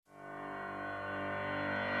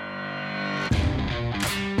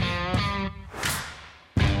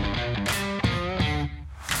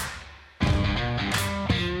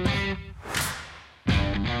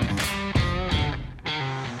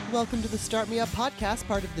welcome to the Start Me Up podcast,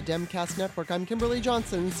 part of the Demcast Network. I'm Kimberly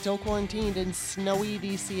Johnson, still quarantined in snowy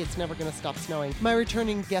DC. It's never going to stop snowing. My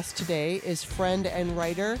returning guest today is friend and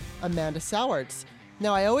writer Amanda Sowards.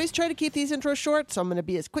 Now, I always try to keep these intros short, so I'm going to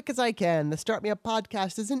be as quick as I can. The Start Me Up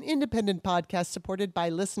podcast is an independent podcast supported by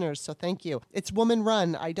listeners, so thank you. It's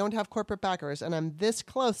woman-run. I don't have corporate backers, and I'm this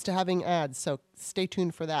close to having ads, so stay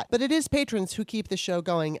tuned for that. But it is patrons who keep the show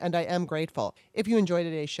going, and I am grateful. If you enjoyed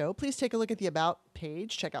today's show, please take a look at the About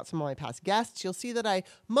page. Check out some of my past guests. You'll see that I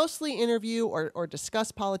mostly interview or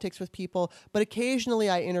discuss politics with people, but occasionally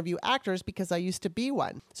I interview actors because I used to be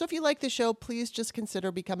one. So if you like the show, please just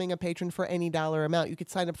consider becoming a patron for any dollar amount. You could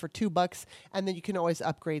sign up for $2 and then you can always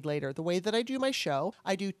upgrade later. The way that I do my show,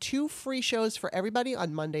 I do 2 free shows for everybody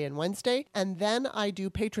on Monday and Wednesday, and then I do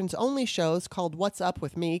patrons only shows called What's Up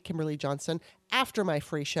with Me, Kimberly Johnson, after my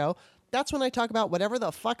free show. That's when I talk about whatever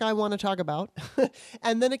the fuck I want to talk about.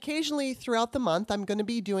 And then occasionally throughout the month, I'm going to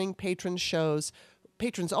be doing patrons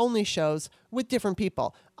only shows with different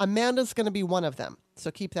people. Amanda's going to be one of them,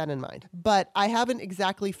 so keep that in mind. But I haven't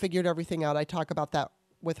exactly figured everything out. I talk about that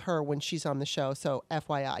with her when she's on the show, so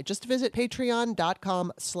FYI. Just visit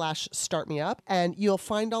patreon.com/startmeup and you'll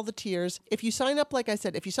find all the tiers. If you sign up, like I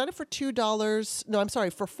said, if you sign up for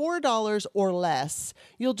for $4 or less,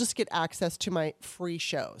 you'll just get access to my free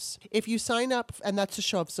shows. If you sign up, and that's a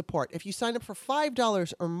show of support, if you sign up for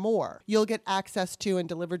 $5 or more, you'll get access to and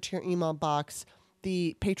delivered to your email box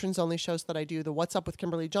the patrons only shows that I do, the What's Up with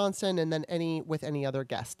Kimberly Johnson, and then any other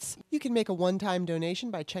guests. You can make a one-time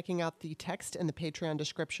donation by checking out the text in the Patreon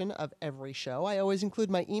description of every show. I always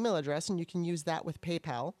include my email address, and you can use that with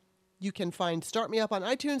PayPal. You can find Start Me Up on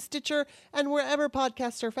iTunes, Stitcher, and wherever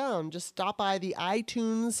podcasts are found. Just stop by the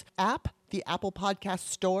iTunes app, the Apple Podcast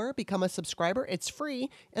Store, become a subscriber. It's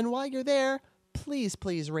free, and while you're there, please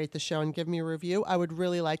rate the show and give me a review. I would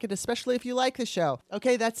really like it, especially if you like the show.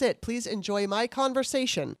 Okay, that's it. Please enjoy my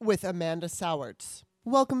conversation with Amanda Sowards.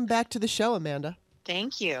 Welcome back to the show, Amanda.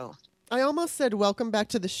 Thank you. I almost said welcome back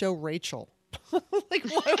to the show, Rachel. Like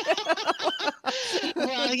what?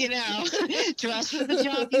 Well, dress for the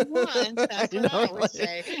job you want. That's what I always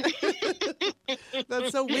say.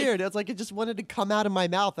 That's so weird. It's like it just wanted to come out of my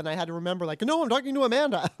mouth, and I had to remember, like, no, I'm talking to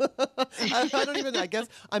Amanda. I don't even. I guess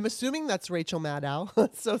I'm assuming that's Rachel Maddow.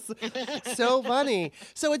 so funny.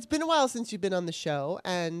 So it's been a while since you've been on the show,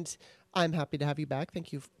 and I'm happy to have you back.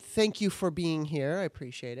 Thank you for being here. I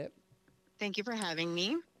appreciate it. Thank you for having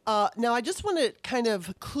me. Now, I just want to kind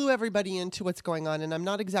of clue everybody into what's going on, and I'm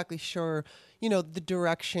not exactly sure, the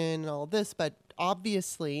direction and all this, but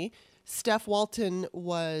obviously Steph Walton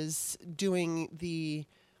was doing the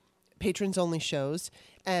patrons-only shows,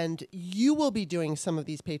 and you will be doing some of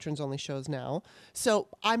these patrons-only shows now. So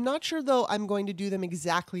I'm not sure, though, I'm going to do them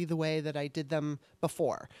exactly the way that I did them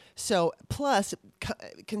before. So plus,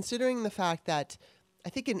 considering the fact that I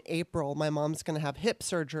think in April my mom's going to have hip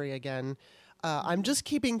surgery again, I'm just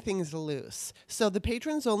keeping things loose. So the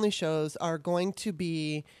patrons-only shows are going to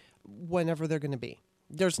be whenever they're going to be.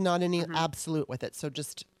 There's not any absolute with it, so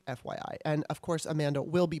just FYI. And, of course, Amanda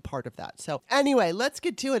will be part of that. So anyway, let's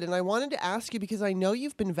get to it. And I wanted to ask you, because I know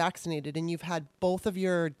you've been vaccinated and you've had both of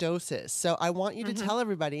your doses. So I want you to tell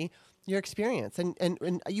everybody your experience. And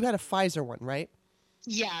you had a Pfizer one, right?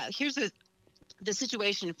 Yeah, here's the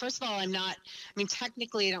situation. First of all,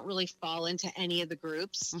 technically I don't really fall into any of the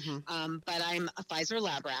groups, but I'm a Pfizer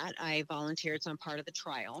lab rat. I volunteered, so I'm part of the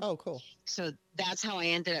trial. Oh, cool. So that's how I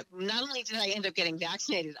ended up. Not only did I end up getting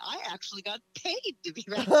vaccinated, I actually got paid to be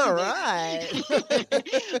vaccinated. All right.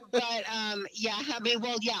 But I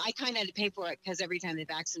kind of had to pay for it because every time they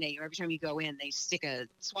vaccinate you, every time you go in, they stick a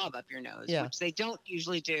swab up your nose, which they don't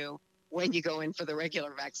usually do when you go in for the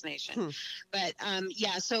regular vaccination. But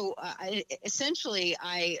essentially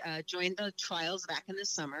I joined the trials back in the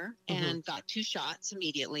summer and got 2 shots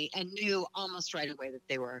immediately and knew almost right away that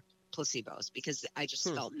they were placebos because I just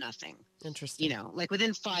felt nothing. Interesting. Like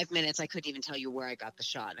within 5 minutes, I couldn't even tell you where I got the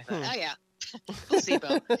shot. I thought, oh yeah,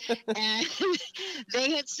 placebo. And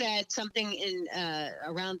they had said something in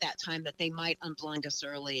around that time that they might unblind us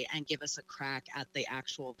early and give us a crack at the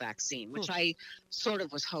actual vaccine, which I sort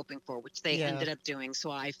of was hoping for, which they ended up doing. So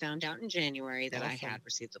I found out in January that I had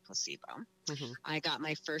received the placebo. I got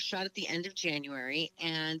my first shot at the end of January,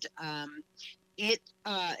 and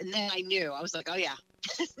and then I knew. I was like, oh yeah.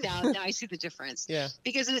 now I see the difference. Yeah.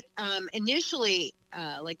 Because it, initially,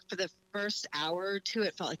 like for the first hour or two,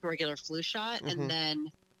 it felt like a regular flu shot, and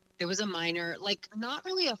then There was a minor, like not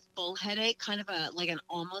really a full headache, kind of a like an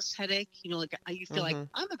almost headache. You know, like you feel like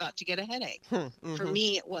I'm about to get a headache. For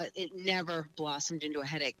me, it never blossomed into a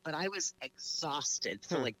headache, but I was exhausted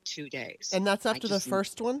for like 2 days. And that's after the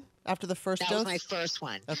first one? After the first that dose? was my first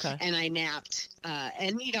one. Okay. And I napped.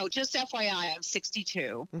 And you know, just FYI, I'm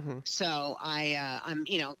 62, so I'm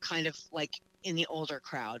kind of like in the older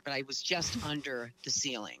crowd, but I was just under the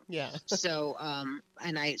ceiling. Yeah. So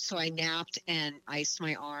I napped and iced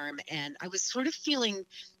my arm, and I was sort of feeling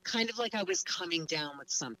kind of like I was coming down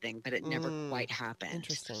with something, but it never quite happened.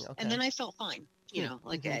 Interesting. Okay. And then I felt fine. You know,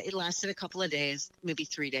 like it lasted a couple of days, maybe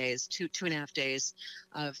 3 days, 2.5 days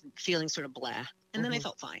of feeling sort of blah. And then I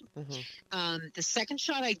felt fine. The second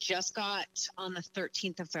shot I just got on the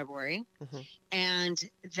 13th of February. And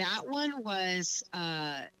that one was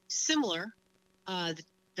similar.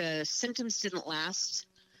 The symptoms didn't last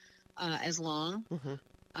as long.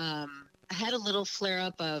 I had a little flare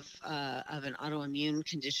up of an autoimmune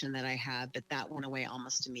condition that I had, but that went away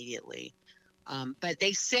almost immediately. But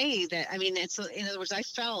they say that, I mean, in other words, I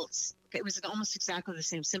felt it was almost exactly the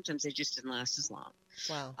same symptoms. They just didn't last as long.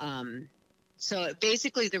 Wow. So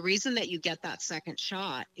basically the reason that you get that second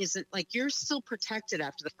shot isn't like you're still protected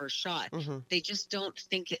after the first shot. They just don't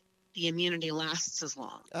think the immunity lasts as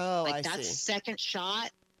long. Oh, like I that see. second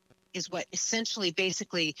shot is what essentially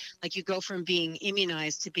basically like you go from being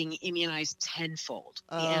immunized to being immunized tenfold.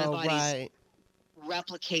 The antibodies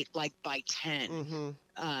replicate like by 10.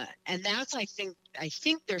 And that's I think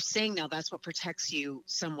they're saying now that's what protects you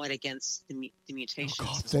somewhat against the mutations. Oh,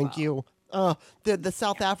 God, thank you. The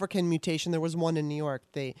South African mutation, there was one in New York.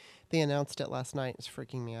 They announced it last night. It's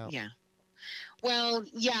freaking me out. Yeah. Well,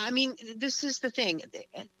 yeah, I mean, this is the thing.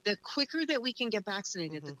 The quicker that we can get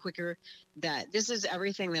vaccinated, the quicker that this is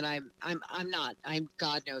everything that I'm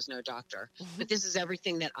God knows no doctor, but this is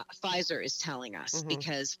everything that Pfizer is telling us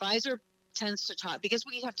because Pfizer tends to talk because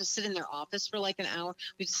we have to sit in their office for like an hour.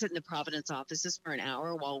 We have to sit in the Providence offices for an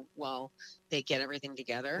hour while they get everything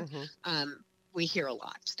together. We hear a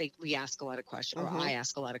lot. We ask a lot of questions, or I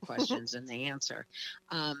ask a lot of questions, and they answer.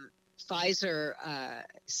 Pfizer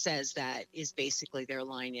says that is basically their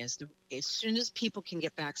line is as soon as people can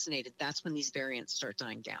get vaccinated, that's when these variants start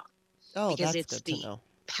dying down. Oh, because that's it's good to know.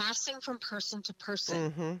 Passing from person to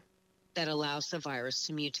person that allows the virus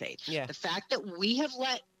to mutate. Yeah. The fact that we have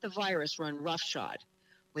let the virus run roughshod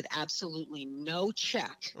with absolutely no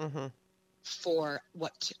check for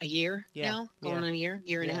a year now, going on a year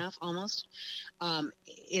and a half almost,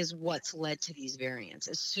 is what's led to these variants.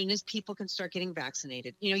 As soon as people can start getting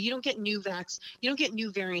vaccinated, you don't get new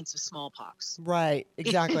variants of smallpox. Right.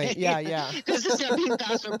 Exactly. Yeah. Because it's not being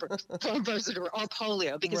passed from person or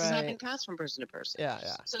polio because it's not being passed from person to person. Yeah.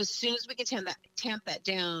 So as soon as we can tamp that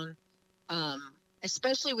down,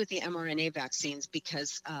 especially with the mRNA vaccines,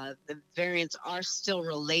 because the variants are still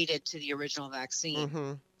related to the original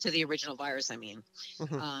vaccine, to the original virus, I mean.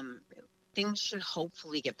 Things should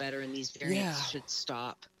hopefully get better and these variants should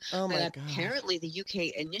stop. Oh, my but God. apparently the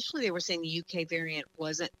UK, initially they were saying the UK variant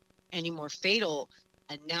wasn't any more fatal,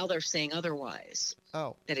 and now they're saying otherwise.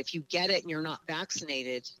 Oh. That if you get it and you're not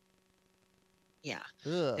vaccinated,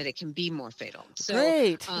 that it can be more fatal. So,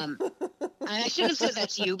 Great. I should have said that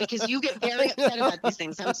to you because you get very upset about these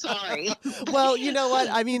things. I'm sorry. Well, you know what?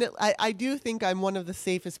 I mean, I do think I'm one of the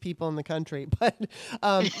safest people in the country, but,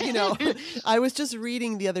 I was just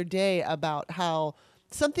reading the other day about how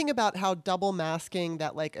double masking,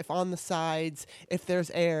 that like if on the sides, if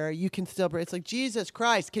there's air, you can still breathe. It's like, Jesus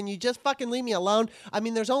Christ, can you just fucking leave me alone? I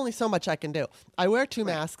mean, there's only so much I can do. I wear two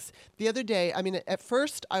masks. The other day, I mean, at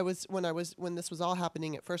first when this was all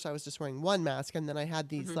happening, at first I was just wearing one mask, and then I had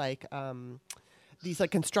these these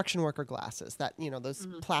construction worker glasses that, those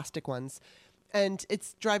plastic ones. And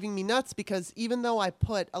it's driving me nuts because even though I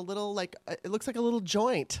put a little, it looks like a little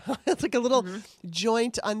joint. It's like a little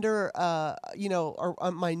joint under, or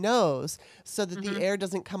on my nose so that the air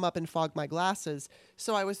doesn't come up and fog my glasses.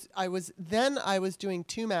 So I was doing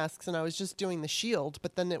two masks and I was just doing the shield,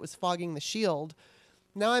 but then it was fogging the shield.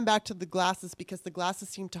 Now I'm back to the glasses because the glasses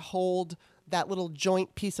seem to hold that little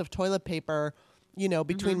joint piece of toilet paper,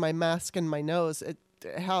 between my mask and my nose. It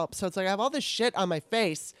helps. So it's like I have all this shit on my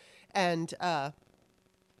face. And, I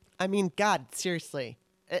mean, God, seriously,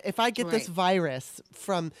 if I get this virus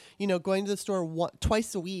from, going to the store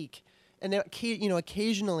twice a week, and,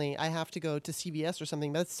 occasionally I have to go to CVS or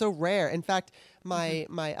something, that's so rare. In fact, my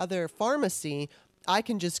other pharmacy, I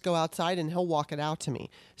can just go outside and he'll walk it out to me.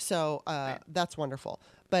 So that's wonderful.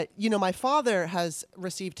 But, my father has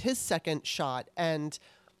received his second shot, and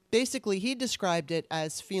basically he described it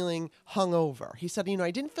as feeling hungover. He said,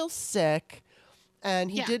 I didn't feel sick.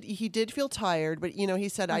 And Yeah. he did feel tired, but he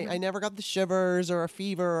said, Mm-hmm. I never got the shivers or a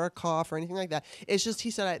fever or a cough or anything like that. It's just,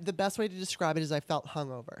 he said, the best way to describe it is I felt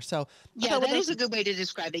hungover. So I Yeah, thought, well, that is that's, a good way to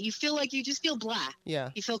describe it. You feel like you just feel blah.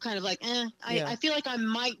 yeah, You feel kind of like, yeah. I feel like I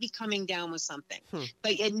might be coming down with something, Hmm.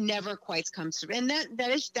 but it never quite comes through. And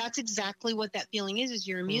that's exactly what that feeling is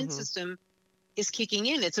your immune Mm-hmm. system is kicking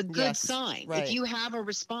in. It's a good Yes, sign. right. If you have a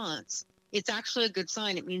response, it's actually a good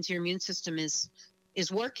sign. It means your immune system is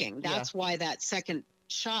working. That's why that second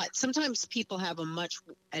shot, sometimes people have a much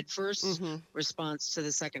adverse Mm-hmm. response to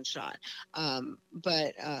the second shot,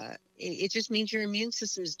 but it just means your immune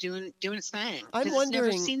system is doing its thing, I'm because it's never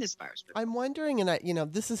wondering, seen this virus before. I'm wondering,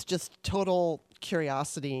 and this is just total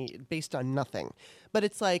curiosity based on nothing, but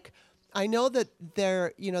it's like, I know that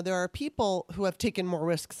there are people who have taken more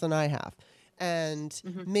risks than I have, and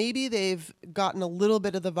Mhm. maybe they've gotten a little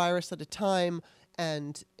bit of the virus at a time,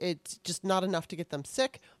 and it's just not enough to get them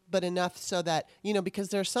sick, but enough so that, because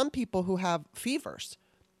there are some people who have fevers.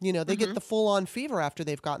 They get the full on fever after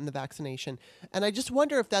they've gotten the vaccination. And I just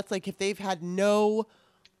wonder if that's like, if they've had no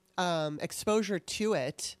exposure to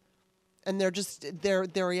it, and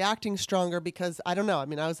they're reacting stronger because, I don't know. I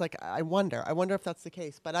mean, I was like, I wonder if that's the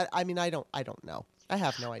case, but I mean, I don't know. I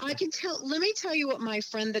have no idea. Let me tell you what my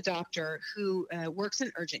friend, the doctor, who works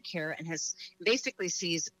in urgent care and has basically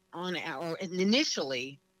sees and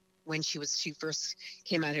initially, when she first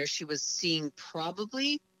came out here, she was seeing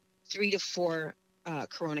probably 3 to 4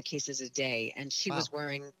 corona cases a day, and she was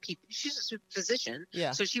wearing she's a physician,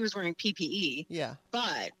 Yeah. so she was wearing PPE. Yeah.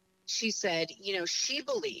 But she said, she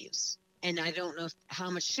believes, and I don't know how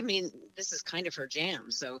much, I mean, this is kind of her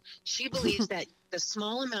jam. So she believes that the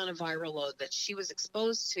small amount of viral load that she was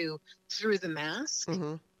exposed to through the mask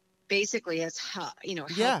Mm-hmm. basically has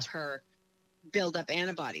helped her build up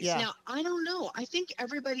antibodies. Yeah. Now, I don't know. I think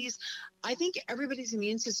everybody's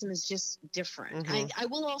immune system is just different. Mhm. I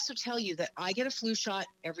will also tell you that I get a flu shot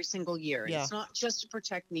every single year. And Yeah. it's not just to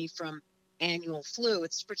protect me from annual flu,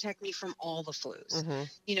 it's to protect me from all the flus.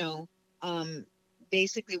 Mm-hmm.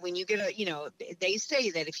 Basically, when you get they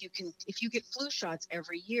say that if you get flu shots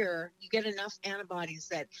every year, you get enough antibodies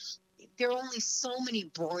that there are only so many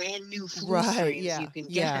brand new flu strains you can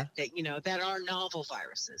get that are novel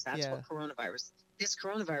viruses. That's what this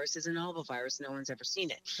coronavirus is, a novel virus. No one's ever seen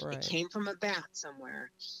it. Right. It came from a bat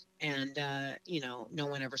somewhere, and no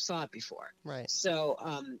one ever saw it before. Right. So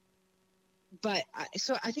but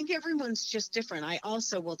I think everyone's just different. I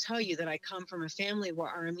also will tell you that I come from a family where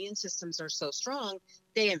our immune systems are so strong,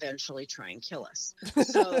 they eventually try and kill us.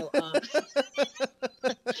 So,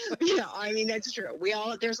 I mean, that's true.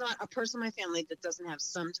 There's not a person in my family that doesn't have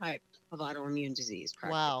some type of autoimmune disease,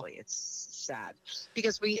 practically. Wow. It's sad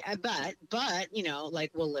because but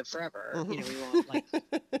we'll live forever. Mm-hmm. We won't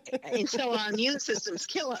until our immune systems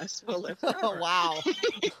kill us, we'll live forever. Oh, wow.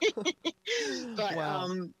 But,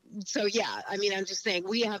 wow. So yeah, I mean, I'm just saying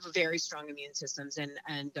we have a very strong immune systems, and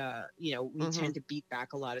we tend to beat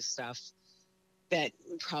back a lot of stuff that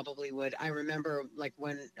probably would. I remember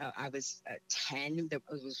when I was 10, that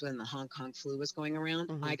was when the Hong Kong flu was going around.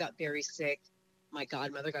 Mm-hmm. I got very sick. My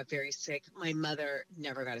godmother got very sick. My mother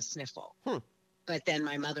never got a sniffle. But then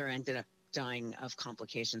my mother ended up dying of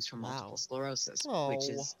complications from multiple sclerosis, which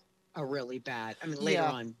is a really bad. I mean, later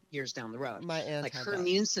on, years down the road, my aunt her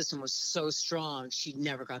immune system was so strong, she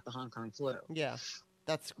never got the Hong Kong flu. Yeah,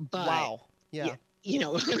 wow. Yeah.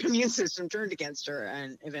 Her immune system turned against her,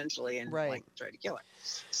 and eventually, tried to kill her.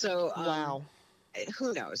 So, wow.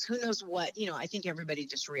 Who knows? Who knows what? I think everybody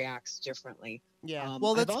just reacts differently. Yeah.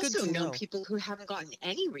 Well, that's I've good also to known know. people who haven't gotten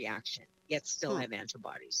any reaction yet still have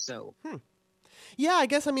antibodies. So. Yeah, I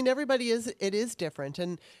guess, I mean, it is different.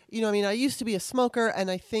 And, I mean, I used to be a smoker,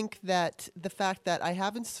 and I think that the fact that I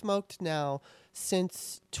haven't smoked now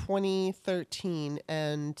since 2013,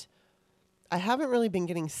 and I haven't really been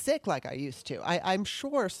getting sick like I used to. I'm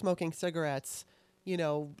sure smoking cigarettes,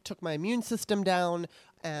 took my immune system down.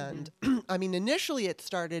 And I mean, initially it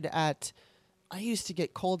started I used to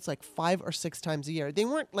get colds like 5 or 6 times a year. They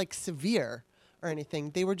weren't like severe or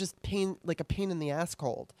anything. They were just like a pain in the ass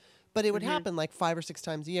cold. But it would happen like 5 or 6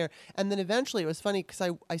 times a year. And then eventually it was funny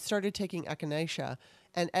because I started taking echinacea,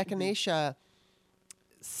 and echinacea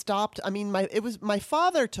stopped. I mean, my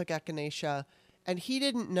father took echinacea, and he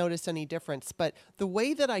didn't notice any difference. But the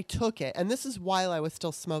way that I took it, and this is while I was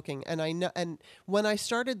still smoking, and when I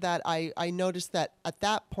started that, I noticed that at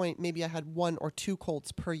that point maybe I had 1 or 2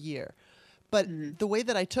 colds per year. But the way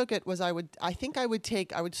that I took it was I would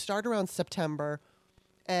start around September,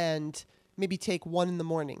 and maybe take 1 in the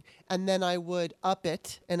morning. And then I would up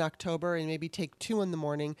it in October and maybe take 2 in the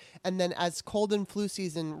morning. And then as cold and flu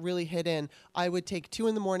season really hit in, I would take 2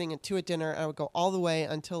 in the morning and 2 at dinner. And I would go all the way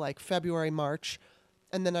until like February, March.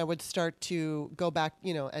 And then I would start to go back,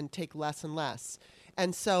 and take less and less.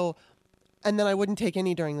 And so, and then I wouldn't take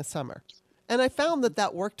any during the summer. And I found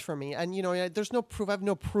that worked for me. And, there's no proof. I have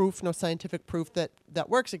no proof, no scientific proof that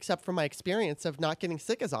works except for my experience of not getting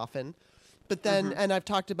sick as often. But then, and I've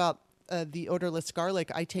talked about the odorless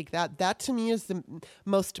garlic. I take that. That to me is the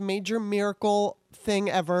most major miracle thing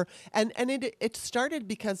ever. And it started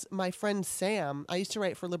because my friend Sam, I used to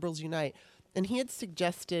write for Liberals Unite, and he had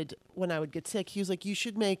suggested when I would get sick, he was like, you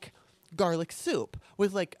should make garlic soup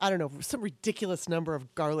with like, I don't know, some ridiculous number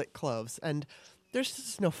of garlic cloves. And there's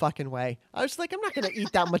just no fucking way. I was like, I'm not going to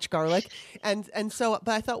eat that much garlic. And so,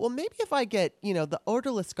 but I thought, well, maybe if I get, the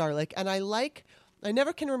odorless garlic, and I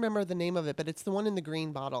never can remember the name of it, but it's the one in the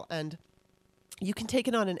green bottle. And you can take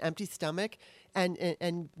it on an empty stomach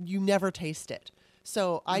and you never taste it.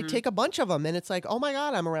 So I take a bunch of them and it's like, oh my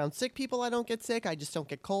God, I'm around sick people. I don't get sick. I just don't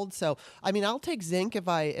get cold. So, I mean, I'll take zinc if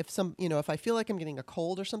I feel like I'm getting a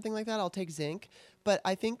cold or something like that, I'll take zinc. But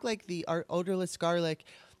I think like the odorless garlic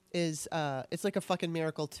is, it's like a fucking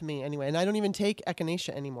miracle to me anyway. And I don't even take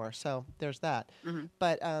echinacea anymore. So there's that.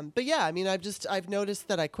 But yeah, I mean, I've noticed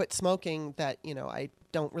that I quit smoking, that, I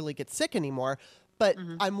don't really get sick anymore. But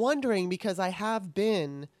I'm wondering, because I have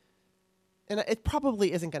been, and it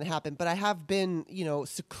probably isn't going to happen, but I have been,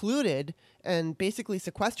 secluded and basically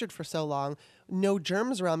sequestered for so long, no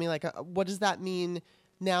germs around me. Like, what does that mean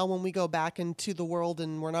now when we go back into the world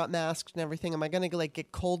and we're not masked and everything? Am I going to like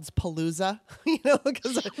get colds palooza? Well,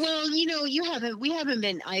 we haven't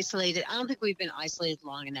been isolated. I don't think we've been isolated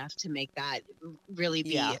long enough to make that really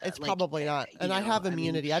be. Yeah, it's probably not. And I have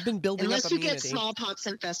immunity. I've been building up immunity. Unless you get smallpox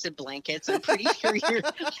infested blankets, I'm pretty sure you're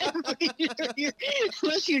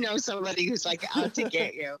unless you know somebody who's like out to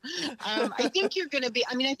get you. I think you're going to be.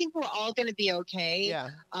 I mean, I think we're all going to be okay. Yeah.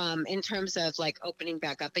 In terms of like opening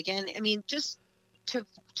back up again. I mean, just to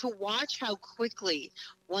watch how quickly,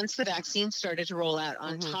 once the vaccine started to roll out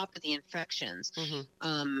on top of the infections,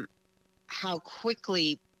 how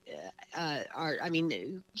quickly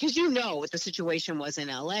because what the situation was in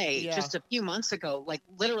LA just a few months ago, like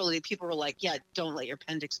literally people were like, yeah, don't let your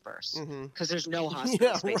appendix burst because there's no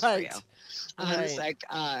hospital space for you. It's like,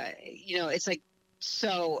 it's like,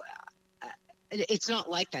 so it's not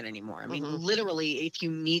like that anymore. I mean, literally, if you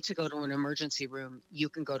need to go to an emergency room, you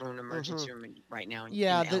can go to an emergency room right now in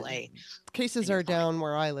LA. Cases are down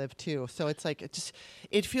where I live too. So it's like,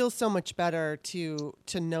 it feels so much better to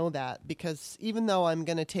know that, because even though I'm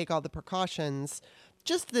going to take all the precautions,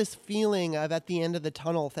 just this feeling of at the end of the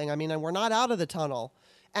tunnel thing. I mean, and we're not out of the tunnel.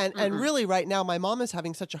 And really right now, my mom is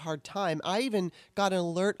having such a hard time. I even got an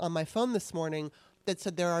alert on my phone this morning that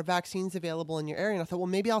said there are vaccines available in your area. And I thought, well,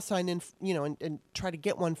 maybe I'll sign in, and try to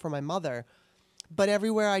get one for my mother. But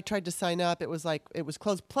everywhere I tried to sign up, it was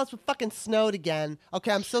closed. Plus, it fucking snowed again.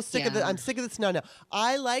 Okay, I'm so sick of it. I'm sick of the snow now.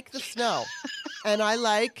 I like the snow, and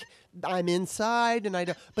I'm inside, and I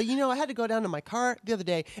don't. But I had to go down to my car the other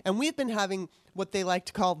day, and we've been having what they like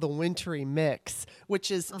to call the wintry mix,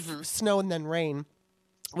 which is snow and then rain.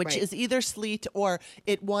 Which is either sleet or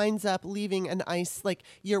it winds up leaving an ice, like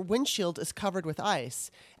your windshield is covered with ice.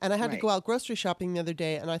 And I had to go out grocery shopping the other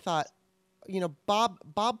day, and I thought,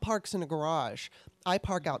 Bob parks in a garage. I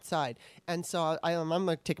park outside. And so I'm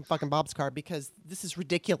like taking fucking Bob's car because this is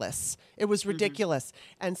ridiculous. It was ridiculous.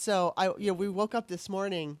 And so we woke up this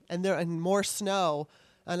morning and more snow,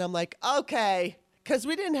 and I'm like, okay, because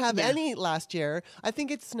we didn't have any last year. I think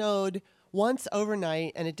it snowed once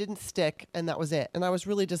overnight and it didn't stick, and that was it. And I was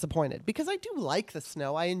really disappointed because I do like the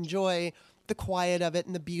snow. I enjoy the quiet of it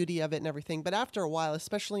and the beauty of it and everything. But after a while,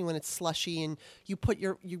 especially when it's slushy and you put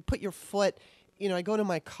your foot, I go to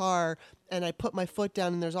my car and I put my foot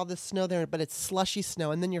down and there's all this snow there, but it's slushy snow,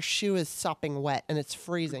 and then your shoe is sopping wet and it's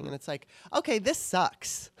freezing, and it's like, okay, this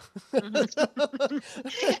sucks.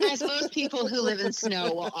 As most people who live in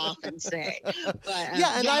snow will often say. But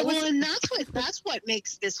and that's what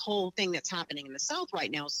makes this whole thing that's happening in the South right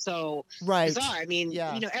now so bizarre. I mean,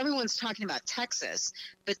 everyone's talking about Texas,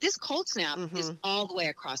 but this cold snap is all the way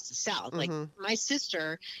across the South. Like my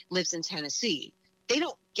sister lives in Tennessee. They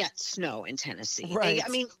don't get snow in Tennessee. Right.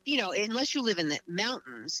 Unless you live in the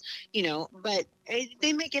mountains, but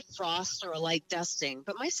they may get frost or a light dusting.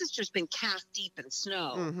 But my sister's been calf deep in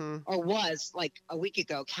snow, or was like a week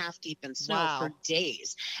ago, calf deep in snow for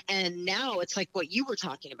days. And now it's like what you were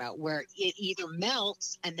talking about, where it either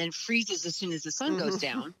melts and then freezes as soon as the sun goes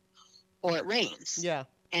down, or it rains. Yeah.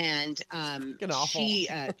 And Fucking awful.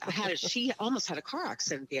 she almost had a car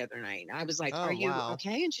accident the other night. I was like, Oh, "Are you wow.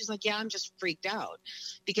 okay?" And she's like, "Yeah, I'm just freaked out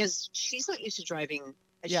because she's not used to driving."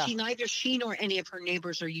 Yeah. Neither she nor any of her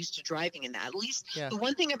neighbors are used to driving in that. At least Yeah. the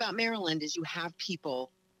one thing about Maryland is you have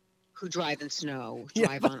people who drive in snow, Yeah,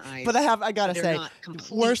 drive on ice. but I gotta they're say, not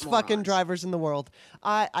complete worst morons. fucking drivers in the world.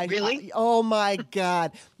 Really? Oh my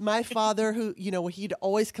God. My father, who, he'd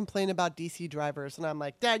always complain about DC drivers. And I'm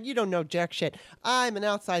like, Dad, you don't know jack shit. I'm an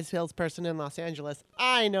outside salesperson in Los Angeles.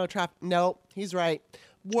 I know traffic. No, he's right.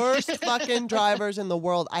 Worst fucking drivers in the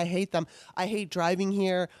world. I hate them. I hate driving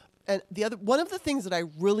here. And one of the things that I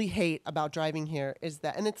really hate about driving here is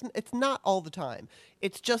that, and it's not all the time,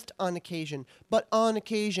 it's just on occasion, but on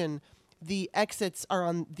occasion, the exits are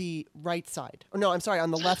on the right side. Or no, I'm sorry,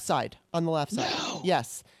 on the left side. On the left side. No.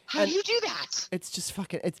 Yes. How do you do that? It's just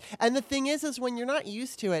fucking. And the thing is when you're not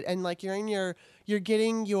used to it, and like you're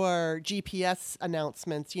getting your GPS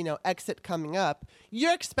announcements, exit coming up,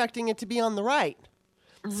 you're expecting it to be on the right.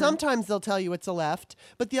 Mm-hmm. Sometimes they'll tell you it's a left,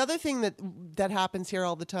 but the other thing that happens here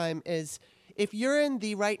all the time is if you're in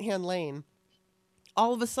the right-hand lane,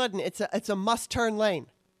 all of a sudden it's a must-turn lane.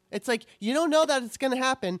 It's like you don't know that it's going to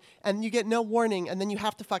happen, and you get no warning, and then you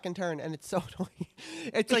have to fucking turn, and it's so annoying.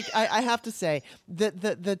 It's like I have to say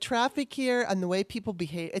the traffic here and the way people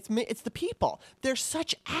behave. It's the people. They're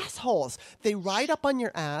such assholes. They ride up on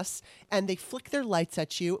your ass and they flick their lights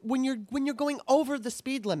at you when you're going over the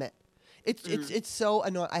speed limit. It's so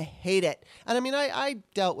annoying. I hate it. And I mean, I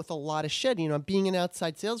dealt with a lot of shit, being an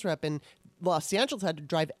outside sales rep in Los Angeles, had to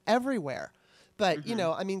drive everywhere. But,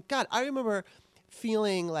 I mean, God, I remember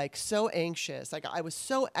feeling like so anxious. Like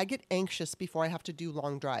I get anxious before I have to do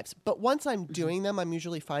long drives. But once I'm doing them, I'm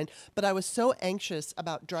usually fine. But I was so anxious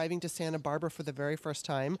about driving to Santa Barbara for the very first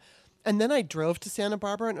time. And then I drove to Santa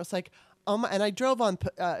Barbara and it was like, and I drove on,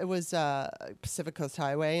 it was Pacific Coast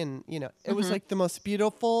Highway, and, it was like the most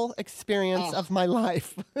beautiful experience of my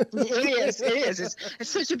life. It is. It's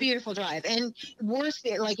such a beautiful drive. And worth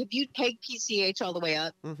it. Like, if you take PCH all the way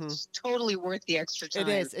up, it's totally worth the extra time.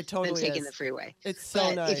 It is. It totally than taking is. the freeway. It's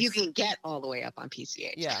so nice. If you can get all the way up on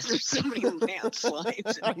PCH. Yeah. There's so many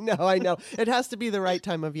landslides. I know. It has to be the right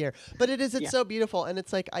time of year. But it is. It's so beautiful. And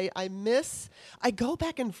it's like, I go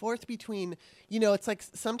back and forth between, it's like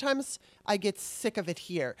sometimes I get sick of it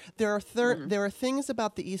here. There are things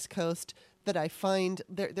about the East Coast that I find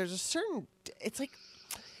there's a certain, it's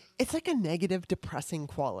like a negative, depressing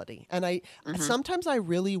quality. And sometimes I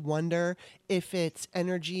really wonder if it's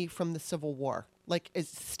energy from the Civil War, like is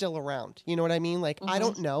still around. You know what I mean? Like, I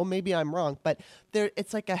don't know, maybe I'm wrong, but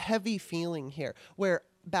it's like a heavy feeling here where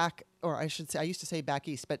I used to say back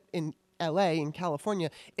east, but in LA, in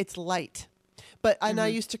California, it's light. But and I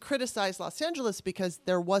used to criticize Los Angeles because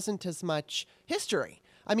there wasn't as much history.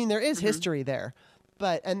 I mean, there is history there,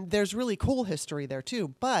 and there's really cool history there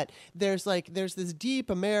too. But there's this deep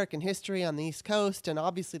American history on the East Coast, and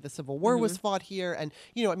obviously the Civil War was fought here. And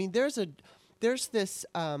I mean, there's this.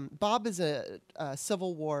 Bob is a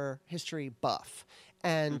Civil War history buff,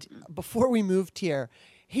 and before we moved here,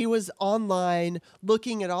 he was online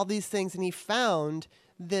looking at all these things, and he found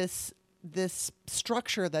this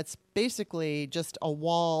structure that's basically just a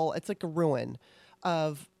wall. It's like a ruin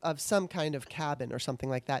of some kind of cabin or something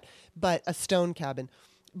like that, but a stone cabin.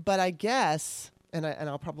 But I guess, and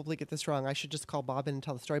I'll probably get this wrong, I should just call Bob in and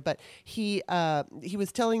tell the story, but he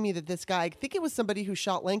was telling me that this guy, I think it was somebody who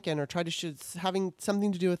shot Lincoln or tried to shoot, having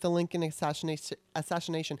something to do with the Lincoln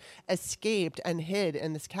assassination, escaped and hid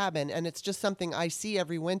in this cabin. And it's just something I see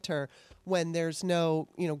every winter when there's no,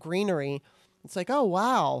 greenery. It's like, oh,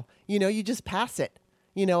 wow, you just pass it,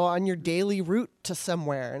 on your daily route to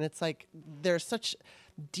somewhere. And it's like, there's such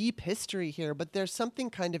deep history here, but there's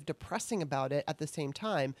something kind of depressing about it at the same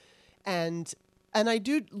time. And I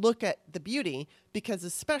do look at the beauty because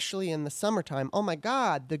especially in the summertime, oh my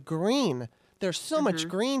God, the green, there's so much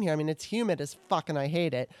green here. I mean, it's humid as fuck and I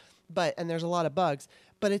hate it, and there's a lot of bugs,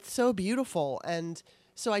 but it's so beautiful. And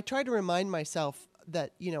so I try to remind myself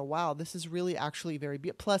that, wow, this is really actually very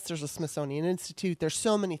beautiful. Plus there's a Smithsonian Institute. There's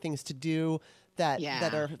so many things to do that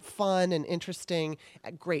are fun and interesting,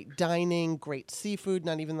 great dining, great seafood.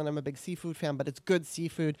 Not even that I'm a big seafood fan, but it's good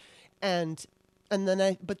seafood. But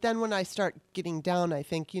then when I start getting down, I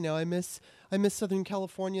think, I miss Southern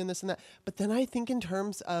California and this and that. But then I think in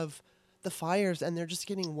terms of the fires, and they're just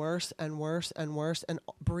getting worse and worse and worse, and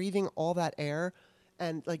breathing all that air.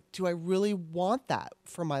 And like, do I really want that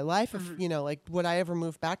for my life? If, would I ever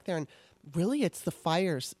move back there? And really, it's the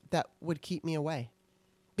fires that would keep me away.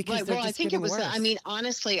 Because well, I think it was. Worse. I mean,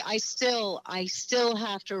 honestly, I still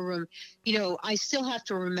have to, I still have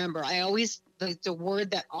to remember. the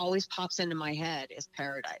word that always pops into my head is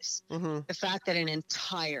paradise. The fact that an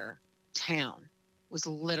entire town was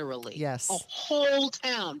literally a whole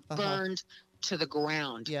town burned to the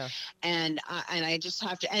ground. Yeah. And I just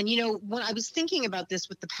have to, and when I was thinking about this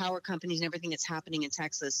with the power companies and everything that's happening in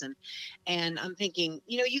Texas, and I'm thinking,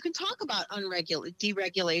 you can talk about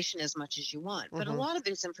deregulation as much as you want, but a lot of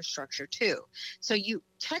it's infrastructure too. So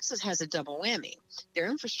Texas has a double whammy. Their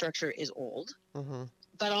infrastructure is old,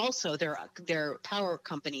 but also their power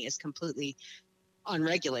company is completely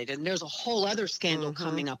unregulated, and there's a whole other scandal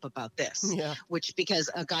coming up about this, which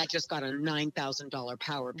because a guy just got a $9,000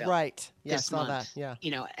 power bill this month,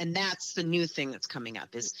 and that's the new thing that's coming up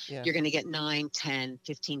is you're going to get $9,000,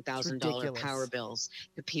 $10,000, $15,000 power bills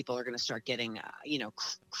that people are going to start getting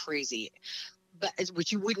crazy, but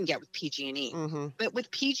which you wouldn't get with PG&E. But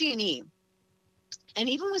with PG&E, and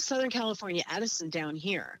even with Southern California Edison down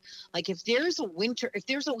here, like if there's some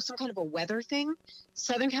kind of a weather thing,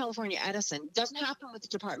 Southern California Edison doesn't happen with the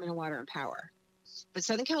Department of Water and Power, but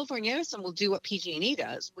Southern California Edison will do what PG&E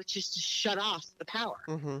does, which is to shut off the power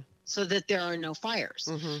so that there are no fires,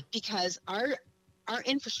 because our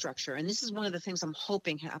infrastructure, and this is one of the things I'm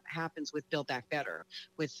hoping happens with Build Back Better,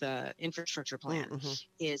 with the infrastructure plan,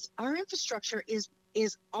 is our infrastructure is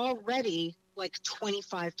already like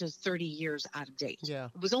 25 to 30 years out of date. It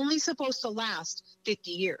was only supposed to last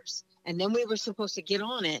 50 years. And then we were supposed to get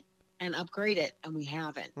on it and upgrade it, and we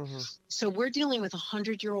haven't. So we're dealing with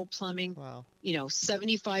 100-year-old plumbing,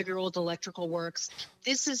 75-year-old electrical works.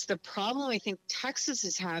 This is the problem I think Texas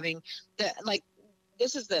is having.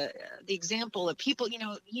 This is the example of people,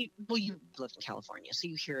 you lived in California, so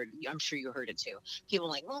you hear it. I'm sure you heard it too. People are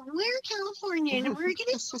like, well, we're California, and we're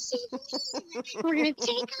going to we're going to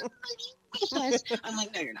take our money with us. I'm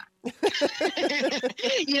like, no, you're not.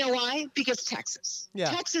 You know why? Because Texas.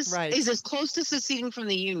 Texas is as close to seceding from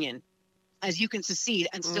the Union as you can secede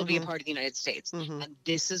and still be a part of the United States. And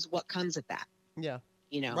this is what comes at that.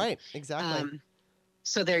 Right, exactly.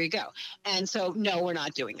 So there you go. And so, no, we're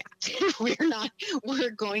not doing that. We're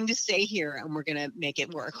going to stay here, and we're going to make it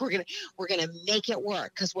work. We're going to make it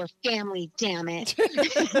work because we're family, damn it.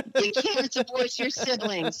 You can't divorce your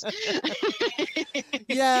siblings.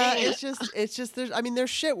 It's just, there's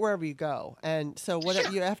shit wherever you go. And so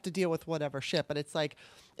you have to deal with whatever shit, but it's like,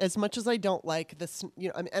 as much as I don't like this,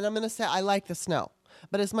 and I'm going to say I like the snow.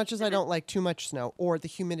 But as much as I don't like too much snow or the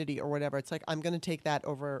humidity or whatever, it's like I'm going to take that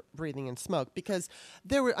over breathing in smoke, because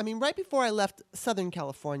right before I left Southern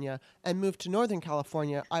California and moved to Northern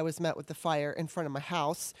California, I was met with the fire in front of my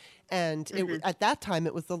house. And at that time,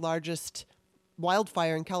 it was the largest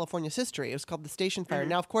wildfire in California's history. It was called the Station Fire.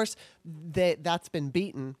 Now, of course, that's been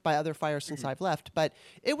beaten by other fires since I've left. But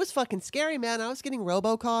it was fucking scary, man. I was getting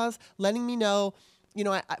robocalls letting me know,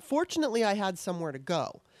 fortunately, I had somewhere to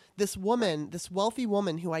go. This wealthy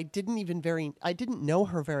woman who I didn't know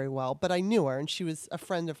her very well, but I knew her, and she was a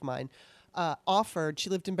friend of mine, she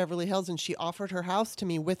lived in Beverly Hills, and she offered her house to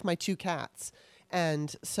me with my 2 cats.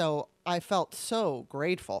 And so I felt so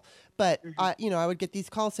grateful. But, I would get these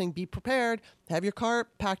calls saying, be prepared, have your car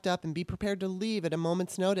packed up, and be prepared to leave at a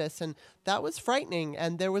moment's notice. And that was frightening.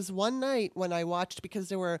 And there was one night when I watched, because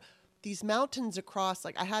there were these mountains across,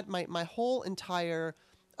 like I had my whole entire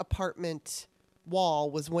apartment wall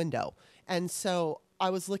was window. And so I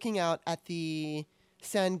was looking out at the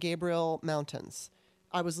San Gabriel Mountains.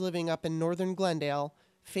 I was living up in northern Glendale,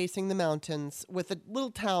 facing the mountains with a little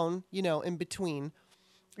town, in between.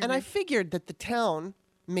 And I figured that the town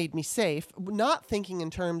made me safe, not thinking in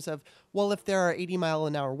terms of, well, if there are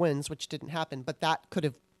 80-mile-an-hour winds, which didn't happen, but that could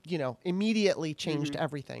have, immediately changed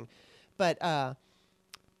everything. But I'd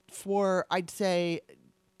say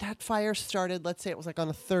that fire started, let's say it was like on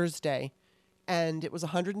a Thursday, and it was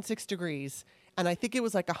 106 degrees. And I think it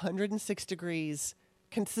was like 106 degrees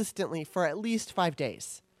consistently for at least 5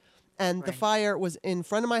 days. And the fire was in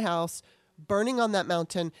front of my house, burning on that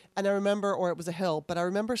mountain. And I remember, or it was a hill, but I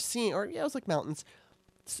remember seeing, it was like mountains,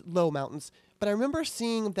 low mountains. But I remember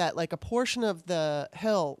seeing that like a portion of the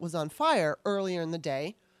hill was on fire earlier in the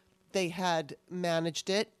day. They had managed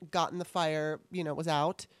it, gotten the fire, was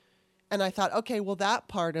out. And I thought, okay, well, that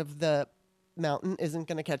part of the mountain isn't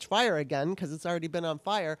going to catch fire again because it's already been on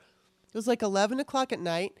fire. It was like 11 o'clock at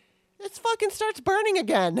night. It fucking starts burning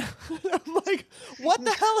again. I'm like, what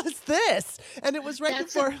the hell is this? And it was right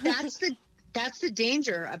before. that's the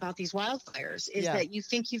danger about these wildfires is that you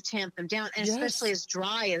think you've tamped them down, and especially as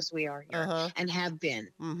dry as we are here and have been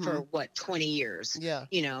for 20 years. Yeah.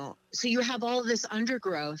 You know, so you have all this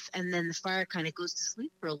undergrowth, and then the fire kind of goes to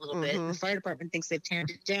sleep for a little bit. And the fire department thinks they've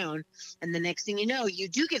tamped it down, and the next thing you know, you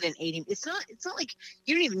do get an 80. It's not like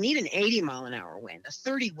you don't even need an 80-mile-an-hour wind. A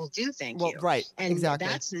 30 will do. Thank you. Right. And exactly.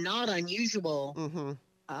 that's not unusual.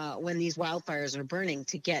 When these wildfires are burning,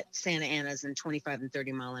 to get Santa Ana's and 25 and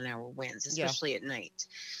 30-mile-an-hour winds, especially at night.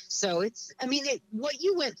 So what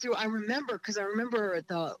you went through, I remember, because I remember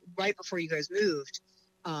right before you guys moved,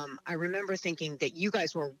 I remember thinking that you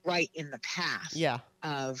guys were right in the path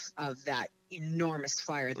of that enormous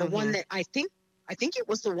fire. The one that I think it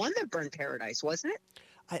was the one that burned Paradise, wasn't it?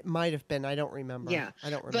 It might have been. I don't remember. Yeah. I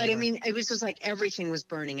don't remember. But I mean, it was just like everything was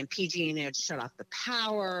burning, and PG&E had shut off the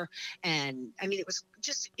power. And I mean, it was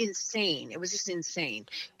just insane. It was just insane.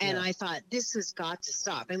 And I thought, this has got to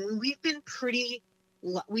stop. And we've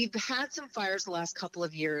had some fires the last couple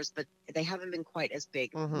of years, but they haven't been quite as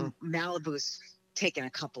big. Malibu's taken a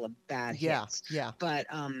couple of bad hits. Yeah. But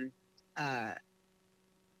I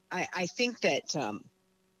think that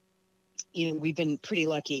we've been pretty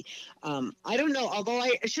lucky. I don't know, although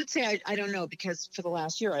I should say I don't know, because for the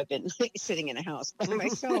last year I've been sitting in a house by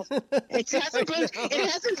myself. It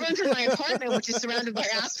hasn't burned in my apartment, which is surrounded by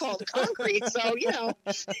asphalt concrete. So,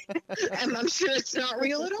 I'm sure it's not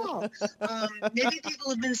real at all. Maybe people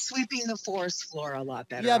have been sweeping the forest floor a lot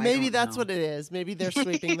better. Yeah, maybe that's what it is. Maybe they're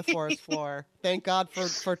sweeping the forest floor. Thank God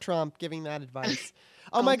for Trump giving that advice.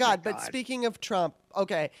 Oh my God. But speaking of Trump,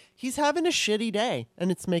 okay, he's having a shitty day,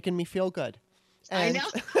 and it's making me feel good. And I know.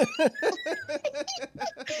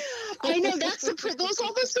 I know.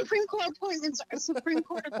 All those Supreme Court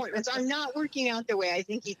appointments are not working out the way I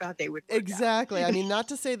think he thought they would. Exactly. I mean, not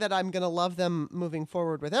to say that I'm going to love them moving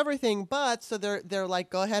forward with everything, but so they're like,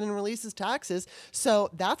 go ahead and release his taxes. So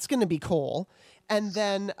that's going to be cool. And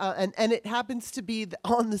then, and it happens to be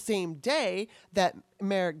on the same day that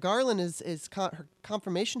Merrick Garland her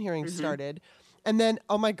confirmation hearing started. And then,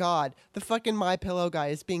 oh my God, the fucking MyPillow guy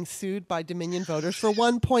is being sued by Dominion voters for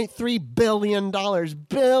 $1.3 billion.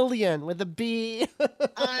 Billion with a B.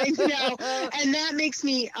 I know. And that makes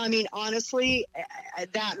me, honestly,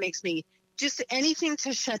 that makes me just anything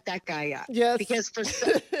to shut that guy up. Yes. Because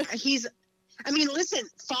listen,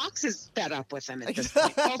 Fox is fed up with him at this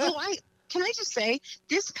point. Although can I just say,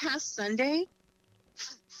 this past Sunday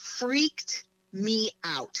freaked me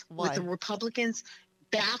out with the Republicans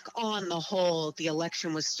back on the whole the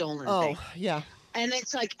election was stolen thing. Oh, yeah. And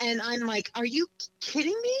it's like, and I'm like, are you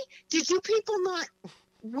kidding me?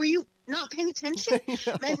 Were you not paying attention?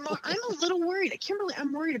 I'm a little worried. Kimberly,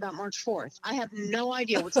 I'm worried about March 4th. I have no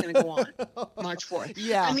idea what's going to go on March 4th.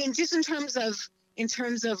 Yeah. I mean, just in terms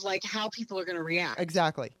of like how people are going to react.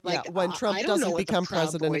 Exactly. Like, when Trump doesn't become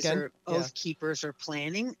president again. Or Oath Keepers are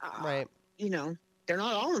planning. Right. They're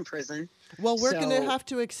not all in prison. Well, we're going to have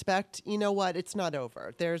to expect, it's not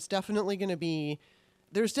over. There's definitely going to be,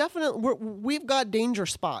 we've got danger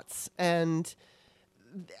spots, and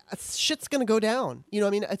shit's going to go down.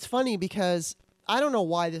 It's funny because I don't know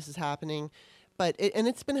why this is happening, but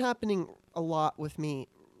it's been happening a lot with me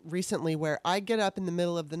recently, where I get up in the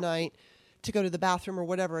middle of the night to go to the bathroom or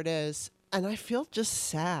whatever it is, and I feel just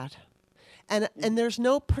sad. And there's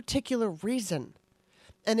no particular reason.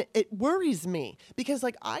 And it worries me because,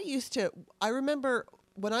 like, I remember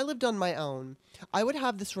when I lived on my own, I would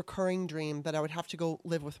have this recurring dream that I would have to go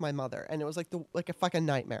live with my mother. And it was like a fucking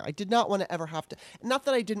nightmare. I did not want to ever have to, not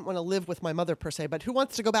that I didn't want to live with my mother per se, but who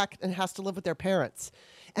wants to go back and has to live with their parents?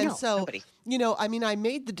 And nobody. I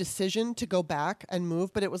made the decision to go back and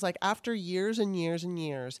move, but it was like after years and years and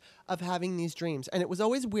years of having these dreams. And it was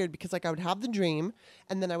always weird because, like, I would have the dream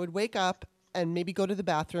and then I would wake up and maybe go to the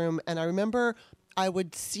bathroom. And I remember I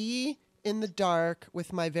would see in the dark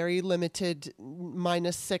with my very limited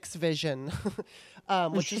 -6 vision,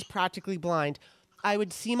 which is practically blind. I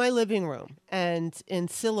would see my living room and in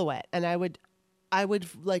silhouette, and I would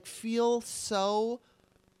like feel so,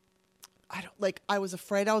 I was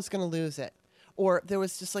afraid I was going to lose it. Or there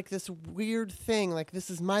was just like this weird thing, like, this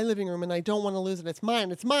is my living room and I don't want to lose it. It's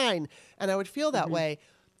mine. And I would feel that way.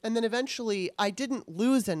 And then eventually I didn't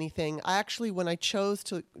lose anything. When I chose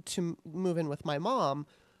to move in with my mom,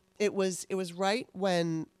 it was right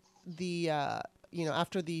when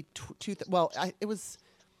after the it was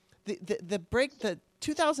the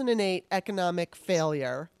 2008 economic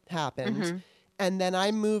failure happened. And then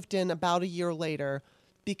I moved in about a year later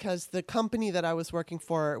because the company that I was working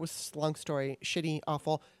for, it was, long story, shitty,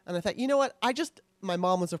 awful. And I thought, you know what? My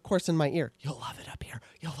mom was, of course, in my ear. You'll love it up here.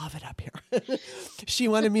 You'll love it up here. She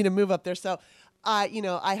wanted me to move up there. So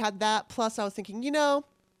I had that. Plus, I was thinking,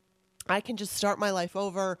 I can just start my life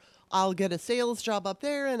over. I'll get a sales job up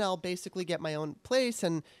there and I'll basically get my own place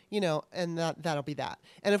and, and that'll be that.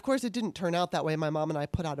 And of course it didn't turn out that way. My mom and I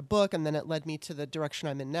put out a book and then it led me to the direction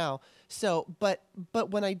I'm in now. So, but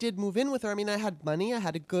when I did move in with her, I mean, I had money, I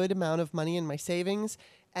had a good amount of money in my savings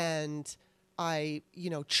and I,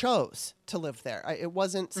 chose to live there. It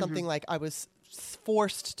wasn't something like I was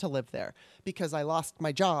forced to live there because I lost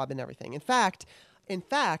my job and everything. In fact,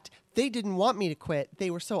 they didn't want me to quit. They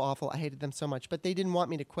were so awful. I hated them so much, but they didn't want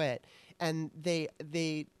me to quit. And they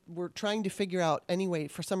were trying to figure out any way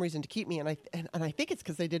for some reason to keep me. And I think it's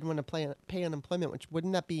because they didn't want to pay unemployment, which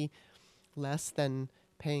wouldn't that be less than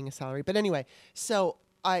paying a salary? But anyway, so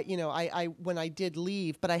I when I did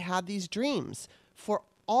leave, but I had these dreams for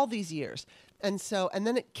all these years. And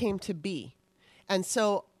then it came to be. And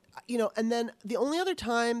so, and then the only other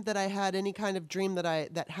time that I had any kind of dream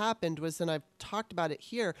that happened was, and I've talked about it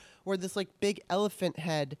here, where this like big elephant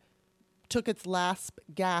head took its last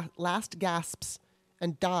gasps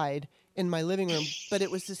and died in my living room. But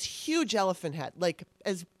it was this huge elephant head, like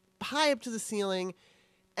as high up to the ceiling.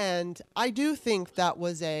 And I do think that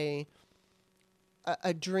was a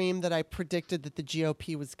dream that I predicted that the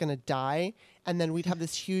GOP was going to die, and then we'd have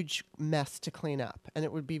this huge mess to clean up, and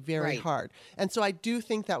it would be very hard. And so I do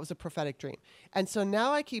think that was a prophetic dream. And so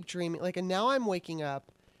now I keep dreaming, and now I'm waking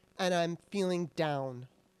up, and I'm feeling down.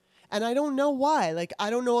 And I don't know why. I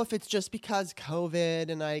don't know if it's just because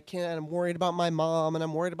COVID, and I'm worried about my mom, and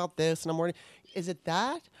I'm worried about this, and I'm worried. Is it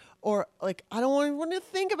that? Or I don't want to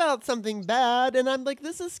think about something bad, and I'm like,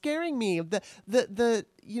 this is scaring me.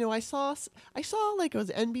 I saw like it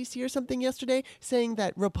was NBC or something yesterday saying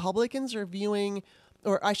that Republicans are viewing,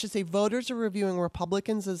 or I should say, voters are reviewing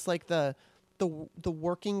Republicans as like the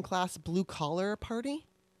working class blue collar party.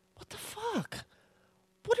 What the fuck?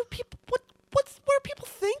 What are people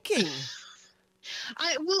thinking?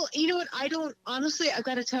 You know what? I don't honestly. I've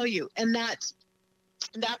got to tell you, and that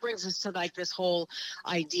brings us to like this whole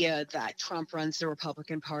idea that Trump runs the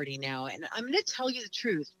Republican Party now. And I'm going to tell you the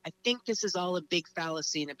truth. I think this is all a big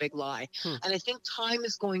fallacy and a big lie. And I think time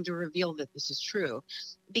is going to reveal that this is true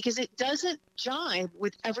because it doesn't jive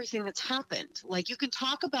with everything that's happened. Like you can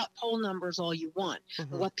talk about poll numbers all you want,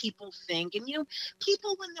 what people think. And,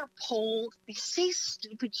 people when they're polled, they say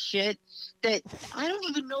stupid shit that I don't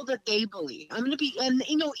even know that they believe. And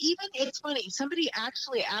even it's funny. Somebody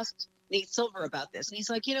actually asked Nate Silver about this. And he's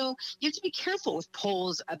like, you have to be careful with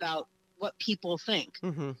polls about what people think,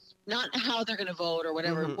 not how they're going to vote or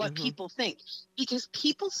whatever, what people think, because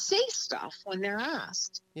people say stuff when they're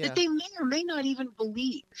asked that they may or may not even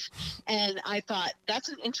believe. And I thought that's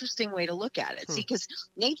an interesting way to look at it. See, because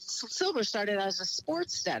Nate Silver started as a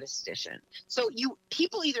sports statistician. So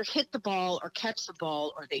people either hit the ball or catch the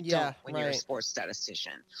ball or they don't when you're a sports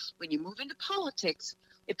statistician. When you move into politics,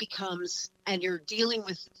 it becomes, and you're dealing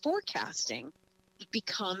with forecasting, it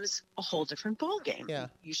becomes a whole different ballgame. Yeah.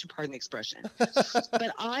 You should pardon the expression.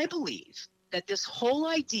 But I believe that this whole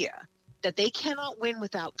idea that they cannot win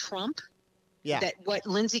without Trump, that what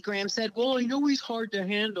Lindsey Graham said, well, I know he's hard to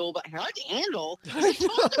handle, but hard to handle? He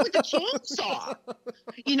told him with a chainsaw.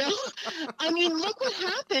 I mean, look what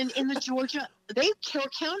happened in the Georgia. They were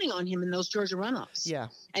counting on him in those Georgia runoffs. Yeah.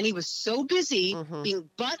 And he was so busy being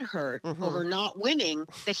butthurt over not winning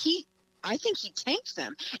that I think he tanked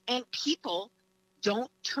them. And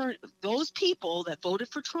those people that voted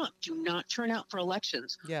for Trump do not turn out for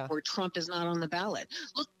elections where Trump is not on the ballot.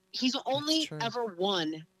 Look, he's only ever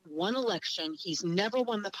won one election. He's never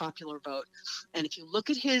won the popular vote. And if you look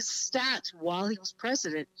at his stats while he was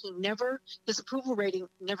president, his approval rating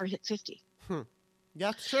never hit 50.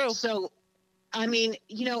 That's true. So, I mean,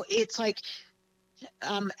 it's like,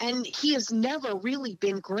 and he has never really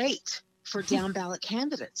been great for down ballot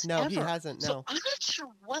candidates. No, ever. He hasn't. No. So I'm not sure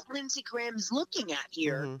what Lindsey Graham is looking at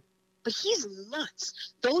here, but he's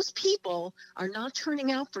nuts. Those people are not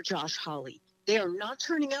turning out for Josh Hawley. They are not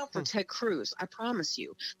turning out for Ted Cruz. I promise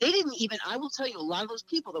you. They didn't even, I will tell you, a lot of those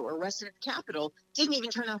people that were arrested at the Capitol didn't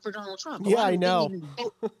even turn out for Donald Trump. I know. Didn't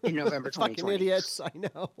even vote in November 2020. Fucking idiots. I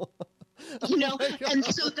know. And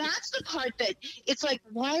so that's the part that it's like,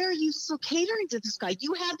 why are you still catering to this guy?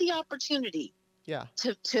 You had the opportunity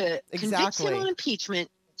to convict him on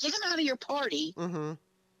impeachment, get him out of your party,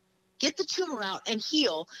 get the tumor out and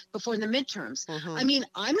heal before the midterms. I mean,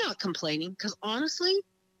 I'm not complaining because honestly,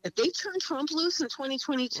 if they turn Trump loose in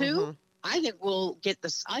 2022, I think we'll get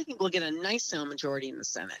this. I think we'll get a nice sound majority in the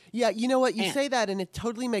Senate. Yeah, you know what? You say that, and it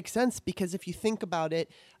totally makes sense because if you think about it,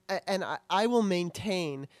 and I will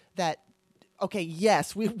maintain that. Okay,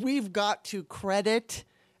 yes, we've got to credit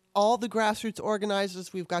all the grassroots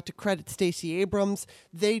organizers, we've got to credit Stacey Abrams.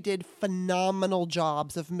 They did phenomenal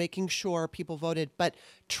jobs of making sure people voted. But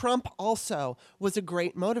Trump also was a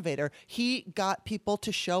great motivator. He got people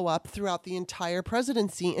to show up throughout the entire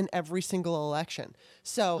presidency in every single election.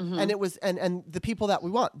 So, and it was, and the people that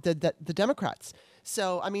we want, the Democrats.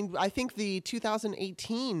 So, I mean, I think the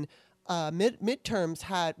 2018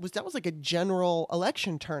 midterms that was like a general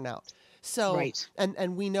election turnout. So, right.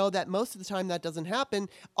 and we know that most of the time that doesn't happen.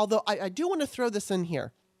 Although I do want to throw this in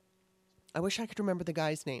here. I wish I could remember the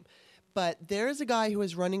guy's name, but there's a guy who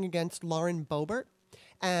is running against Lauren Boebert,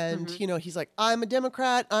 and he's like, I'm a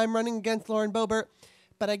Democrat, I'm running against Lauren Boebert,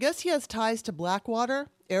 but I guess he has ties to Blackwater,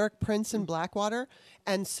 Eric Prince and Blackwater,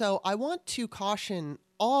 and so I want to caution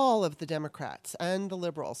all of the Democrats and the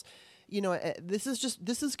liberals. This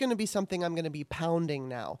is going to be something I'm going to be pounding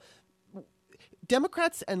now.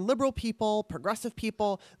 Democrats and liberal people, progressive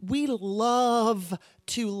people, we love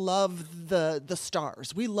to love the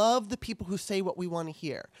stars. We love the people who say what we want to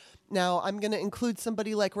hear. Now, I'm going to include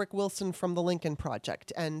somebody like Rick Wilson from the Lincoln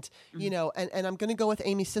Project, and and I'm going to go with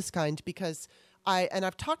Amy Siskind because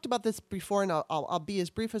I've talked about this before, and I'll be as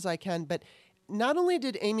brief as I can, but not only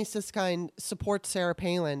did Amy Siskind support Sarah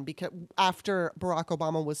Palin because after Barack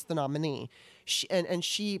Obama was the nominee,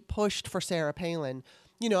 she pushed for Sarah Palin.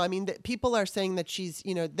 People are saying that she's,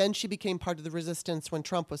 then she became part of the resistance when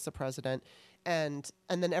Trump was the president. And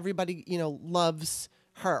then everybody, loves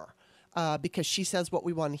her because she says what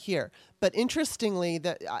we want to hear. But interestingly,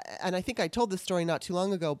 and I think I told this story not too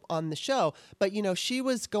long ago on the show, but, she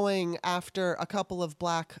was going after a couple of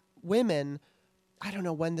black women. I don't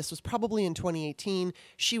know when this was, probably in 2018.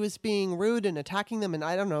 She was being rude and attacking them and,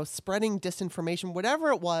 I don't know, spreading disinformation,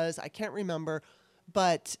 whatever it was. I can't remember.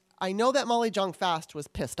 But I know that Molly Jong-Fast was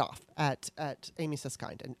pissed off at Amy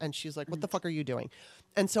Siskind, and she's like, what the fuck are you doing?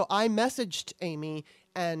 And so I messaged Amy,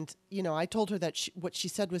 and, I told her that what she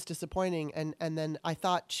said was disappointing, and then I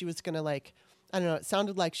thought she was going to, like, I don't know, it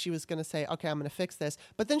sounded like she was going to say, okay, I'm going to fix this.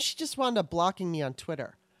 But then she just wound up blocking me on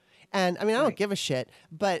Twitter. And, I mean, I don't give a shit,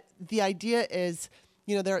 but the idea is,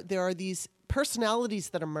 there are these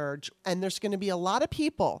personalities that emerge, and there's going to be a lot of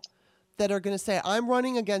people that are going to say, I'm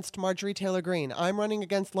running against Marjorie Taylor Greene. I'm running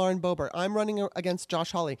against Lauren Boebert. I'm running against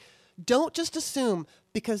Josh Hawley. Don't just assume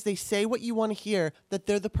because they say what you want to hear that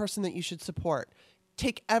they're the person that you should support.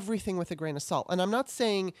 Take everything with a grain of salt. And I'm not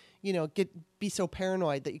saying, be so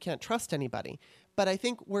paranoid that you can't trust anybody. But I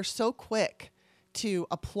think we're so quick to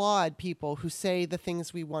applaud people who say the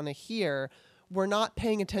things we want to hear. We're not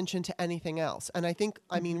paying attention to anything else. And I think,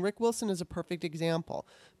 Rick Wilson is a perfect example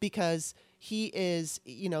because he is,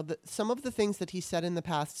 some of the things that he said in the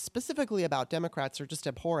past, specifically about Democrats, are just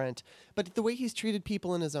abhorrent. But the way he's treated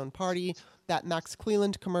people in his own party, that Max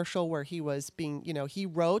Cleland commercial where he was being, he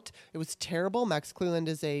wrote, it was terrible. Max Cleland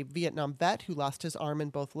is a Vietnam vet who lost his arm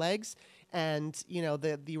and both legs. And,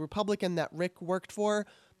 the Republican that Rick worked for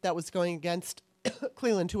that was going against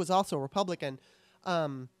Cleland, who was also a Republican,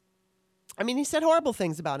 he said horrible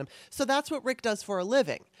things about him. So that's what Rick does for a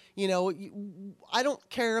living. I don't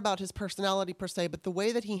care about his personality per se, but the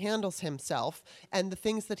way that he handles himself and the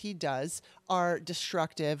things that he does are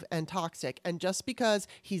destructive and toxic. And just because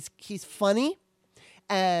he's funny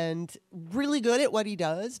and really good at what he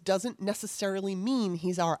does doesn't necessarily mean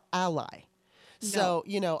he's our ally. So,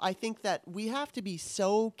 I think that we have to be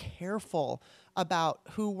so careful about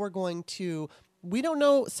who we're going to. We don't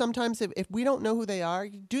know sometimes if we don't know who they are,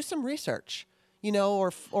 do some research,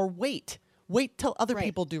 or wait till other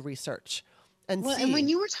people do research and see. And when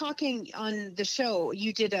you were talking on the show,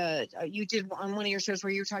 you did on one of your shows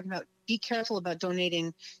where you were talking about be careful about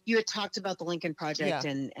donating. You had talked about the Lincoln Project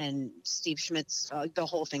and Steve Schmidt's, the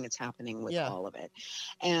whole thing that's happening with all of it.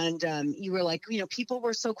 And you were like, people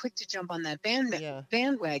were so quick to jump on that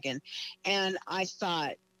bandwagon. And I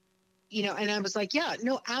thought, and I was like, yeah,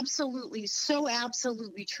 no, absolutely. So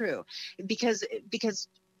absolutely true. Because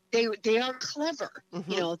they are clever.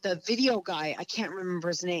 The video guy, I can't remember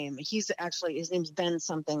his name. His name's Ben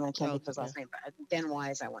something. I can't think of his last name, but Ben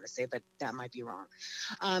Wise, I want to say, but that might be wrong.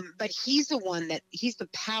 But he's the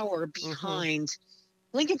power behind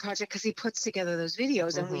Lincoln Project because he puts together those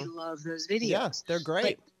videos and we love those videos. Yeah, they're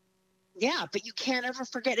great. But you can't ever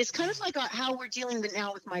forget. It's kind of like how we're dealing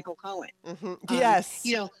now with Michael Cohen. Yes.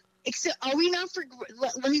 Except, are we not for?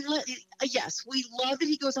 Yes, we love that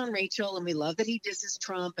he goes on Rachel, and we love that he disses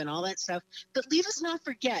Trump and all that stuff. But leave us not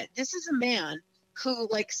forget, this is a man who,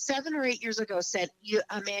 like 7 or 8 years ago, said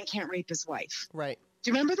a man can't rape his wife. Right.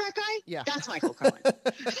 Do you remember that guy? Yeah. That's Michael Cohen.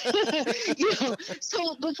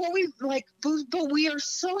 So before we like boost, but we are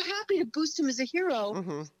so happy to boost him as a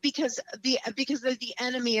hero because of the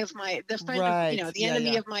enemy of the friend of the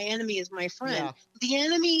enemy of my enemy is my friend. Yeah. The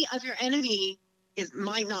enemy of your enemy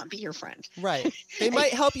might not be your friend. Right. They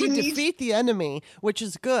might help you defeat the enemy, which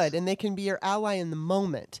is good, and they can be your ally in the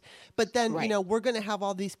moment. But then, we're going to have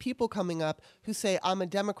all these people coming up who say, I'm a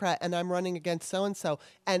Democrat and I'm running against so-and-so.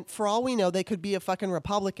 And for all we know, they could be a fucking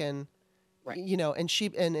Republican, right. In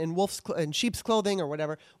sheep's clothing or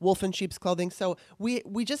whatever, wolf in sheep's clothing. So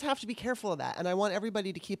we just have to be careful of that. And I want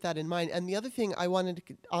everybody to keep that in mind. And the other thing I wanted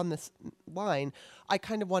to, on this line, I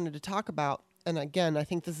kind of wanted to talk about, and again, I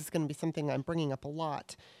think this is going to be something I'm bringing up a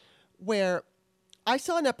lot, where I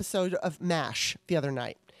saw an episode of MASH the other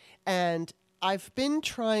night, and I've been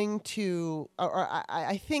trying to, or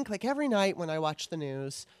I think like every night when I watch the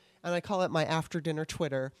news, and I call it my after dinner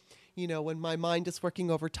Twitter, when my mind is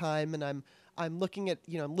working overtime and I'm looking at,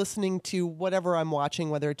 listening to whatever I'm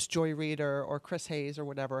watching, whether it's Joy Reid or Chris Hayes or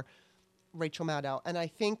whatever, Rachel Maddow. And I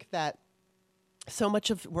think that so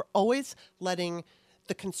much of, we're always letting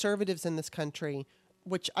the conservatives in this country,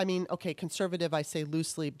 which, conservative, I say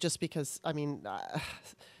loosely just because,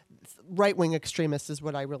 right-wing extremists is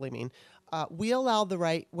what I really mean. We allow the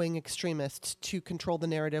right-wing extremists to control the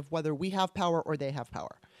narrative, whether we have power or they have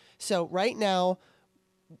power. So right now,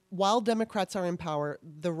 while Democrats are in power,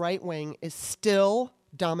 the right wing is still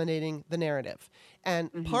dominating the narrative.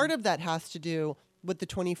 And part of that has to do with the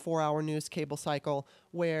 24-hour news cable cycle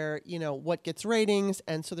where, what gets ratings.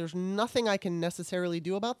 And so there's nothing I can necessarily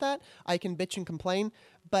do about that. I can bitch and complain.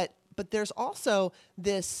 But there's also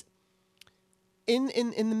this, in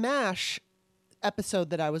the MASH episode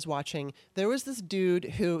that I was watching, there was this dude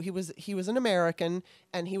who, he was an American,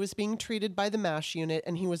 and he was being treated by the MASH unit,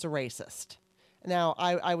 and he was a racist. Now,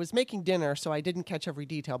 I was making dinner, so I didn't catch every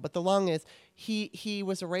detail. But the long is, he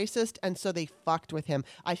was a racist, and so they fucked with him.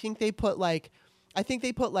 I think they put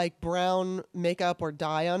brown makeup or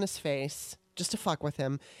dye on his face just to fuck with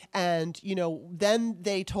him. And, then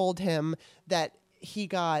they told him that he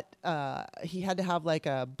had to have like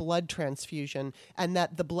a blood transfusion, and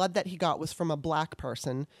that the blood that he got was from a black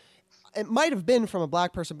person. It might have been from a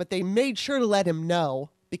black person, but they made sure to let him know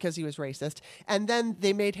because he was racist. And then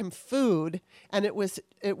they made him food, and it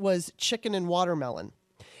was chicken and watermelon.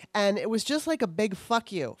 And it was just like a big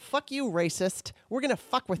fuck you, racist. We're going to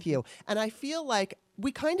fuck with you. And I feel like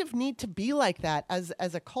we kind of need to be like that as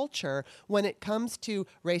a culture when it comes to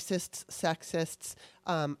racists, sexists,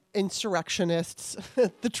 insurrectionists,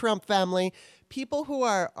 the Trump family, people who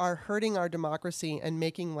are hurting our democracy and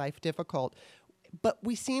making life difficult. But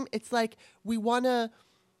it's like we want to,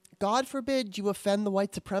 God forbid you offend the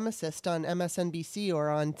white supremacist on MSNBC or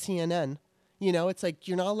on CNN. It's like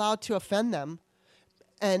you're not allowed to offend them.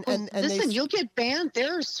 And listen, you'll get banned.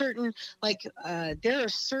 There are certain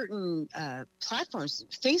platforms.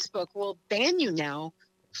 Facebook will ban you now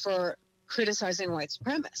for criticizing white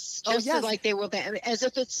supremacists. Just like they will ban, as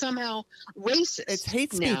if it's somehow racist. It's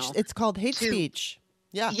hate speech. Now it's called hate speech.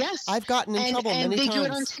 Yeah. Yes. I've gotten in trouble many times. And they do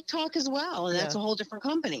it on TikTok as well, and that's a whole different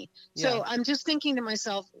company. So I'm just thinking to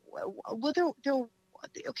myself, well, they're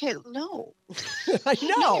okay, no. I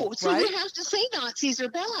know, no. So right? we have to say Nazis are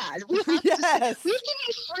bad. We have to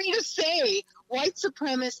be free to say white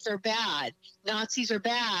supremacists are bad, Nazis are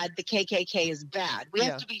bad, the KKK is bad. We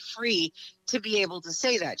have to be free to be able to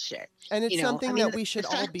say that shit. And it's something that we should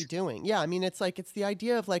all be doing. Yeah, it's the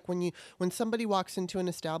idea of like when somebody walks into an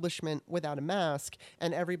establishment without a mask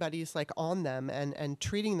and everybody's like on them and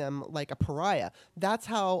treating them like a pariah. That's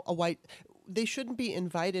how they shouldn't be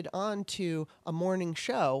invited on to a morning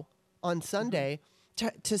show on Sunday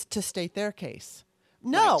to state their case.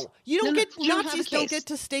 No, Nazis don't get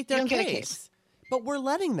to state their case. But we're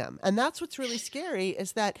letting them. And that's what's really scary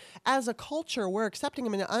is that as a culture, we're accepting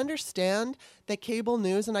them. And I understand that cable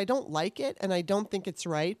news, and I don't like it, and I don't think it's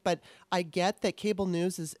right, but I get that cable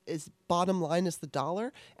news is bottom line is the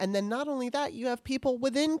dollar. And then not only that, you have people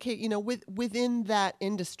within that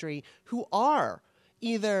industry who are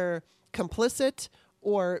either complicit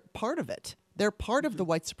or part of it. They're part of the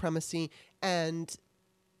white supremacy, and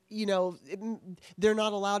they're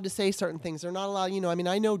not allowed to say certain things. They're not allowed,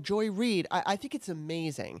 I know Joy Reid, I think it's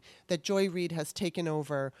amazing that Joy Reid has taken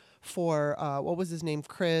over for, what was his name?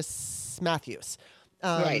 Chris Matthews.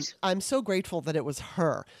 Right. I'm so grateful that it was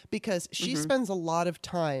her because she spends a lot of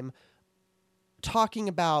time talking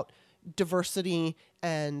about diversity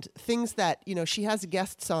and things that, she has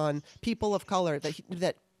guests on, people of color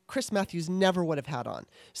that Chris Matthews never would have had on.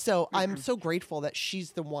 So I'm so grateful that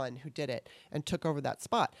she's the one who did it and took over that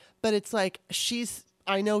spot. But it's like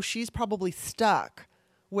I know she's probably stuck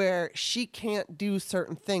where she can't do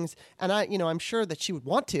certain things. And I'm sure that she would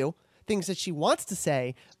want to, things that she wants to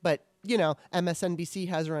say, but MSNBC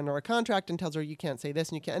has her under a contract and tells her you can't say this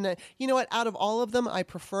and you can't. And you know what? Out of all of them, I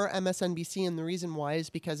prefer MSNBC, and the reason why is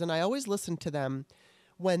because, and I always listen to them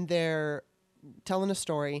when they're telling a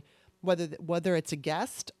story, whether it's a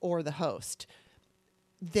guest or the host,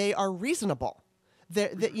 they are reasonable.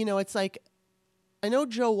 It's like, I know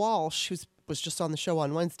Joe Walsh, who was just on the show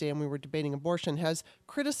on Wednesday and we were debating abortion, has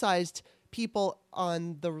criticized people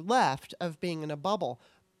on the left of being in a bubble.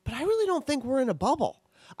 But I really don't think we're in a bubble.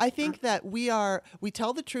 I think that we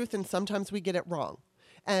tell the truth and sometimes we get it wrong.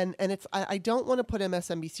 And I don't want to put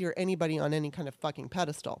MSNBC or anybody on any kind of fucking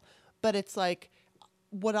pedestal. But it's like,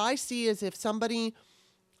 what I see is if somebody,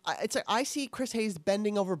 I see Chris Hayes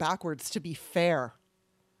bending over backwards to be fair.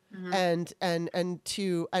 Mm-hmm.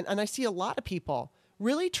 And I see a lot of people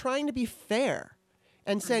really trying to be fair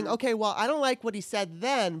and saying, mm-hmm. okay, well, I don't like what he said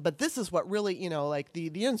then, but this is what really, like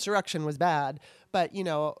the insurrection was bad, but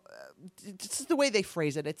it's the way they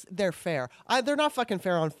phrase it. They're fair. They're not fucking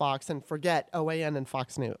fair on Fox, and forget OAN and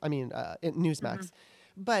Fox News. Newsmax. Mm-hmm.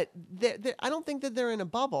 But I don't think that they're in a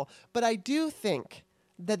bubble, but I do think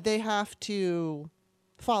that they have to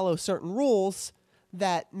follow certain rules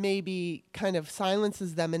that maybe kind of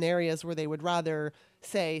silences them in areas where they would rather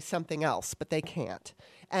say something else, but they can't.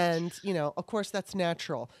 And, of course, that's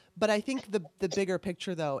natural. But I think the bigger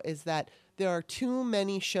picture, though, is that there are too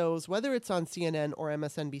many shows, whether it's on CNN or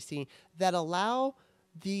MSNBC, that allow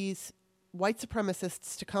these white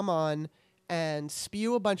supremacists to come on and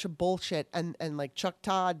spew a bunch of bullshit. And like Chuck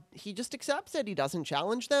Todd, he just accepts it. He doesn't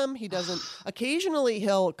challenge them. He doesn't. Occasionally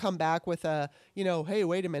he'll come back with a, hey,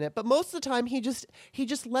 wait a minute. But most of the time he just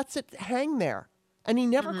lets it hang there. And he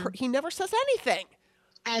never mm-hmm. he never says anything.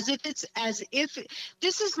 As if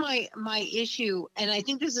this is my issue. And I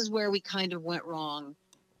think this is where we kind of went wrong,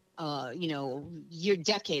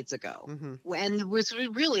 decades ago, mm-hmm. and was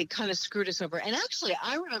really kind of screwed us over. And actually,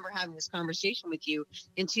 I remember having this conversation with you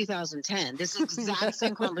in 2010. This exact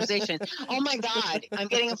same conversation. Oh my God, I'm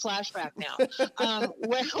getting a flashback now.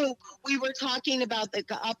 Where we were talking about the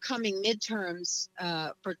upcoming midterms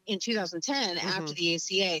in 2010 mm-hmm. after the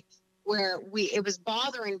ACA. Where it was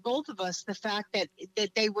bothering both of us, the fact that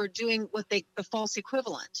they were doing the false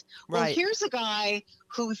equivalent. Well, right. Here's a guy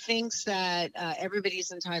who thinks that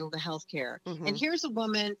everybody's entitled to health care. Mm-hmm. And here's a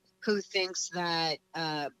woman who thinks that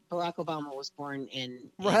Barack Obama was born in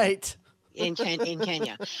right. in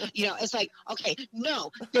Kenya. It's like, okay,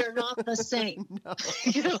 no, they're not the same. No.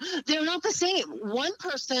 They're not the same. One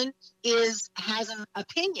person has an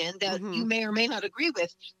opinion that mm-hmm. you may or may not agree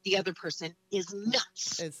with. The other person is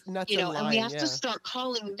nuts. It's nuts. And we have to start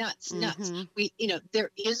calling nuts. We,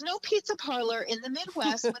 there is no pizza parlor in the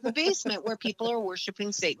Midwest with a basement where people are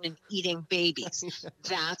worshiping Satan and eating babies.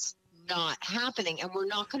 That's not happening, and we're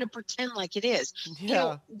not going to pretend like it is.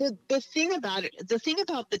 Yeah. The thing about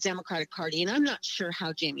the Democratic Party, and I'm not sure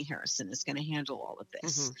how Jamie Harrison is going to handle all of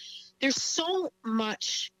this. Mm-hmm. There's so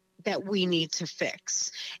much that we need to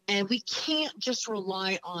fix, and we can't just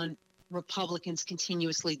rely on Republicans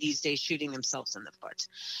continuously these days shooting themselves in the foot.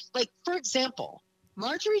 Like, for example,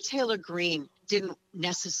 Marjorie Taylor Greene didn't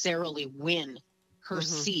necessarily win her mm-hmm.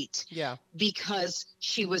 seat because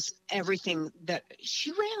she was everything that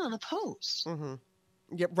she ran unopposed. Mm-hmm.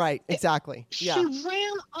 Yeah, right. Exactly. She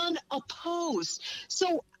ran unopposed.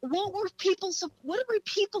 So what were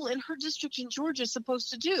people in her district in Georgia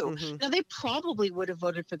supposed to do? Mm-hmm. Now, they probably would have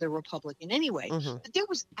voted for the Republican anyway, mm-hmm. but there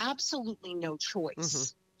was absolutely no choice.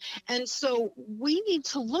 Mm-hmm. And so we need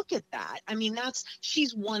to look at that. I mean,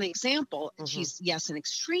 she's one example, and mm-hmm. she's, yes, an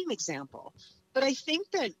extreme example. But I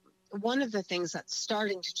think that one of the things that's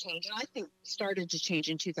starting to change, and I think started to change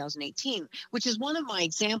in 2018, which is one of my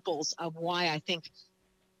examples of why I think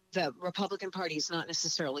the Republican Party is not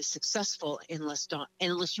necessarily successful unless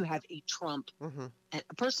you have a Trump, mm-hmm.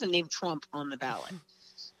 a person named Trump on the ballot,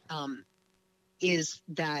 is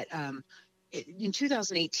that in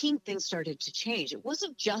 2018 things started to change. It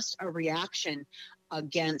wasn't just a reaction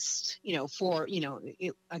against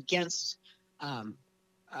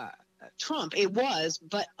Trump. It was,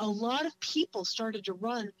 but a lot of people started to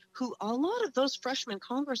run. A lot of those freshman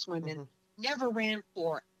congresswomen mm-hmm. never ran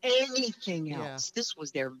for anything else. Yeah. This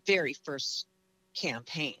was their very first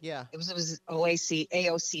campaign. Yeah, it was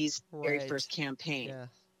AOC's very first campaign. Yeah.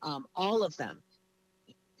 All of them.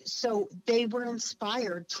 So they were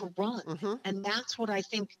inspired to run, mm-hmm. and that's what I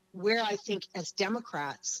think. Where I think as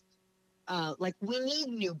Democrats. We need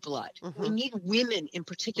new blood. Mm-hmm. We need women in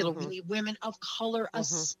particular. Mm-hmm. We need women of color, mm-hmm.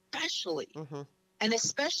 especially, mm-hmm. and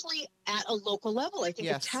especially at a local level. I think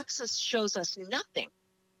if Texas shows us nothing,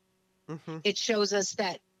 Mm-hmm. It shows us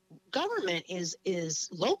that government is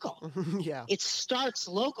local. Yeah. It starts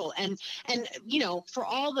local. And for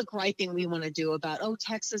all the griping we want to do about,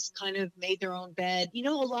 Texas kind of made their own bed, a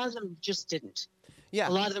lot of them just didn't. Yeah.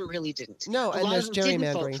 A lot of them really didn't. No, a and lot there's of them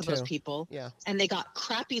didn't vote gerrymandering for too. those people. Yeah. And they got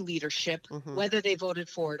crappy leadership, whether they voted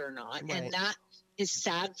for it or not. Right. And that is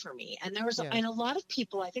sad for me. And there was Yeah. a lot of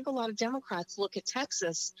people, I think a lot of Democrats look at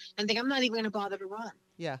Texas and think, I'm not even going to bother to run.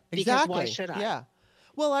 Yeah, Because exactly. why should I? Yeah.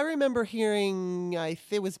 Well, I remember hearing,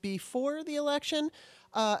 it was before the election,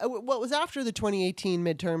 what was after the 2018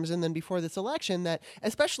 midterms and then before this election, that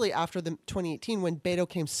especially after the 2018 when Beto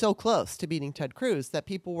came so close to beating Ted Cruz, that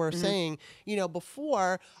people were saying,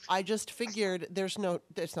 before, I just figured there's no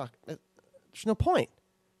point.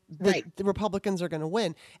 Right. The Republicans are going to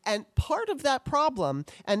win. And part of that problem,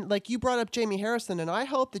 and like you brought up Jamie Harrison, and I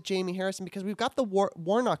hope that Jamie Harrison, because we've got the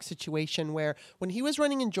Warnock situation where when he was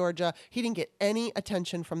running in Georgia, he didn't get any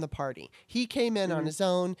attention from the party. He came in on his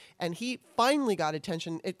own, and he finally got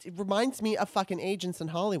attention. It reminds me of fucking agents in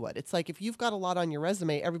Hollywood. It's like if you've got a lot on your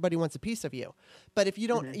resume, everybody wants a piece of you. But if you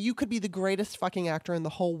don't, you could be the greatest fucking actor in the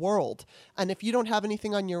whole world. And if you don't have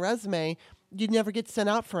anything on your resume, you never get sent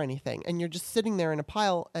out for anything, and you're just sitting there in a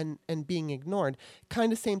pile and being ignored.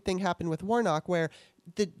 Kind of same thing happened with Warnock, where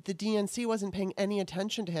the DNC wasn't paying any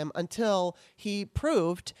attention to him until he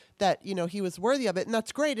proved that, he was worthy of it. And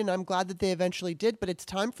that's great, and I'm glad that they eventually did, but it's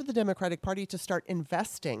time for the Democratic Party to start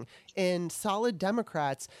investing in solid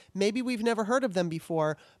Democrats. Maybe we've never heard of them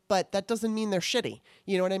before, but that doesn't mean they're shitty.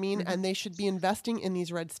 You know what I mean? And they should be investing in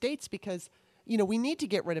these red states because, we need to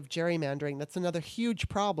get rid of gerrymandering. That's another huge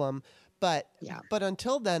problem. But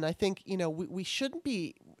until then, I think, we shouldn't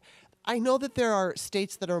be. I know that there are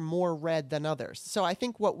states that are more red than others. So I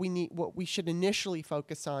think what we should initially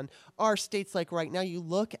focus on are states like right now. You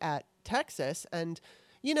look at Texas, and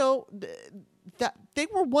that they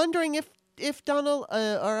were wondering if Joe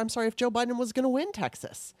Biden was going to win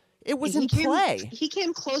Texas. It was in play. He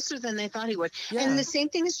came closer than they thought he would. Yeah. And the same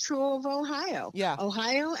thing is true of Ohio. Yeah.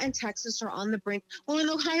 Ohio and Texas are on the brink. Well, and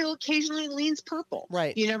Ohio occasionally leans purple.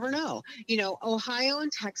 Right. You never know. Ohio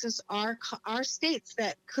and Texas are states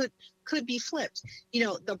that could be flipped.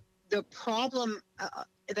 The problem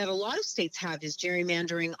that a lot of states have is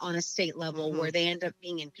gerrymandering on a state level where they end up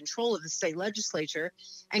being in control of the state legislature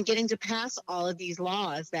and getting to pass all of these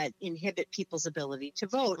laws that inhibit people's ability to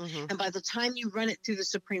vote. And by the time you run it through the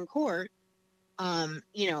Supreme Court,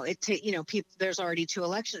 there's already 2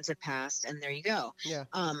 elections that passed, and there you go. Yeah.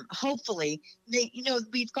 Hopefully,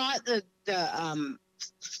 we've got the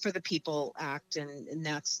For the People Act, and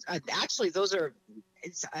that's actually those are.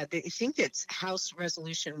 I think it's House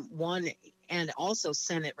Resolution 1 and also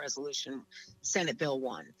Senate Bill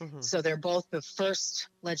 1. So they're both the first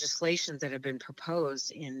legislations that have been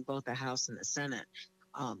proposed in both the House and the Senate.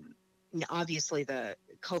 Obviously, the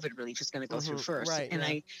COVID relief is going to go through first. Right, and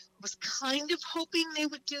I was kind of hoping they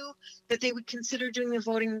would consider doing the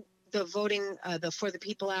For the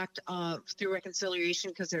People Act through reconciliation,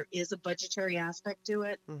 because there is a budgetary aspect to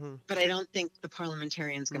it. But I don't think the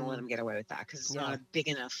parliamentarian's going to let them get away with that, because it's not a big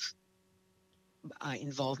enough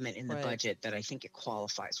involvement in the budget that I think it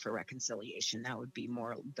qualifies for reconciliation. That would be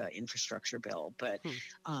more the infrastructure bill. But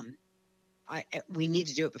we need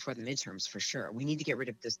to do it before the midterms for sure. We need to get rid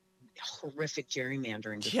of this horrific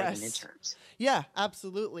gerrymandering before the midterms. Yeah,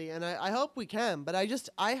 absolutely. And I hope we can. But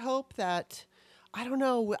I hope that... I don't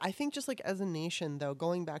know. I think just like as a nation, though,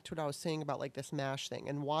 going back to what I was saying about like this MASH thing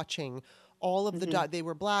and watching all of they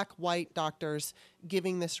were black, white doctors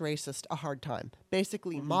giving this racist a hard time,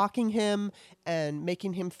 basically mocking him and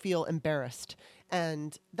making him feel embarrassed.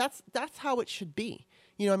 And that's how it should be.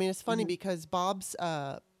 It's funny because Bob's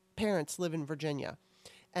parents live in Virginia,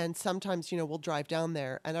 and sometimes, we'll drive down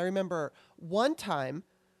there. And I remember one time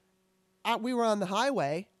we were on the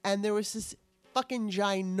highway and there was this fucking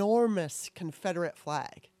ginormous Confederate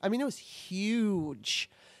flag. It was huge.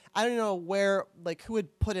 I don't know who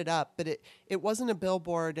had put it up, but it wasn't a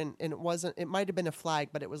billboard and it might have been a flag,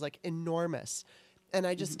 but it was like enormous. And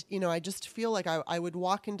I just, I just feel like I would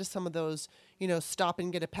walk into some of those, stop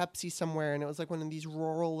and get a Pepsi somewhere. And it was like one of these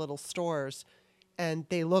rural little stores, and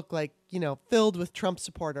they look like, filled with Trump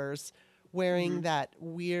supporters wearing that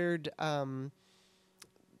weird army.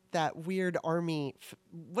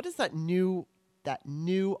 What is that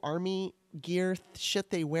new army gear shit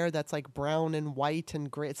they wear that's like brown and white and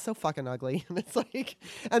gray? It's so fucking ugly. And it's like,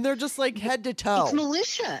 and they're just like head to toe. It's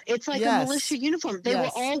militia. It's like a militia uniform. They were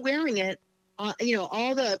all wearing it. All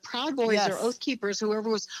the Proud Boys or Oath Keepers, whoever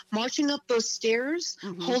was marching up those stairs,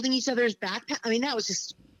 holding each other's backpack. That was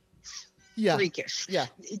just freakish. Yeah.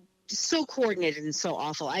 So coordinated and so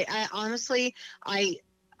awful. I honestly,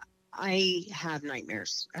 I have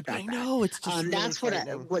nightmares about I know, it's just really that's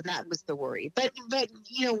frightening. what that was the worry. But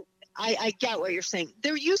I get what you're saying.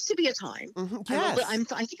 There used to be a time. Yes.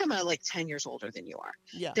 I think I'm like 10 years older than you are.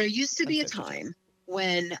 Yeah. There used to I'm be a 52. time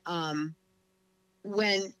when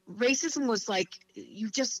racism was like, you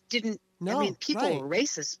just didn't. No, I mean, people right. were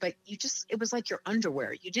racist, but it was like your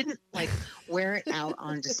underwear. You didn't like wear it out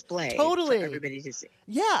on display Totally. for everybody to see.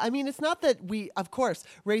 Yeah, I mean, it's not that of course,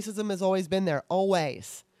 racism has always been there,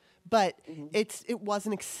 always. But it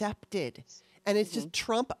wasn't accepted. And it's just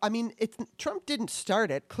Trump. I mean, Trump didn't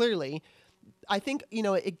start it, clearly. I think,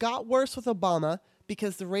 it got worse with Obama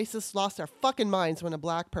because the racists lost their fucking minds when a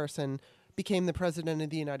black person became the president of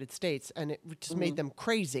the United States, and it just made them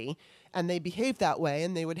crazy, and they behaved that way,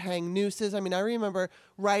 and they would hang nooses. I mean, I remember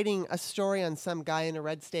writing a story on some guy in a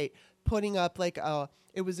red state, putting up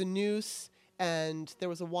it was a noose, and there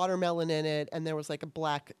was a watermelon in it, and there was like a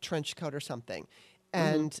black trench coat or something.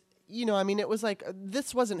 And, I mean, it was like,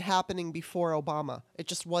 this wasn't happening before Obama. It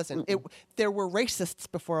just wasn't. There were racists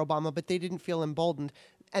before Obama, but they didn't feel emboldened.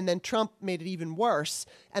 And then Trump made it even worse.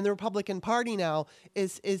 And the Republican Party now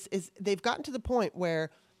is they've gotten to the point where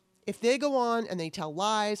if they go on and they tell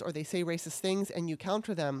lies or they say racist things and you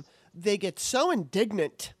counter them, they get so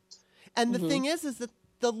indignant. And the thing is that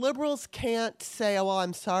the liberals can't say, oh, well,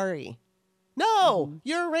 I'm sorry. No,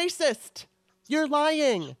 you're a racist. You're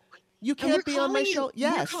lying. You can't be on my show.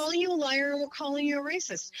 Yes. We're calling you a liar and we're calling you a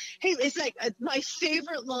racist. Hey, it's like my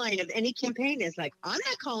favorite line of any campaign is like, I'm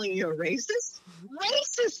not calling you a racist.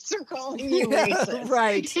 Racists are calling you racist.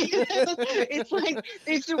 Right. It's like,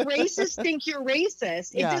 if the racists think you're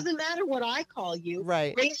racist, it Yeah. doesn't matter what I call you.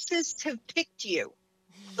 Right. Racists have picked you.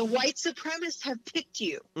 The white supremacists have picked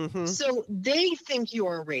you. So they think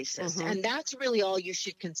you're a racist. And that's really all you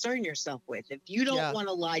should concern yourself with. If you don't want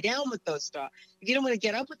to lie down with those dogs, if you don't want to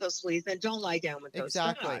get up with those fleas, then don't lie down with those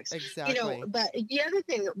dogs. Exactly. But the other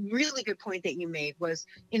thing, really good point that you made was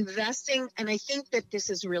investing. And I think that this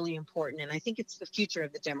is really important. And I think it's the future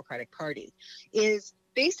of the Democratic Party is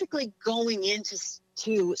basically going into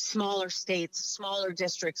smaller states, smaller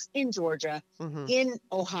districts in Georgia, in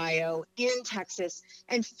Ohio, in Texas,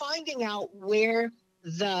 and finding out where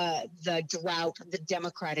the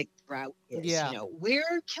Democratic drought is. Yeah.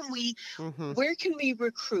 Where can we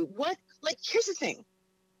recruit? Here's the thing.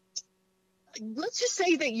 Let's just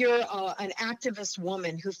say that you're an activist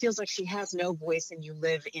woman who feels like she has no voice, and you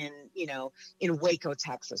live in Waco,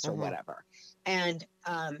 Texas, or whatever, and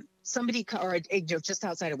somebody, just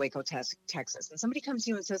outside of Waco, Texas, and somebody comes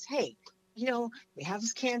to you and says, "Hey, we have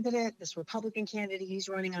this candidate, this Republican candidate. He's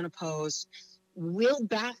running unopposed. We'll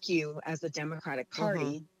back you as the Democratic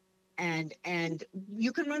Party." And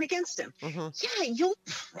you can run against him. Yeah, you'll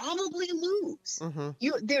probably lose.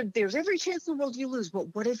 There's every chance in the world you lose,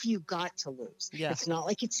 but what if you got to lose? Yeah. It's not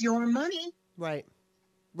like it's your money. Right.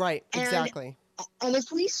 Exactly. And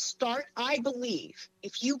if we start, I believe,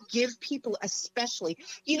 if you give people, especially,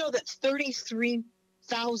 that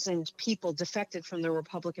 33,000 people defected from the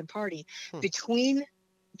Republican Party between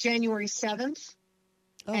January 7th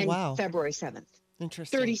and February 7th.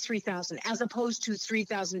 Interesting. 33,000 as opposed to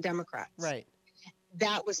 3,000 Democrats. Right.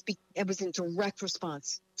 It was in direct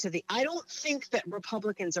response to I don't think that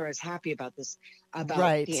Republicans are as happy about this,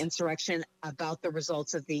 about the insurrection, about the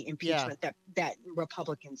results of the impeachment that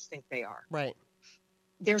Republicans think they are. Right.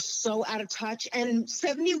 They're so out of touch, and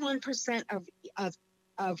 71% of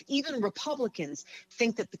even Republicans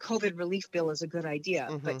think that the COVID relief bill is a good idea,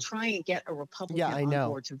 but try and get a Republican on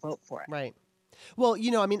board to vote for it. Right. Well,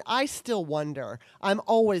 I still wonder. I'm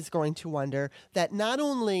always going to wonder that not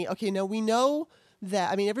only, now we know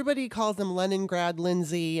that, everybody calls them Leningrad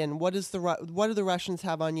Lindsay, and what do the Russians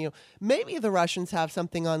have on you? Maybe the Russians have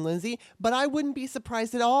something on Lindsay, but I wouldn't be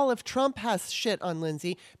surprised at all if Trump has shit on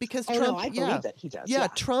Lindsay, because Trump, no, I believe that he does. Yeah,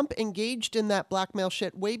 Trump engaged in that blackmail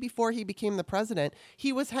shit way before he became the president.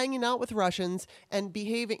 He was hanging out with Russians and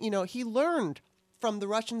behaving, he learned from the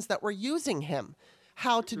Russians that were using him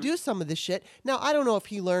how to do some of this shit. Now, I don't know if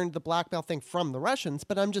he learned the blackmail thing from the Russians,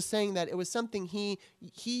 but I'm just saying that it was something he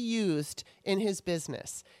used in his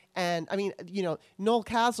business. And Noel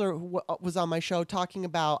Kasler was on my show talking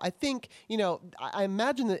about, I think, I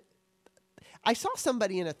imagine that I saw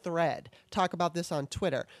somebody in a thread talk about this on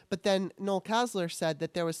Twitter, but then Noel Kasler said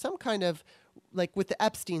that there was some kind of, like with the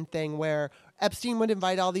Epstein thing, where Epstein would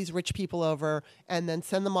invite all these rich people over and then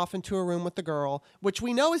send them off into a room with the girl, which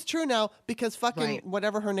we know is true now because fucking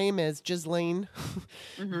whatever her name is, Ghislaine,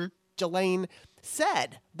 Ghislaine,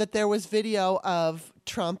 said that there was video of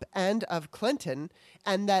Trump and of Clinton,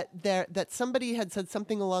 and that somebody had said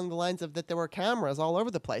something along the lines of that there were cameras all over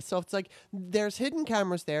the place. So it's like there's hidden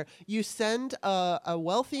cameras there. You send a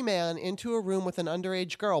wealthy man into a room with an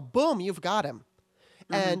underage girl, boom, you've got him,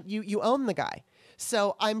 and you own the guy.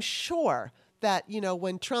 So I'm sure that, you know,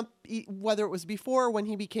 when Trump, whether it was before or when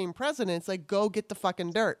he became president, it's like, go get the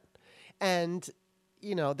fucking dirt. And,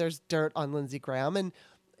 you know, there's dirt on Lindsey Graham. And,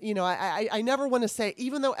 you know, I never want to say,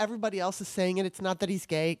 even though everybody else is saying it, it's not that he's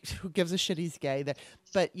gay. Who gives a shit he's gay?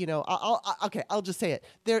 But, you know, I'll just say it.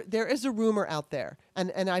 There is a rumor out there,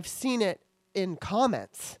 and I've seen it in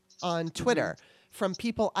comments on Twitter from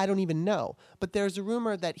people I don't even know. But there's a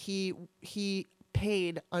rumor that he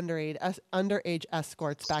paid underage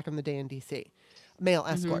escorts back in the day in D.C., male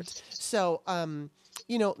escorts. So,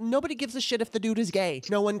 you know, nobody gives a shit if the dude is gay.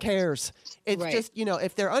 No one cares. It's just, you know,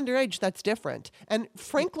 if they're underage, that's different. And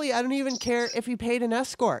frankly, I don't even care if he paid an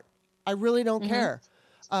escort. I really don't care.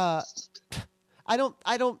 I don't,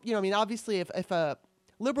 you know, I mean, obviously if a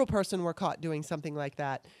liberal person were caught doing something like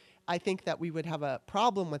that, I think that we would have a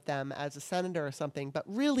problem with them as a senator or something. But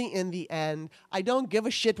really, in the end, I don't give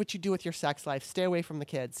a shit what you do with your sex life. Stay away from the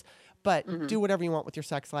kids. But do whatever you want with your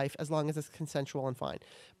sex life as long as it's consensual and fine.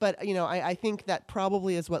 But, you know, I think that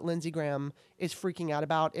probably is what Lindsey Graham is freaking out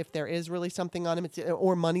about. If there is really something on him,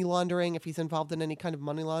 or money laundering, if he's involved in any kind of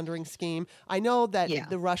money laundering scheme. I know that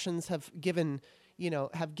the Russians have given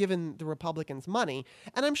the Republicans money.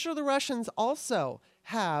 And I'm sure the Russians also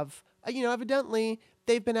have, you know, evidently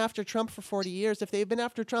they've been after Trump for 40 years. If they've been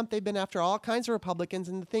after Trump, they've been after all kinds of Republicans.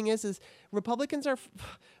 And the thing is Republicans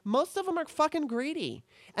most of them are fucking greedy.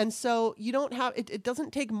 And so you don't have, it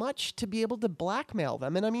doesn't take much to be able to blackmail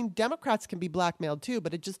them. And I mean, Democrats can be blackmailed too,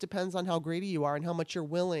 but it just depends on how greedy you are and how much you're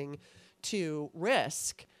willing to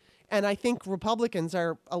risk. And I think Republicans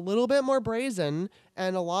are a little bit more brazen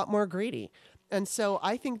and a lot more greedy. And so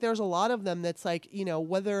I think there's a lot of them that's like, you know,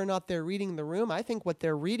 whether or not they're reading the room, I think what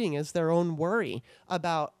they're reading is their own worry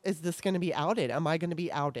about, is this going to be outed? Am I going to be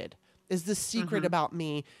outed? Is this secret about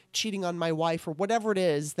me cheating on my wife or whatever it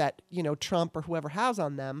is that, you know, Trump or whoever has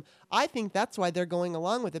on them? I think that's why they're going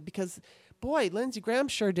along with it because, boy, Lindsey Graham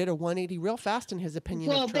sure did a 180 real fast in his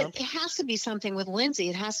opinion of Trump. Well, but it has to be something with Lindsey.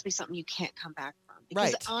 It has to be something you can't come back from.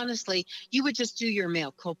 Because honestly, you would just do your mea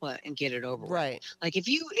culpa and get it over with. Like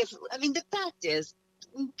I mean, the fact is,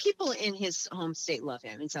 people in his home state love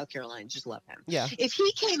him. In South Carolina, just love him. Yeah. If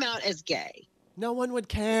he came out as gay, no one would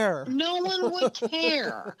care. No one would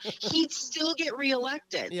care. He'd still get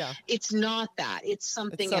reelected. Yeah. It's not that. It's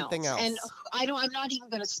something else. And I'm not even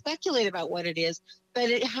going to speculate about what it is, but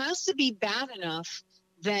it has to be bad enough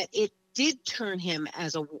that it did turn him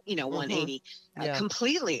as a, you know, 180,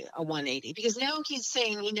 completely a 180, because now he's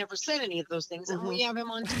saying he never said any of those things, and we have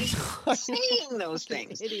him on TV saying those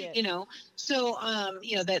things, you know. So,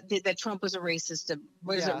 you know, that Trump was a racist,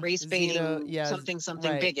 race baiting,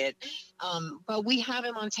 something bigot. But we have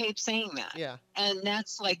him on tape saying that. Yeah. And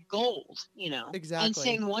that's like gold, you know. Exactly. And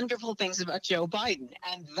saying wonderful things about Joe Biden,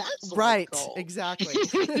 and that's right. Like gold. Exactly.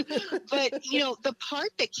 But, you know, the part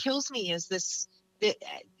that kills me is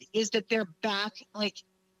that they're back. Like,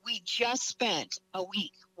 we just spent a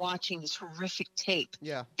week watching this horrific tape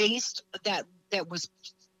based that was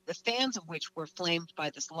the fans of which were flamed by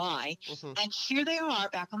this lie. And here they are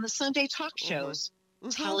back on the Sunday talk shows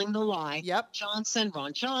telling the lie. Ron Johnson,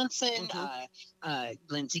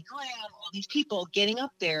 Lindsey Graham, all these people getting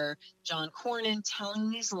up there, John Cornyn telling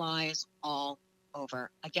these lies all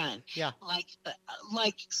over again.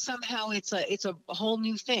 Like somehow it's a whole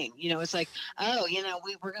new thing, you know. It's like, oh, you know,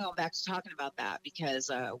 we're going back to talking about that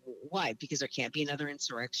because why? Because there can't be another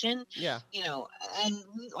insurrection, you know. And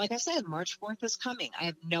like I said, March 4th is coming. I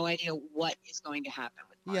have no idea what is going to happen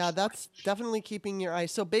with March 4th. That's definitely keeping your eye.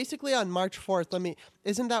 So basically on March 4th,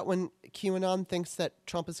 isn't that when QAnon thinks that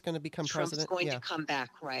Trump is going to become president? Trump's going to come back,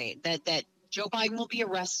 right? That Joe Biden will be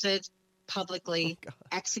arrested, publicly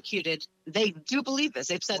executed. They do believe this.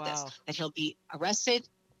 They've said this, that he'll be arrested,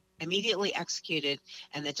 immediately executed,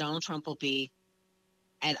 and that Donald Trump will be,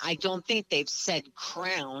 and I don't think they've said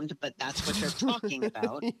crowned, but that's what they're talking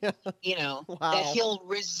about, you know, that he'll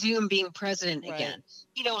resume being president again.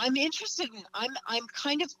 You know, I'm interested in, I'm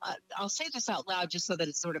kind of, I'll say this out loud just so that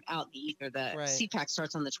it's sort of out in the ether. The CPAC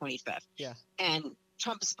starts on the 25th. And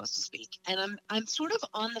Trump is supposed to speak, and I'm sort of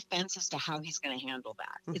on the fence as to how he's going to handle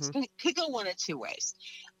that. It could go one of two ways.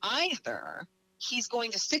 Either he's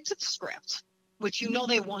going to stick to the script, which you know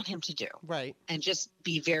they want him to do, and just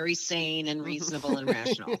be very sane and reasonable and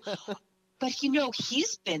rational, But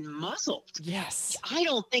he's been muzzled. Yes. I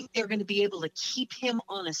don't think they're going to be able to keep him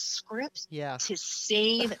on a script to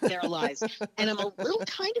save their lives. And I'm a little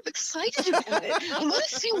kind of excited about it. I want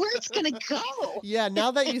to see where it's going to go. Yeah, now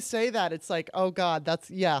that you say that, it's like, oh God, that's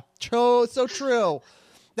so true.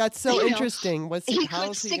 That's so interesting. He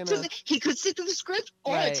could stick to the script,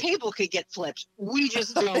 or a table could get flipped. We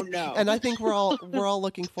just don't know. And I think we're all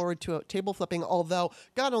looking forward to a table flipping. Although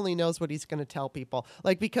God only knows what he's going to tell people.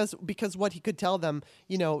 Like because what he could tell them,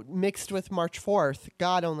 mixed with March 4th,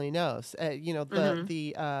 God only knows.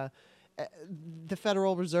 The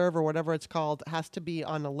Federal Reserve or whatever it's called has to be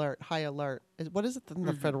on alert, high alert. What is it?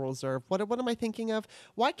 The Federal Reserve. What am I thinking of?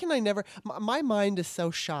 Why can I never? My mind is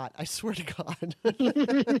so shot. I swear to God.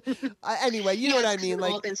 Anyway, you know what I mean.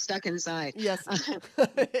 Like, all been stuck inside. Yes,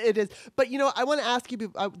 it is. But I want to ask you.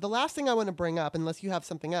 The last thing I want to bring up, unless you have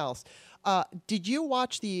something else, did you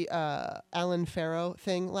watch the Alan Farrow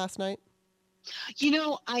thing last night?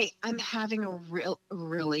 I'm having a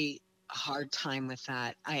really hard time with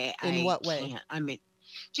that. In what way? Can't. I mean,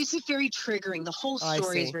 just it's very triggering. The whole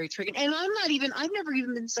story is very triggering. And I've never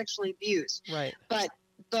even been sexually abused. Right. But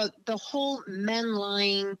the whole men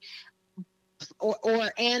lying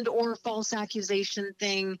or false accusation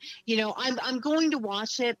thing, I'm going to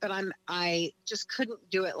watch it, but I just couldn't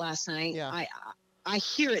do it last night. Yeah. I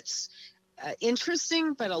hear it's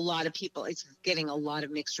interesting, but a lot of people, it's getting a lot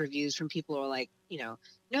of mixed reviews from people who are like,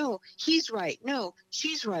 no, he's right. No,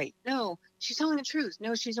 she's right. No, she's telling the truth.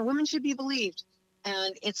 No, a woman should be believed.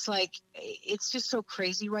 And it's like, it's just so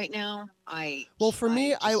crazy right now. I will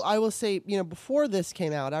say, before this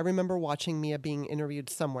came out, I remember watching Mia being interviewed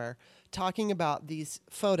somewhere talking about these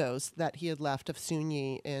photos that he had left of Soon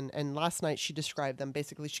Yi. And last night she described them.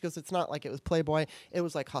 Basically, she goes, it's not like it was Playboy. It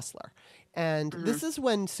was like Hustler. And this is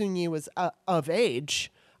when Soon Yi was of age.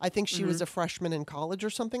 I think she was a freshman in college or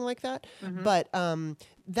something like that. But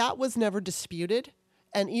that was never disputed.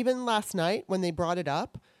 And even last night when they brought it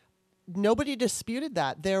up, nobody disputed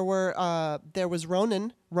that. There was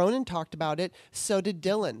Ronan. Ronan talked about it. So did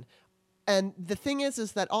Dylan. And the thing is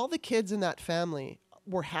that all the kids in that family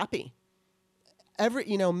were happy.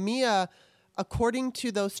 Mia, according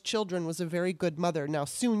to those children, was a very good mother. Now,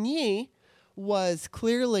 Soon Yi was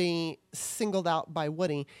clearly singled out by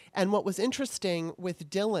Woody. And what was interesting with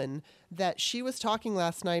Dylan, that she was talking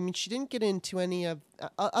last night, I mean, she didn't get into any of,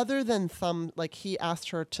 other than thumb, like he asked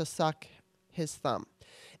her to suck his thumb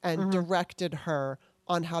and directed her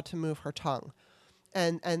on how to move her tongue.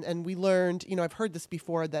 And we learned, I've heard this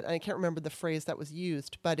before, that I can't remember the phrase that was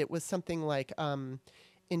used, but it was something like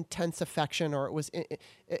intense affection, or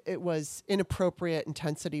it was inappropriate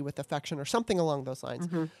intensity with affection, or something along those lines.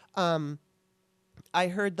 I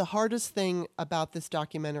heard the hardest thing about this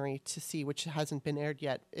documentary to see, which hasn't been aired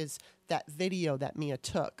yet, is that video that Mia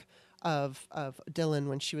took of Dylan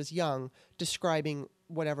when she was young, describing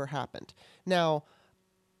whatever happened. Now,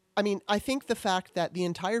 I mean, I think the fact that the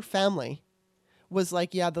entire family was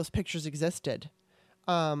like, yeah, those pictures existed,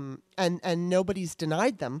 and nobody's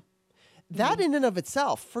denied them, that in and of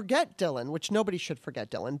itself, forget Dylan, which nobody should forget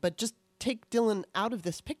Dylan, but just take Dylan out of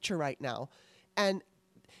this picture right now. And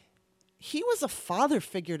he was a father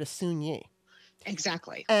figure to Soon Yi.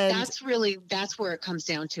 Exactly. And that's where it comes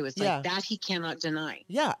down to. It's like that he cannot deny.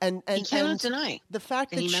 Yeah. And he cannot deny the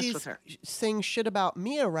fact that she's saying shit about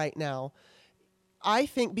Mia right now. I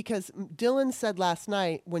think because Dylan said last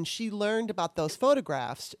night when she learned about those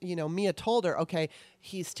photographs, Mia told her, okay,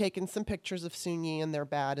 he's taken some pictures of Soon Yi and they're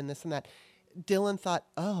bad and this and that. Dylan thought,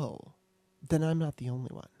 oh, then I'm not the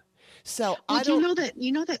only one. So you know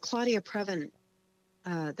that Claudia Previn,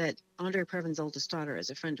 that Andre Previn's oldest daughter,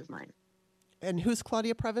 is a friend of mine. And who's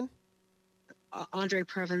Claudia Previn? Andre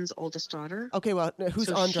Previn's oldest daughter. Okay, well, who's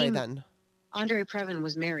Andre then? Andre Previn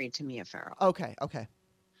was married to Mia Farrow. Okay.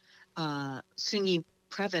 Soon Yi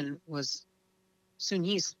Previn was Soon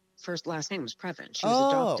Yi's last name was Previn. She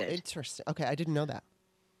was adopted. Oh, interesting. Okay, I didn't know that.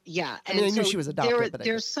 Yeah, I mean, I knew she was adopted.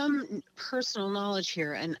 There's some personal knowledge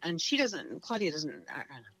here, and Claudia doesn't. I don't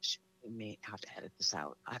know, we may have to edit this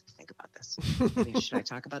out. I have to think about this. Maybe should I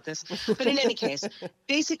talk about this? But in any case,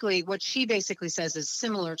 basically, what she basically says is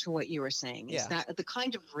similar to what you were saying. Is that the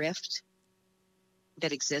kind of rift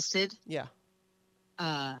that existed? Yeah.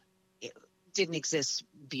 It didn't exist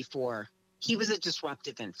before. He was a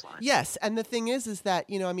disruptive influence. Yes, and the thing is that,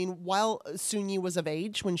 while Soon Yi was of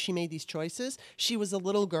age when she made these choices, she was a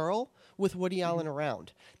little girl with Woody Allen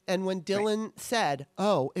around. And when Dylan said,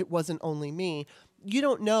 oh, it wasn't only me, you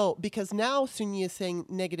don't know, because now Soon Yi is saying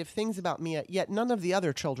negative things about Mia, yet none of the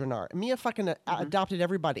other children are. Mia fucking adopted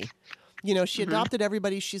everybody. She adopted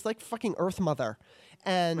everybody. She's like fucking Earth Mother.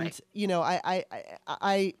 And,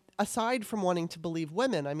 aside from wanting to believe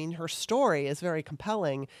women, I mean, her story is very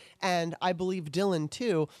compelling, and I believe Dylan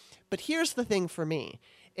too. But here's the thing for me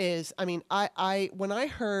is, I mean, I when I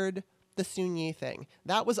heard the Soon-Yi thing,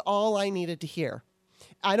 that was all I needed to hear.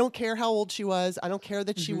 I don't care how old she was. I don't care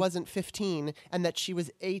that she wasn't 15 and that she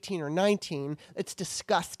was 18 or 19. It's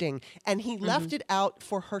disgusting. And he left it out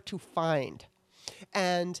for her to find.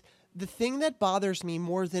 And the thing that bothers me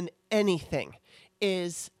more than anything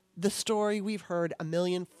is the story we've heard a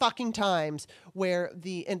million fucking times where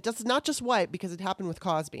and it's not just white because it happened with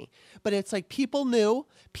Cosby, but it's like people knew,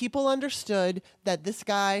 people understood that this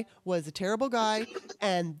guy was a terrible guy,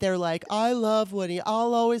 and they're like, I love Woody,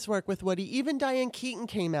 I'll always work with Woody. Even Diane Keaton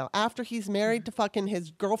came out after he's married to fucking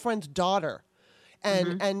his girlfriend's daughter.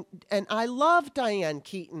 And I love Diane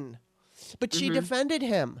Keaton, but she defended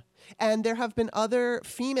him. And there have been other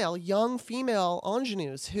young female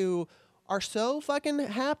ingenues who are so fucking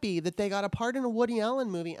happy that they got a part in a Woody Allen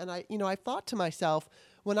movie. And I thought to myself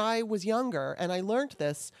when I was younger and I learned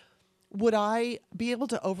this, would I be able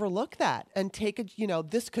to overlook that and take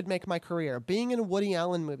this could make my career. Being in a Woody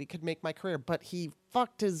Allen movie could make my career, but he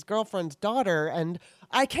fucked his girlfriend's daughter and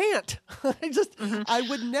I can't. I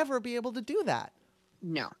would never be able to do that.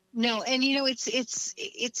 No. And,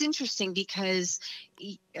 it's interesting because,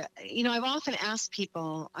 I've often asked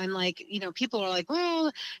people, I'm like, people are like,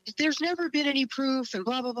 well, there's never been any proof and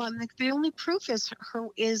blah, blah, blah. I'm like, the only proof is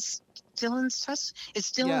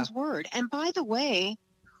Dylan's word. And by the way,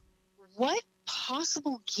 what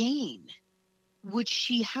possible gain would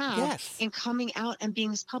she have in coming out and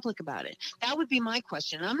being as public about it? That would be my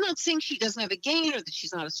question. I'm not saying she doesn't have a gain or that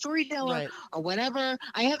she's not a storyteller or whatever.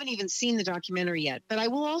 I haven't even seen the documentary yet, but I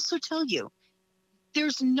will also tell you,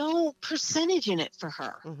 there's no percentage in it for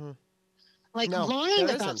her. Lying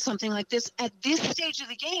about something like this at this stage of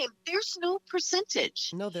the game, there's no percentage.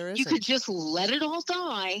 No, there isn't. You could just let it all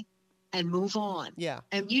die and move on. Yeah.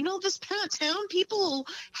 And this town, people will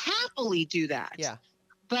happily do that. Yeah.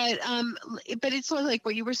 But it's sort of like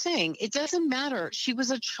what you were saying. It doesn't matter. She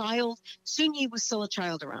was a child. Soon-Yi was still a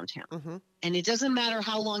child around him. And it doesn't matter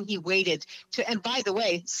how long he waited to. And by the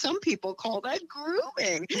way, some people call that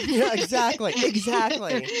grooming. Yeah, exactly.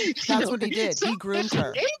 That's what he did. He groomed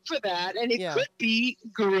her. Name for that, and it could be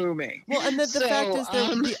grooming. Well, and the fact is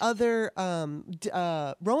that the other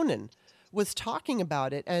Ronan was talking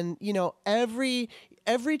about it, and every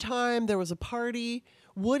time there was a party,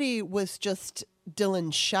 Woody was just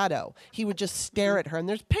Dylan's shadow. He would just stare at her, and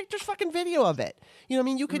there's fucking video of it.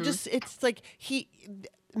 You could just, it's like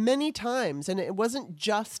many times, and it wasn't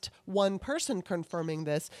just one person confirming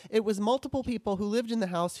this. It was multiple people who lived in the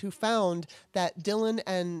house who found that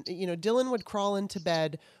Dylan would crawl into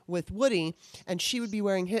bed with Woody, and she would be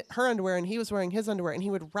wearing her underwear, and he was wearing his underwear, and he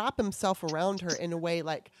would wrap himself around her in a way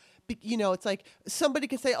like, it's like somebody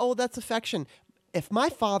could say, oh, that's affection. If my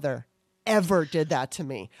father ever did that to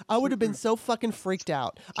me, I would have been so fucking freaked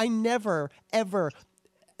out. I never, ever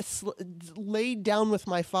laid down with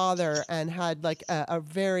my father and had like a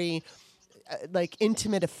very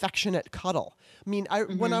intimate, affectionate cuddle. I mean,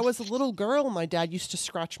 when I was a little girl, my dad used to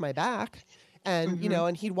scratch my back. And,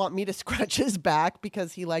 and he'd want me to scratch his back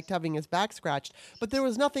because he liked having his back scratched. But there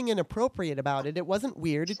was nothing inappropriate about it. It wasn't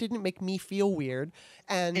weird. It didn't make me feel weird.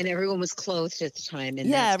 And everyone was clothed at the time.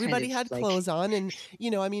 And everybody had clothes on. And,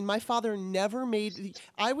 my father never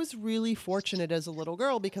I was really fortunate as a little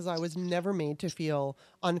girl because I was never made to feel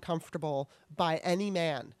uncomfortable by any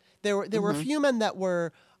man. There were a few men that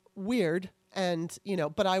were weird and,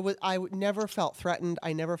 but I never felt threatened.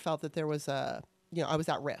 I never felt that there was I was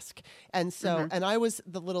at risk. And so, and I was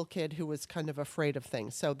the little kid who was kind of afraid of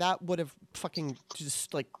things. So that would have fucking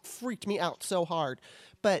just freaked me out so hard.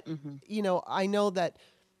 But, I know that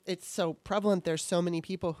it's so prevalent. There's so many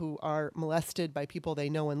people who are molested by people they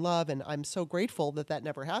know and love. And I'm so grateful that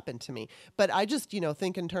never happened to me. But I just,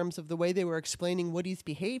 think in terms of the way they were explaining Woody's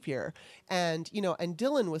behavior. And, and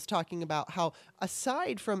Dylan was talking about how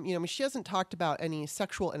aside from, she hasn't talked about any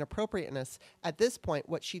sexual inappropriateness at this point.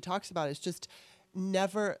 What she talks about is just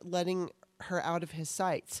never letting her out of his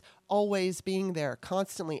sights, always being there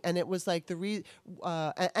constantly. And it was like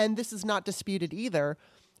and this is not disputed either,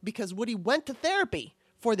 because Woody went to therapy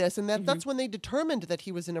for this, and that's when they determined that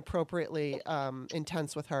he was inappropriately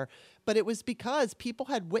intense with her. But it was because people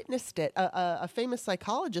had witnessed it. A famous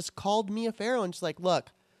psychologist called Mia Farrow and she's like, look,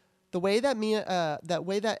 the way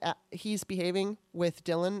that he's behaving with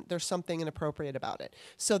Dylan, there's something inappropriate about it.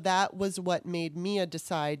 So that was what made Mia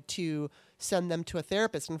decide to send them to a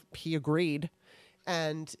therapist, and he agreed.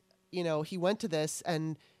 And he went to this,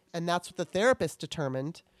 and that's what the therapist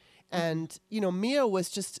determined. And, Mia was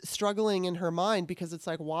just struggling in her mind because it's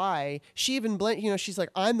like, why? She even blamed, she's like,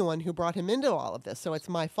 I'm the one who brought him into all of this, so it's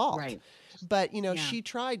my fault. Right. But, she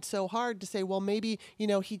tried so hard to say, well, maybe,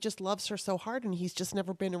 he just loves her so hard and he's just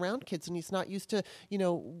never been around kids and he's not used to,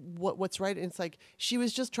 what's right. And it's like she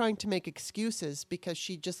was just trying to make excuses because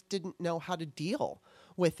she just didn't know how to deal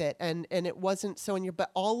with it. And it wasn't so but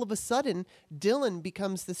all of a sudden, Dylan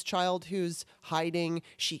becomes this child who's hiding.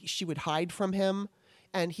 She would hide from him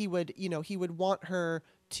and he would want her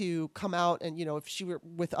to come out and, if she were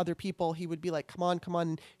with other people, he would be like, come on.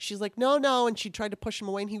 And she's like, no. And she tried to push him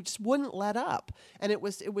away and he just wouldn't let up. And it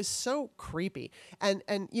was so creepy. And,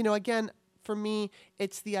 again, for me,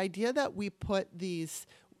 it's the idea that we put these,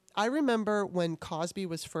 I remember when Cosby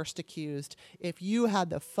was first accused, if you had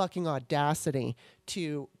the fucking audacity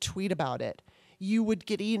to tweet about it, you would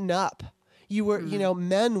get eaten up. You were,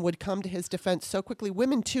 men would come to his defense so quickly,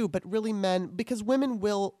 women too, but really men, because women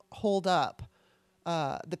will hold up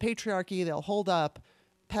the patriarchy, they'll hold up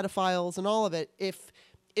pedophiles and all of it if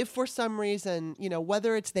for some reason,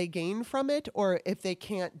 whether it's they gain from it or if they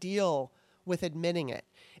can't deal with admitting it.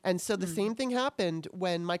 And so the same thing happened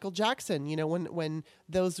when Michael Jackson, when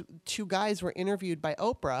those two guys were interviewed by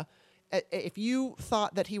Oprah, if you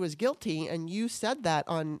thought that he was guilty and you said that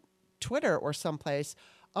on Twitter or someplace,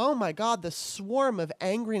 oh my God, the swarm of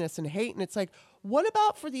angriness and hate. And it's like, what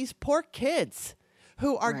about for these poor kids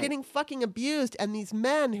who are getting fucking abused, and these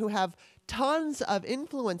men who have tons of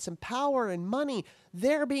influence and power and money,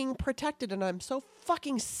 they're being protected, and I'm so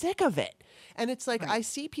fucking sick of it. And it's like, I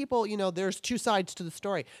see people, there's two sides to the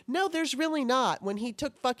story. No, there's really not. When he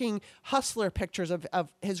took fucking hustler pictures of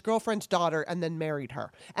his girlfriend's daughter and then married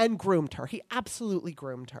her and groomed her. He absolutely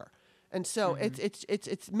groomed her. And so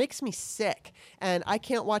it makes me sick, and I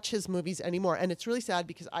can't watch his movies anymore. And it's really sad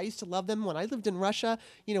because I used to love them when I lived in Russia.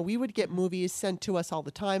 We would get movies sent to us all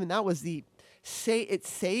the time, and that was it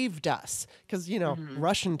saved us because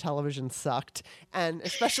Russian television sucked, and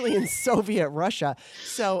especially in Soviet Russia.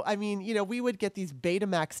 So I mean, we would get these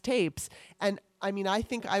Betamax tapes, and I mean, I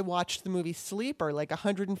think I watched the movie Sleeper like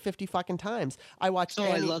 150 fucking times. I watched.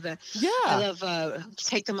 I love that. Yeah, I love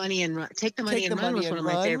Take the Money and Run. Take the Money and Run was one of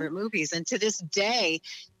my favorite movies, and to this day,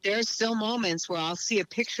 there's still moments where I'll see a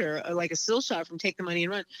picture, like a still shot from Take the Money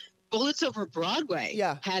and Run. Bullets Over Broadway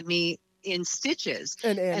had me in stitches,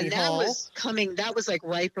 and that was like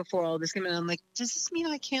right before all this came in. I'm like, does this mean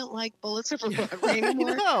I can't like Bullets Over Broadway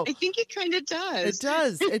anymore? I think it kind of does.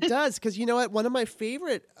 It does, because you know what, one of my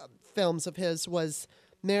favorite films of his was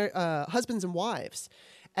Husbands and Wives,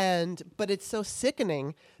 but it's so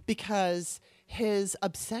sickening because his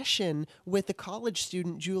obsession with the college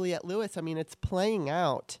student Juliette Lewis, I mean, it's playing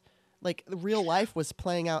out. Like real life was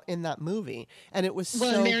playing out in that movie, and it was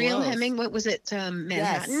so Mariel gross. Hemingway, was it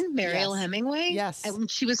Manhattan? Yes. Mariel Hemingway. Yes, and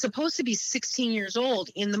she was supposed to be 16 years old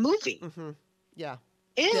in the movie. Mm-hmm. Yeah.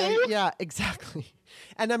 Ew. Yeah, exactly.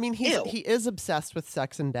 And I mean, he is obsessed with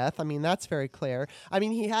sex and death. I mean, that's very clear. I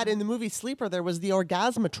mean, he had in the movie Sleeper, there was the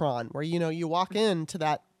orgasmatron where you walk into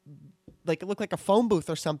that. Like it looked like a phone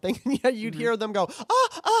booth or something. And you'd hear them go,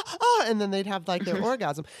 and then they'd have like their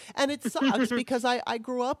orgasm. And it sucks because I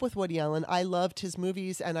grew up with Woody Allen. I loved his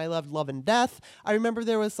movies and I loved Love and Death. I remember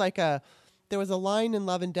there was a line in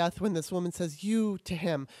Love and Death when this woman says, you to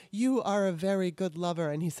him, you are a very good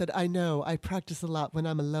lover. And he said, I know, I practice a lot when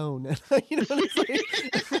I'm alone. And, it's like...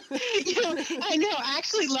 I know.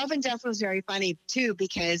 Actually, Love and Death was very funny too,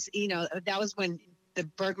 because, that was when the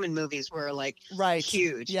Bergman movies were like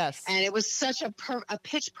huge. Yes. And it was such a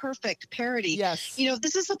pitch perfect parody. Yes.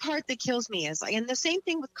 This is the part that kills me and the same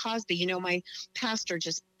thing with Cosby. My pastor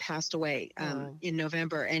just passed away in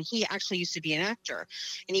November, and he actually used to be an actor,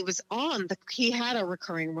 and he had a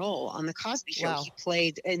recurring role on the Cosby Show. Wow. He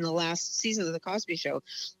played in the last season of the Cosby Show.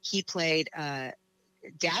 He played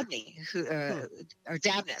Dabney, or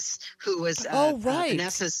Dabness, who was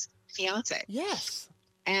Vanessa's fiance. Yes.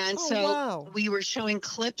 And we were showing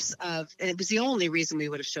clips and it was the only reason we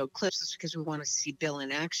would have showed clips is because we want to see Bill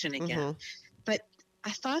in action again. Mm-hmm. But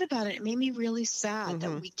I thought about it. It made me really sad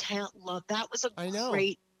that we can't love. That was a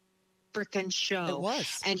great freaking show. It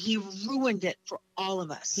was. And he ruined it for all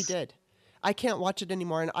of us. He did. I can't watch it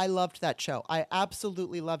anymore. And I loved that show. I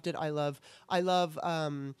absolutely loved it. I love,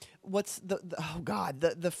 what's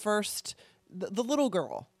the first, the little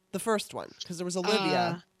girl, the first one, because there was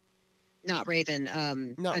Olivia. Not Raven. Not I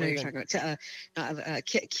know Raven. you're talking about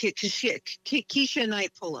Keisha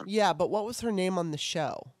Knight Pullum. Yeah, but what was her name on the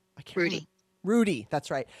show? I can't Rudy. remember. Rudy,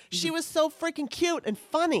 that's right. Mm-hmm. She was so freaking cute and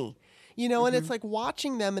funny, and it's like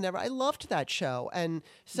watching them and I loved that show. And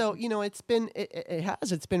so, it's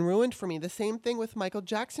been ruined for me. The same thing with Michael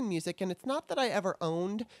Jackson music. And it's not that I ever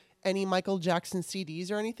owned any Michael Jackson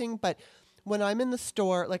CDs or anything, but when I'm in the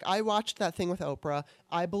store, like I watched that thing with Oprah,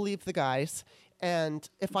 I believe the guys. And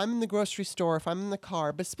if I'm in the grocery store, if I'm in the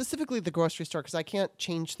car, but specifically the grocery store, because I can't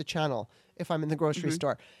change the channel if I'm in the grocery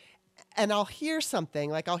store, and I'll hear something,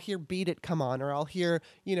 like I'll hear Beat It come on, or I'll hear,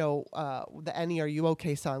 the Any Are You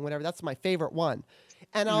Okay song, whatever. That's my favorite one.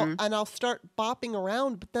 And I'll start bopping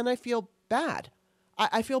around, but then I feel bad.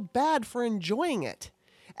 I feel bad for enjoying it.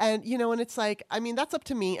 And, and it's like, I mean, that's up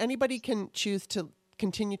to me. Anybody can choose to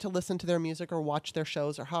continue to listen to their music or watch their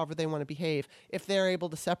shows or however they want to behave if they're able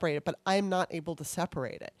to separate it, but I'm not able to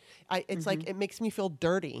separate it. It's like, it makes me feel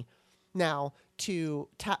dirty now to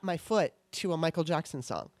tap my foot to a Michael Jackson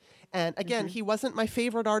song. And again, he wasn't my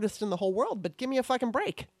favorite artist in the whole world, but give me a fucking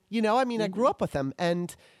break. I grew up with him,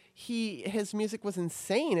 and his music was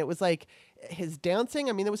insane. It was like his dancing.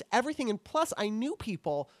 I mean, there was everything. And plus I knew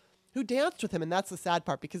people who danced with him. And that's the sad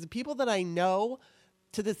part, because the people that I know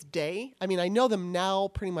to this day, I mean, I know them now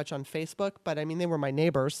pretty much on Facebook, but I mean, they were my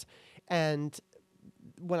neighbors. And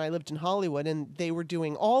when I lived in Hollywood, and they were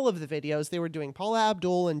doing all of the videos, they were doing Paula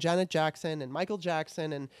Abdul and Janet Jackson and Michael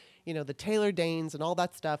Jackson and, the Taylor Danes and all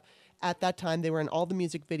that stuff. At that time, they were in all the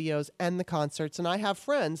music videos and the concerts. And I have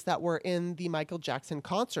friends that were in the Michael Jackson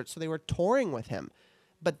concert. So they were touring with him,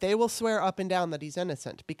 but they will swear up and down that he's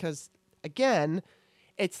innocent because, again,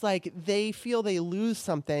 it's like they feel they lose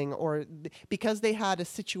something, or because they had a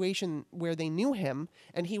situation where they knew him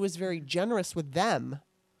and he was very generous with them.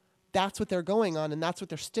 That's what they're going on, and that's what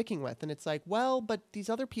they're sticking with. And it's like, well, but these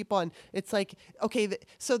other people, and it's like, okay,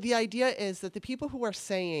 so the idea is that the people who are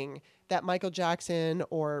saying that Michael Jackson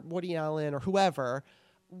or Woody Allen or whoever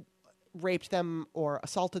raped them or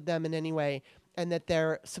assaulted them in any way, and that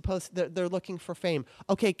they're looking for fame.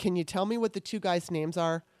 Okay, can you tell me what the two guys' names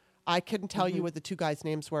are? I couldn't tell you what the two guys'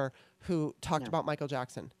 names were who talked about Michael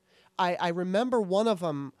Jackson. I remember one of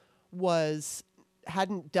them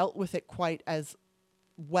hadn't dealt with it quite as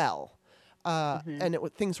well, and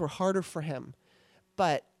things were harder for him.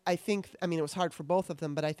 But I think, it was hard for both of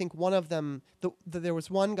them, but I think one of them, there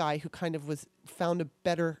was one guy who kind of found a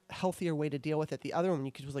better, healthier way to deal with it. The other one,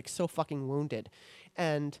 was like so fucking wounded.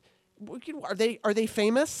 And are they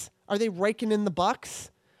famous? Are they raking in the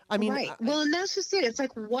bucks? I mean, right. Well, and that's just it. It's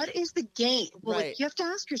like, what is the gain? Well, right. You have to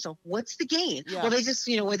ask yourself, what's the gain? Yeah. Well, they just,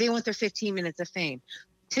 they want their 15 minutes of fame.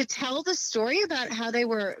 To tell the story about how they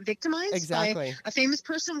were victimized by a famous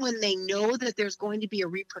person when they know that there's going to be a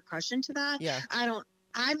repercussion to that. Yeah.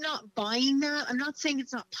 I'm not buying that. I'm not saying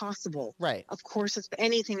it's not possible. Right. Of course,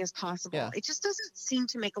 anything is possible. Yeah. It just doesn't seem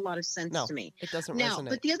to make a lot of sense to me. It doesn't resonate. resonate.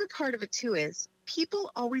 But the other part of it too is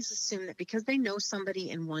people always assume that because they know somebody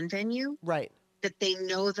in one venue, right, that they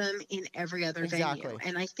know them in every other venue.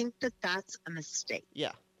 And I think that that's a mistake.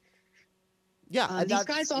 Yeah. Yeah. These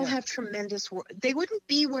guys all have tremendous work. They wouldn't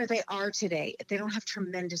be where they are today if they don't have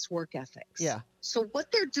tremendous work ethics. Yeah. So what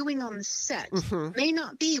they're doing on the set may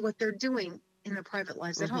not be what they're doing in their private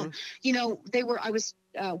lives at home. I was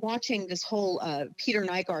watching this whole Peter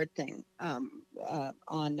Nygaard thing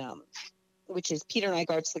on which is Peter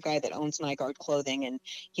Nygaard's the guy that owns Nygaard Clothing, and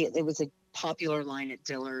it was a popular line at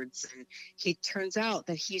Dillard's, and he turns out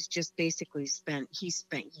that he's just basically spent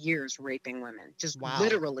years raping women, just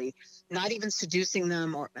literally, not even seducing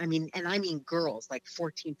them, I mean girls, like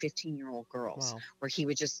 14, 15-year-old girls, where he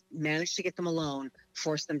would just manage to get them alone,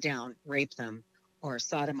 force them down, rape them, or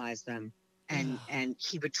sodomize them. And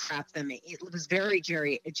he would trap them. It was very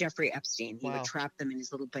Jeffrey Epstein. He would trap them in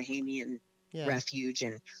his little Bahamian refuge,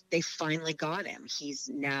 and they finally got him. He's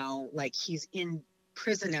now he's in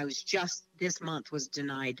prison now. He's just this month was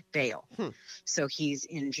denied bail, so he's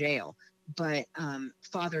in jail. But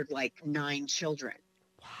fathered 9 children,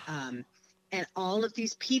 and all of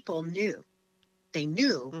these people knew. They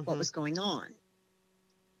knew what was going on,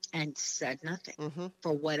 and said nothing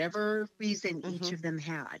for whatever reason each of them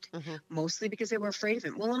had. Mostly because they were afraid of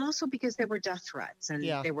him. Well, and also because there were death threats and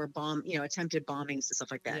there were attempted bombings and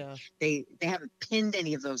stuff like that. Yeah. They haven't pinned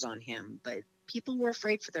any of those on him, but people were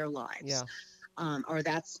afraid for their lives. Yeah. Or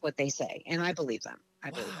that's what they say, and I believe them.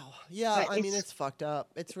 Yeah, but it's fucked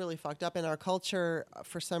up. It's really fucked up in our culture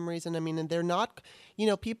for some reason. And they're not,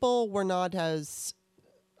 people were not as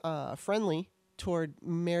friendly toward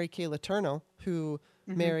Mary Kay Letourneau, who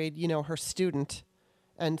married, her student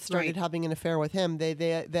and started having an affair with him.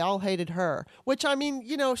 They all hated her, which,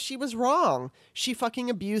 she was wrong. She fucking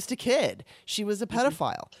abused a kid. She was a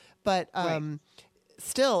pedophile. But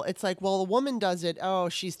still, it's like, well, a woman does it. Oh,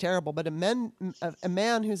 she's terrible. But a man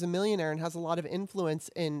who's a millionaire and has a lot of influence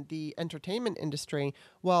in the entertainment industry,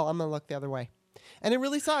 well, I'm going to look the other way. And it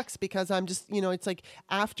really sucks because I'm just, it's like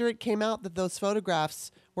after it came out that those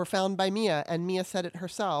photographs were found by Mia and Mia said it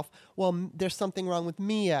herself, well, there's something wrong with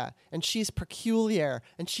Mia and she's peculiar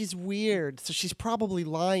and she's weird. So she's probably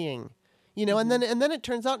lying, and then it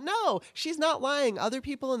turns out, no, she's not lying. Other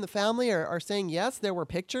people in the family are saying, yes, there were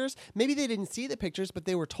pictures. Maybe they didn't see the pictures, but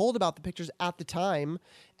they were told about the pictures at the time.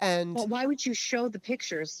 And well, why would you show the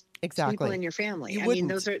pictures exactly to people in your family? You I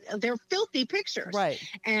wouldn't. mean, they're filthy pictures. Right.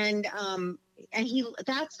 And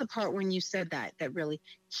that's the part when you said that really,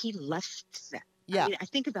 he left that. Yeah. I mean, I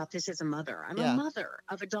think about this as a mother. I'm a mother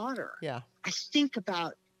of a daughter. Yeah. I think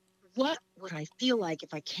about what would I feel like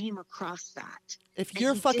if I came across that? If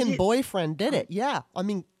your fucking boyfriend did it, yeah. I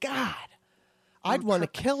mean, God, I'd want to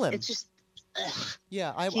kill him. It's just, ugh.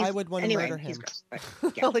 Yeah, I would want to murder him. He's gross,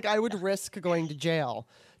 but, yeah. Like I would risk going to jail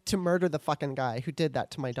to murder the fucking guy who did that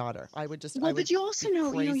to my daughter. I would just. Well, but you also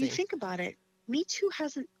know, you think about it. Me Too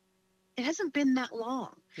hasn't been that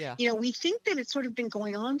long. Yeah. We think that it's sort of been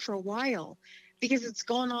going on for a while, because it's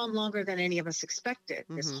gone on longer than any of us expected,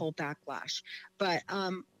 this whole backlash. But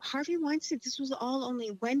Harvey Weinstein, this was all only,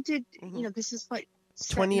 when did, this is what?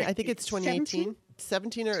 20, I think it's 2018,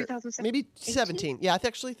 17 or maybe 17. Yeah, I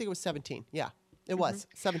actually think it was 17. Yeah, it was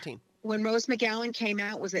 17. When Rose McGowan came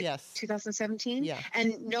out, was it 2017? Yeah.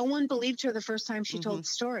 And no one believed her the first time she told the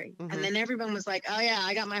story. And then everyone was like, oh yeah,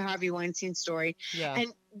 I got my Harvey Weinstein story. Yeah.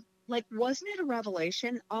 And like, wasn't it a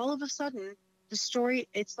revelation? All of a sudden, the story,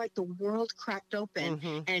 it's like the world cracked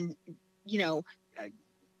open and,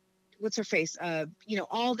 what's her face?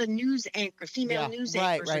 All the female news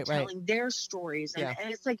anchors are telling their stories. And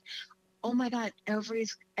it's like, oh my God,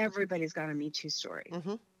 everybody's got a Me Too story.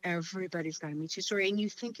 Everybody's got a Me Too story. And you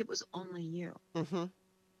think it was only you.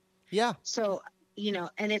 Yeah. So,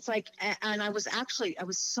 and it's like, and I was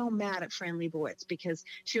so mad at Fran Lebowitz because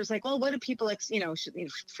she was like, well, what do people,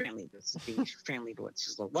 Fran Lebowitz,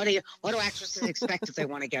 she's like, what do actresses expect if they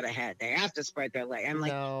want to get ahead? They have to spread their leg. I'm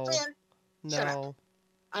like, Fran, shut up.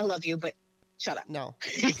 I love you, but shut up. No.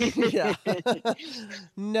 Yeah.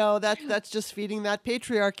 No, that's just feeding that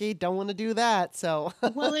patriarchy. Don't want to do that. So.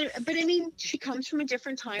 Well, but I mean, she comes from a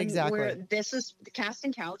different time where the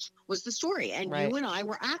casting couch was the story. And you and I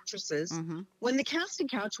were actresses when the casting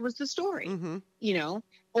couch was the story, and even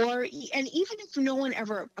if no one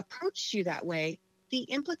ever approached you that way, the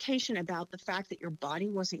implication about the fact that your body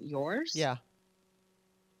wasn't yours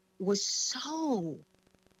was so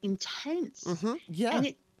intense. Yeah.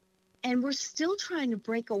 And we're still trying to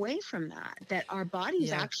break away from that our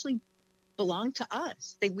bodies actually belong to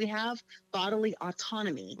us. We have bodily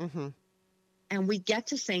autonomy and we get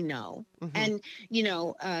to say no. And,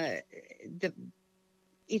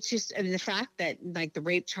 it's just, the fact that like the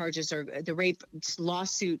rape charges or the rape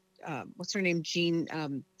lawsuit, what's her name?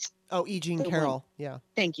 Jean, E. Jean Carroll. Yeah.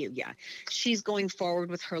 Thank you. Yeah. She's going forward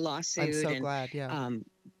with her lawsuit. I'm so glad. Yeah.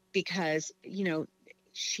 Because,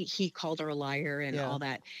 he called her a liar and all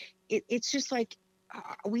that. It's just like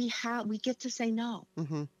we get to say no,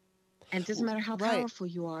 and it doesn't matter how powerful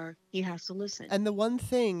you are. He has to listen. And the one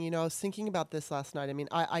thing, I was thinking about this last night. I mean,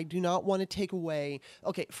 I do not want to take away.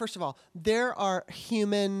 Okay, first of all, there are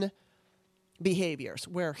human behaviors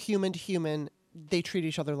where human to human they treat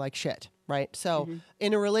each other like shit, right? So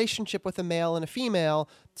in a relationship with a male and a female,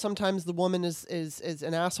 sometimes the woman is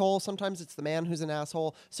an asshole. Sometimes it's the man who's an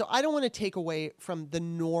asshole. So I don't want to take away from the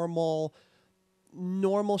normal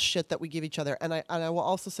shit that we give each other. And I will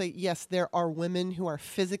also say, yes, there are women who are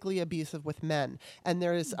physically abusive with men. And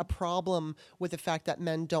there is a problem with the fact that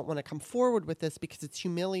men don't want to come forward with this because it's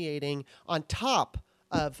humiliating on top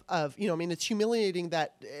of it's humiliating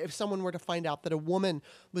that if someone were to find out that a woman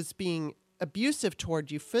was being abusive toward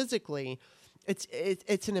you physically,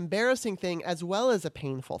 it's an embarrassing thing as well as a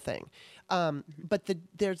painful thing. But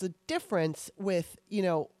there's a difference with,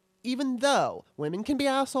 even though women can be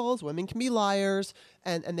assholes, women can be liars,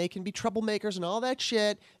 and they can be troublemakers and all that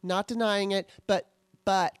shit, not denying it,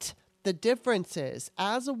 but the difference is,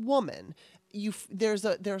 as a woman, there's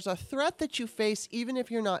a threat that you face even if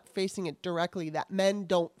you're not facing it directly that men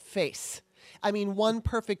don't face. I mean, one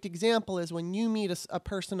perfect example is when you meet a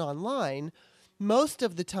person online, most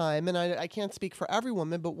of the time, and I can't speak for every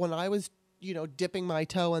woman, but when I was, dipping my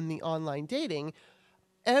toe in the online dating,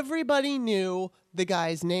 everybody knew the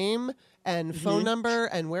guy's name and phone number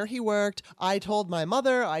and where he worked. I told my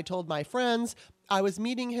mother, I told my friends. I was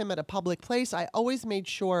meeting him at a public place. I always made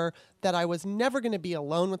sure that I was never going to be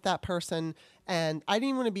alone with that person. And I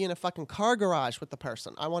didn't want to be in a fucking car garage with the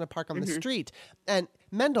person. I want to park on the street. And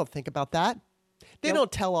men don't think about that. They Nope.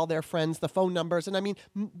 don't tell all their friends the phone numbers. And I mean,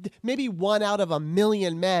 maybe 1 out of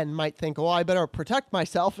 1,000,000 men might think, oh, I better protect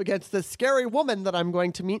myself against this scary woman that I'm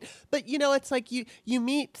going to meet. But, it's like you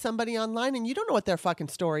meet somebody online and you don't know what their fucking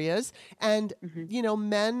story is. And,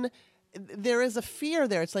 men, there is a fear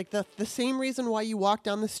there. It's like the same reason why you walk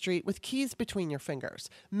down the street with keys between your fingers.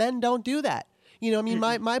 Men don't do that.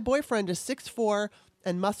 My boyfriend is 6'4"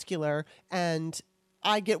 and muscular, and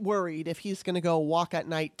I get worried if he's going to go walk at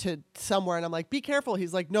night to somewhere, and I'm like, be careful.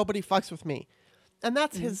 He's like, nobody fucks with me. And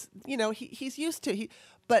that's his, he's used to.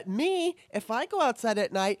 But me, if I go outside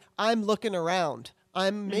at night, I'm looking around.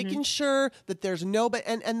 I'm making sure that there's nobody.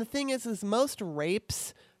 And the thing is most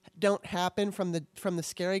rapes don't happen from the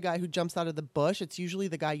scary guy who jumps out of the bush. It's usually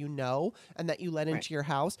the guy and that you let into your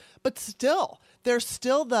house. But still, there's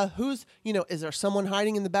still is there someone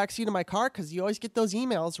hiding in the backseat of my car? Because you always get those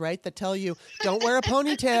emails, right, that tell you, don't wear a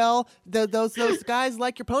ponytail. Those guys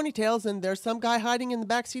like your ponytails, and there's some guy hiding in the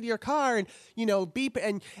backseat of your car, and, beep.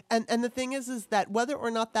 And the thing is that whether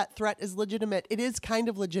or not that threat is legitimate, it is kind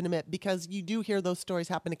of legitimate because you do hear those stories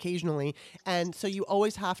happen occasionally. And so you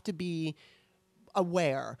always have to be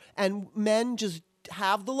aware, and men just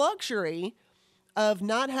have the luxury of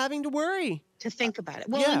not having to worry to think about it.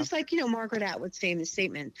 Well, it's like, Margaret Atwood's famous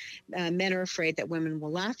statement, men are afraid that women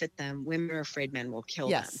will laugh at them. Women are afraid men will kill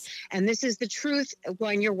them. And this is the truth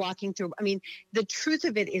when you're walking through. I mean, the truth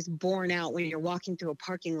of it is borne out when you're walking through a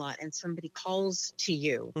parking lot and somebody calls to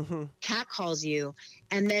you, cat calls you,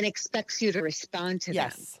 and then expects you to respond to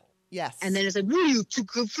them. Yes. And then it's like, were you too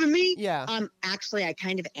good for me? Yeah. Actually, I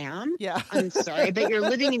kind of am. Yeah. I'm sorry, but you're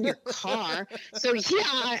living in your car. So,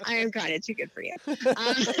 yeah, I am kind of too good for you.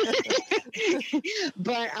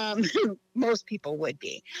 But most people would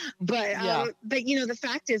be. But, the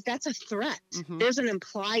fact is that's a threat. There's an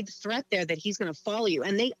implied threat there that he's going to follow you.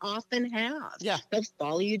 And they often have. Yeah. They'll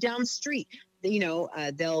follow you down the street.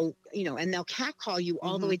 They'll catcall you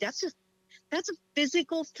all the way. That's a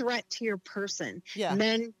physical threat to your person. Yeah.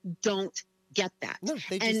 Men don't get that. No,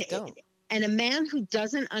 they just don't. And a man who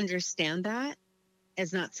doesn't understand that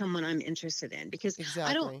is not someone I'm interested in, because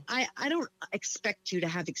I don't expect you to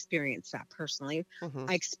have experienced that personally.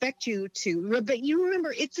 I expect you to, but you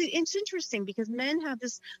remember, it's interesting because men have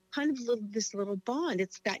this kind of little bond.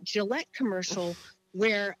 It's that Gillette commercial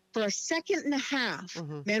where for a second and a half,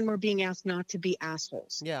 men were being asked not to be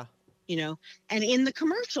assholes. Yeah. And in the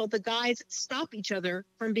commercial, the guys stop each other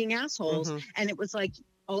from being assholes. And it was like,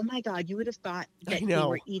 oh my God, you would have thought that they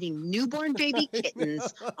were eating newborn baby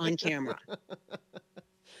kittens on camera.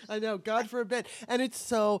 I know, God forbid. And it's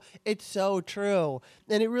so true.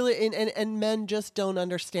 And it really, and men just don't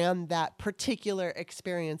understand that particular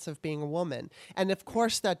experience of being a woman. And of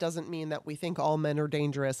course, that doesn't mean that we think all men are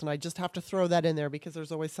dangerous. And I just have to throw that in there because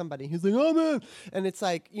there's always somebody who's like, oh man. And it's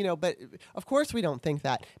like, but of course we don't think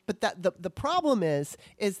that. But that the problem is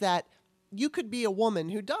that you could be a woman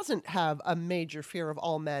who doesn't have a major fear of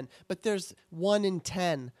all men, but there's 1 in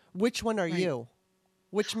 10. Which one are you?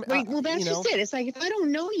 Well, that's just it. It's like, if I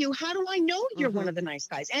don't know you, how do I know you're one of the nice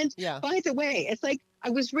guys? And by the way, it's like, I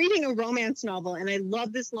was reading a romance novel and I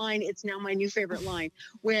love this line. It's now my new favorite line,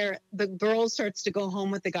 where the girl starts to go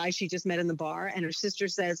home with the guy she just met in the bar. And her sister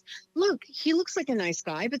says, look, he looks like a nice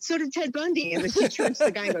guy, but so did Ted Bundy. And she turns to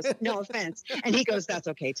the guy and goes, no offense. And he goes, that's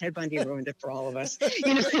okay. Ted Bundy ruined it for all of us.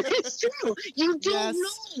 It's true. You don't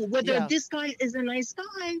know whether this guy is a nice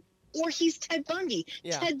guy or he's Ted Bundy.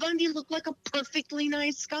 Yeah. Ted Bundy looked like a perfectly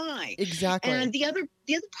nice guy. Exactly. And the other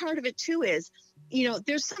part of it too is,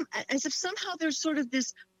 there's some, as if somehow there's sort of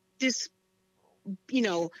this,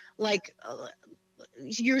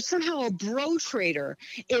 you're somehow a bro trader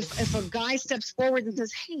if a guy steps forward and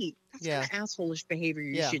says, hey, that's kind of asshole-ish behavior.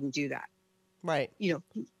 You shouldn't do that. Right.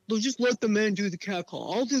 They'll just let the man do the cat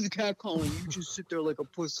call. I'll do the cat call and you just sit there like a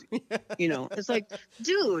pussy. It's like,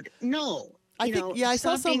 dude, no. I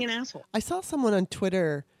saw being an asshole. I saw someone on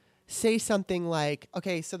Twitter say something like,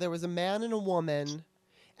 okay, so there was a man and a woman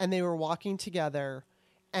and they were walking together,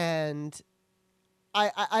 and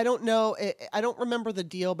I don't know, I don't remember the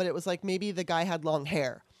deal, but it was like maybe the guy had long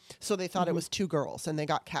hair. So they thought it was 2 girls and they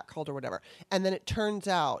got catcalled or whatever. And then it turns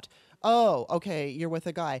out, oh, okay, you're with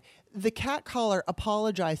a guy. The catcaller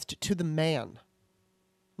apologized to the man,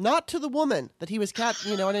 not to the woman that he was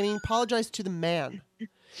you know what I mean? Apologized to the man.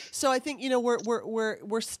 So I think,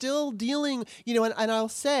 we're still dealing, and I'll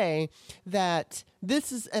say that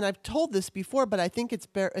this is, and I've told this before, but I think it's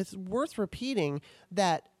worth repeating,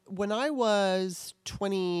 that when I was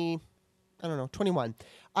 21,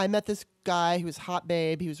 I met this guy who was a hot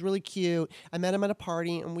babe. He was really cute. I met him at a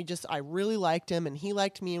party, and I really liked him, and he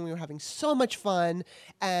liked me, and we were having so much fun.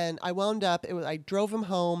 And I wound up, I drove him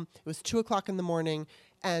home. It was 2:00 in the morning,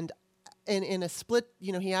 and in a split,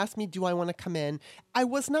 he asked me, do I want to come in? I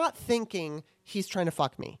was not thinking he's trying to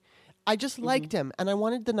fuck me. I just liked him, and I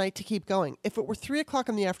wanted the night to keep going. If it were 3:00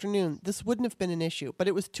 in the afternoon, this wouldn't have been an issue, but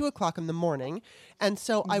it was 2:00 in the morning. And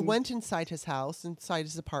so I went inside his house, inside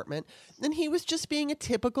his apartment, and he was just being a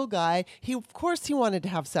typical guy. Of course he wanted to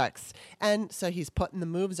have sex. And so he's putting the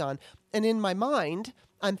moves on. And in my mind,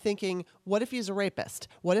 I'm thinking, what if he's a rapist?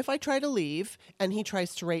 What if I try to leave and he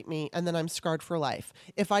tries to rape me and then I'm scarred for life?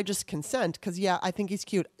 If I just consent, because I think he's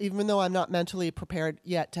cute, even though I'm not mentally prepared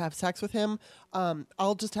yet to have sex with him,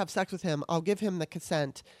 I'll just have sex with him. I'll give him the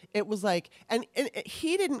consent. It was like, and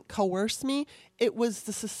he didn't coerce me. It was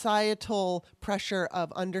the societal pressure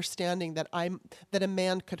of understanding that a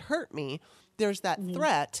man could hurt me. There's that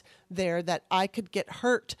threat there that I could get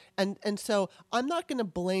hurt. And so I'm not going to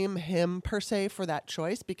blame him per se for that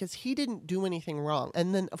choice because he didn't do anything wrong.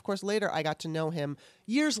 And then, of course, later I got to know him.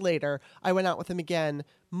 Years later, I went out with him again,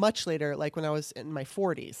 much later, like when I was in my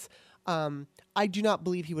 40s. I do not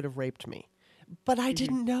believe he would have raped me, but I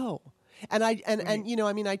didn't know. And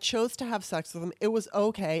I chose to have sex with him. It was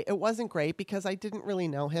okay. It wasn't great because I didn't really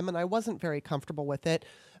know him and I wasn't very comfortable with it.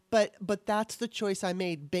 But that's the choice I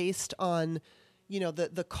made based on,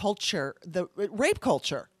 the culture, the rape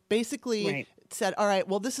culture. Basically said, all right,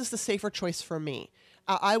 well, this is the safer choice for me.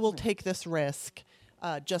 I will take this risk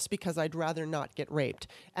just because I'd rather not get raped.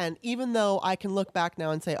 And even though I can look back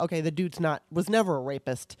now and say, okay, the dude's was never a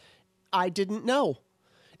rapist, I didn't know.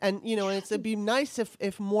 And, it'd be nice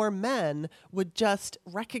if more men would just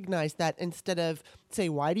recognize that instead of say,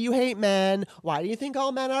 why do you hate men? Why do you think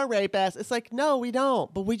all men are rapists? It's like, no, we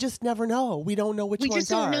don't. But we just never know. We don't know which ones are. We just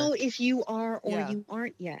don't know if you are or you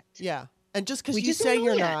aren't yet. Yeah. And just because you say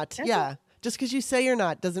you're not. Just because you say you're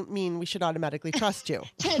not doesn't mean we should automatically trust you.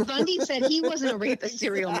 Ted Bundy said he wasn't a rapist,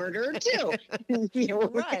 serial murderer, too.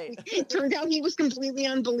 Right. Turned out he was completely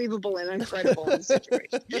unbelievable and incredible in the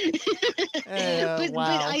situation. But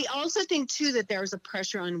I also think, too, that there's a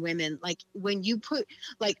pressure on women. Like, when you put,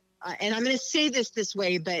 and I'm going to say this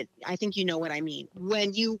way, but I think you know what I mean.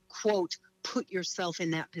 When you, quote, put yourself in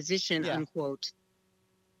that position, unquote,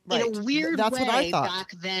 right. In a weird That's way, what I thought.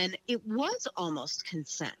 back then, it was almost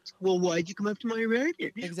consent. Well, why'd you come up to my apartment?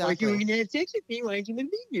 Exactly. Why'd you want to have sex with me? Why'd you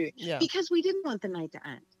want to be here? Yeah. Because we didn't want the night to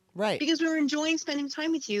end. Right. Because we were enjoying spending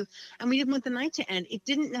time with you, and we didn't want the night to end. It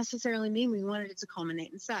didn't necessarily mean we wanted it to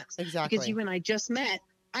culminate in sex. Exactly. Because you and I just met,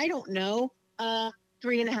 I don't know,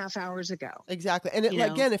 3.5 hours ago. Exactly. And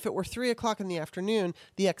again, if it were 3:00 in the afternoon,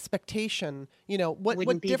 the expectation,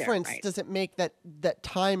 what difference does it make that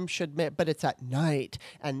time should make, but it's at night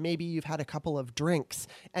and maybe you've had a couple of drinks.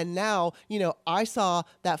 And now, I saw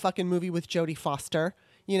that fucking movie with Jodie Foster,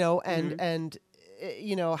 and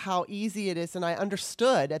how easy it is. And I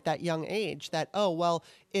understood at that young age that, oh, well,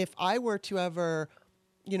 if I were to ever,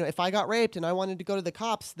 if I got raped and I wanted to go to the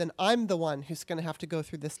cops, then I'm the one who's going to have to go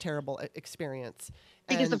through this terrible experience.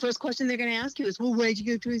 Because the first question they're going to ask you is, well, why'd you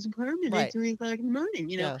go to his apartment at 3:00 in the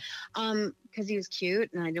morning? Because he was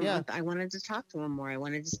cute and I wanted to talk to him more. I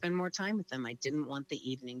wanted to spend more time with him. I didn't want the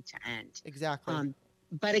evening to end. Exactly.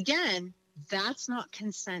 But again, that's not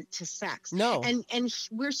consent to sex. No. And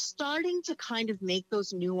we're starting to kind of make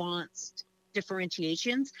those nuanced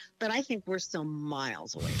differentiations, but I think we're still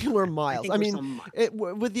miles away. We're miles. I mean,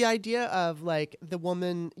 with the idea of like the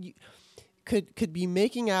woman could be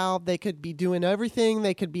making out, they could be doing everything,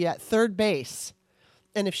 they could be at third base,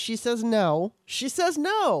 and if she says no, she says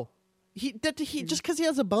no. He just because he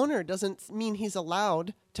has a boner doesn't mean he's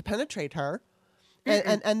allowed to penetrate her.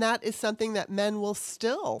 And that is something that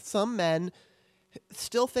some men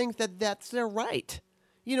still think that that's their right.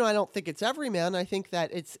 I don't think it's every man. I think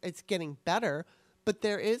that it's getting better, but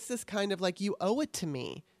there is this kind of like, you owe it to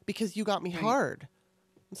me because you got me hard.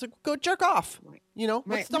 It's like, go jerk off.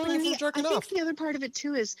 What's stopping you from jerking off? I think the other part of it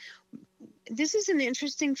too is, this is an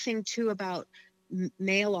interesting thing too about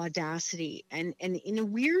male audacity, and in a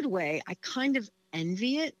weird way, I kind of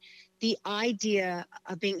envy it. The idea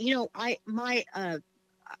of being, I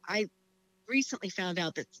recently found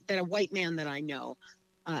out that a white man that I know,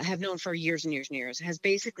 have known for years and years and years, has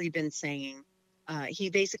basically been saying, he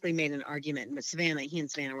basically made an argument with Savannah. He and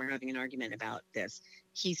Savannah were having an argument about this.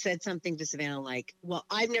 He said something to Savannah like, well,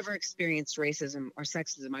 I've never experienced racism or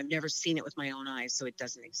sexism. I've never seen it with my own eyes, so it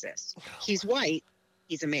doesn't exist. He's white.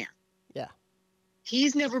 He's a man. Yeah.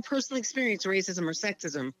 He's never personally experienced racism or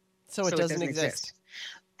sexism, so it doesn't exist.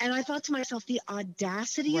 And I thought to myself, the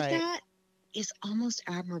audacity of that is almost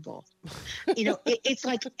admirable. It's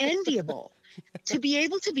like enviable to be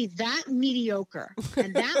able to be that mediocre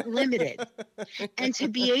and that limited, and to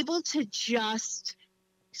be able to just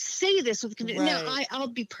say this with conviction. Now, Right. I'll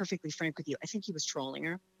be perfectly frank with you. I think he was trolling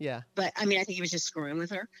her, Yeah. but I mean, I think he was just screwing with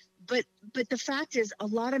her. But the fact is, a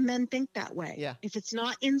lot of men think that way. Yeah. If it's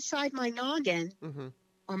not inside my noggin Mm-hmm.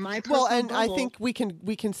 or my Well, personal and I bubble, think we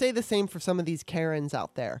can say the same for some of these Karens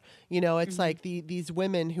out there. It's Mhm. like these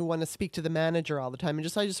women who want to speak to the manager all the time. And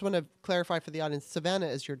I just want to clarify for the audience, Savannah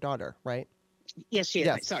is your daughter, right? yes, she is.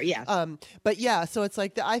 Yes. Sorry, yes. But yeah, so it's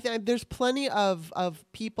like I think there's plenty of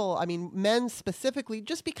people. I mean, men specifically,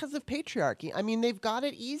 just because of patriarchy. I mean, they've got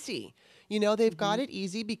it easy. They've got it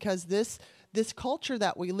easy because this culture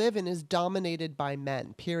that we live in is dominated by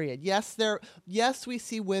men. Period. Yes, we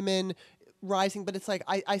see women rising, but it's like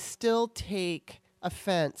I still take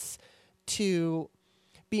offense to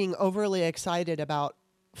being overly excited about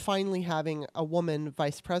finally having a woman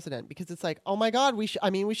vice president, because it's like, oh my God, we should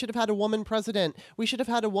have had a woman president. We should have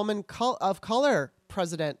had a woman of color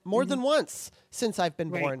president more than once since I've been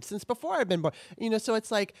Right. born, since before I've been born. So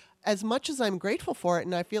it's like, as much as I'm grateful for it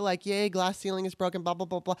and I feel like, yay, glass ceiling is broken, blah, blah,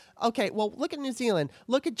 blah, blah. Okay, well, look at New Zealand,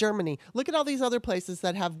 look at Germany, look at all these other places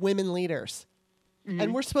that have women leaders.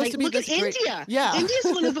 And we're supposed to be look this at great... India. Yeah. India's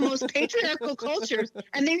one of the most patriarchal cultures,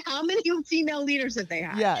 and then how many female leaders have they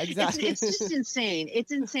had? Yeah, exactly. It's just insane.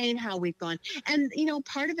 It's insane how we've gone. And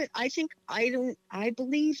part of it, I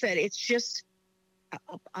believe that it's just.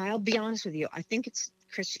 I'll be honest with you. I think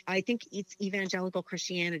it's evangelical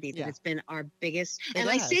Christianity that has been our biggest.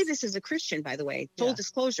 And I say this as a Christian, by the way. Full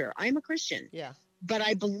disclosure, I'm a Christian. Yeah. But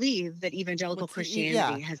I believe that evangelical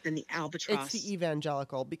Christianity has been the albatross. It's the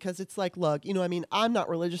evangelical, because it's like, look, I'm not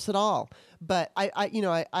religious at all, but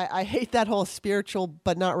I hate that whole spiritual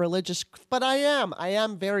but not religious, but I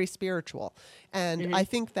am very spiritual. And I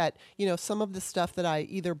think that, some of the stuff that I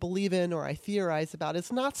either believe in or I theorize about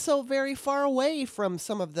is not so very far away from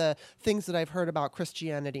some of the things that I've heard about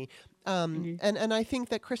Christianity. And I think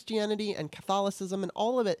that Christianity and Catholicism and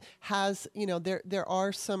all of it has, there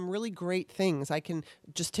are some really great things. I can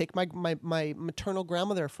just take my maternal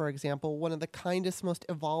grandmother, for example, one of the kindest, most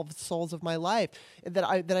evolved souls of my life that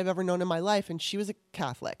I've ever known in my life. And she was a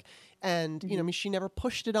Catholic. And, I mean, she never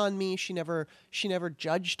pushed it on me. She never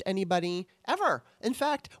judged anybody ever. In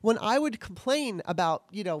fact, when I would complain about,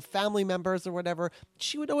 family members or whatever,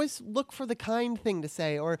 she would always look for the kind thing to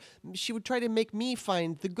say, or she would try to make me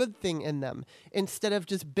find the good thing in them instead of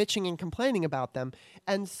just bitching and complaining about them.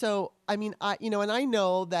 And so, I mean, and I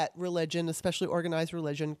know that religion, especially organized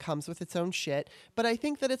religion, comes with its own shit, but I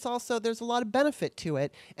think that it's also, there's a lot of benefit to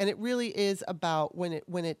it. And it really is about when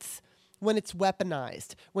it's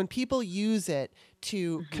weaponized, when people use it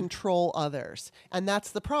to control others. And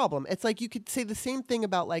that's the problem. It's like, you could say the same thing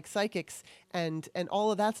about like psychics and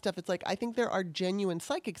all of that stuff. It's like, I think there are genuine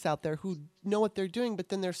psychics out there who know what they're doing, but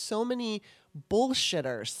then there's so many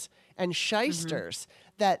bullshitters and shysters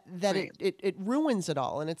that Right. it ruins it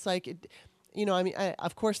all. And it's like,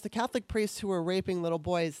 of course, the Catholic priests who are raping little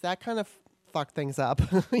boys, that kind of fuck things up,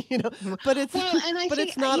 but it's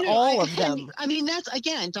it's not all of them. I mean, that's,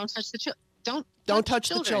 again, don't touch the children. Don't touch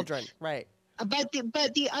the children. Right. But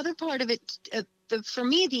the other part of it, for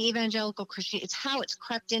me, the evangelical Christian, it's how it's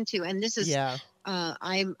crept into, and this is,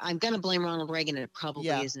 I'm going to blame Ronald Reagan, and it probably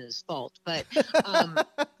isn't his fault, but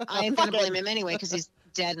I'm going to blame him anyway because he's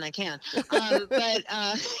dead and I can. But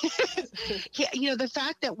the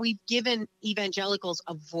fact that we've given evangelicals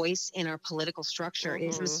a voice in our political structure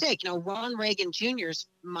is a mistake. Ron Reagan Jr. is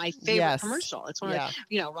my favorite commercial. It's one of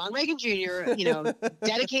Ron Reagan Jr.,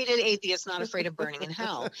 dedicated atheist, not afraid of burning in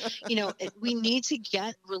hell. We need to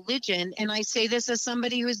get religion, and I say this as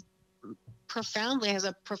somebody who's has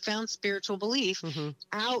a profound spiritual belief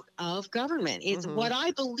out of government. It's what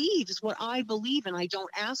I believe is what I believe, and I don't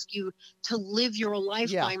ask you to live your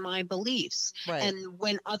life by my beliefs. Right. And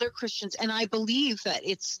when other Christians, and I believe that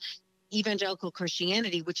it's evangelical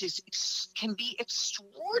Christianity, which can be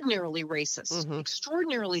extraordinarily racist,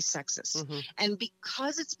 extraordinarily sexist, and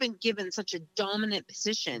because it's been given such a dominant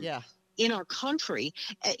position in our country,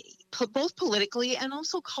 both politically and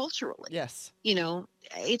also culturally. Yes.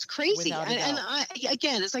 It's crazy. And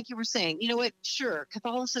again, it's like you were saying, what? Sure,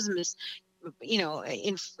 Catholicism is,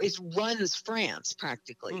 runs France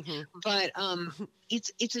practically, but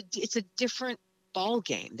it's a different ball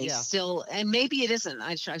game. They still, and maybe it isn't.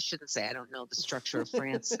 I shouldn't say. I don't know the structure of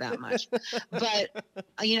France that much, but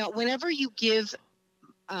whenever you give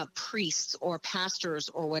priests or pastors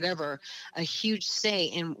or whatever a huge say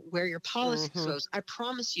in where your politics goes, I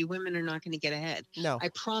promise you women are not going to get ahead. No. I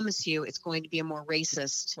promise you it's going to be a more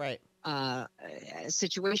racist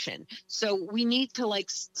situation. So we need to like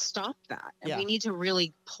stop that, and we need to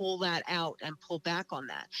really pull that out and pull back on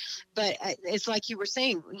that. But it's like you were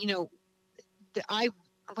saying,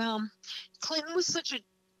 Clinton was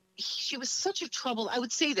she was such a trouble. I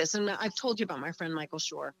would say this, and I've told you about my friend Michael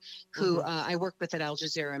Shore, who I worked with at Al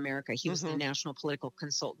Jazeera America. He was the national political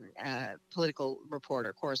consultant, political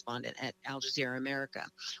reporter, correspondent at Al Jazeera America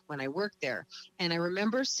when I worked there. And I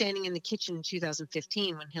remember standing in the kitchen in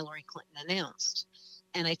 2015 when Hillary Clinton announced.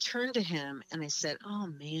 And I turned to him and I said, "Oh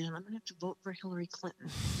man, I'm going to have to vote for Hillary Clinton."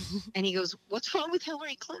 And he goes, "What's wrong with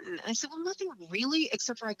Hillary Clinton?" And I said, "Well, nothing really,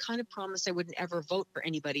 except for I kind of promised I wouldn't ever vote for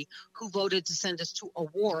anybody who voted to send us to a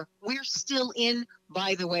war we're still in,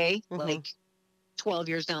 by the way, like 12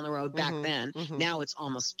 years down the road back then. Now it's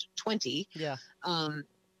almost 20. Yeah.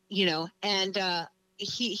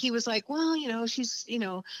 He was like, "Well, she's,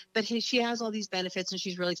 but she has all these benefits and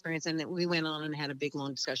she's really experienced." And we went on and had a big,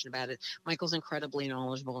 long discussion about it. Michael's incredibly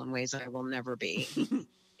knowledgeable in ways I will never be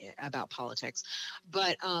about politics.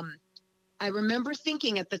 But I remember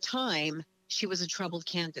thinking at the time she was a troubled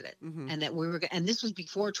candidate, and that and this was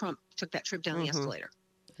before Trump took that trip down the escalator.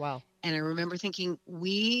 Wow. And I remember thinking,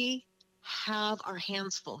 we have our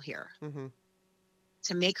hands full here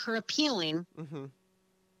to make her appealing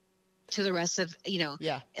to the rest of,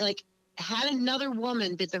 like, had another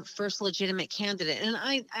woman be the first legitimate candidate. And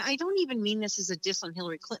I don't even mean this as a diss on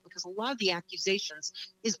Hillary Clinton, because a lot of the accusations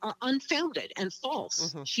are unfounded and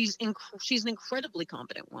false. She's an incredibly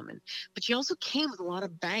competent woman, but she also came with a lot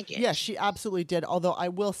of baggage. Yeah, she absolutely did. Although I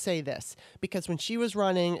will say this, because when she was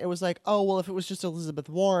running, it was like, oh, well, if it was just Elizabeth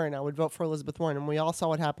Warren, I would vote for Elizabeth Warren. And we all saw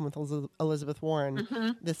what happened with Elizabeth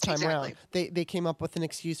Warren this time around. They came up with an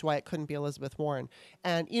excuse why it couldn't be Elizabeth Warren.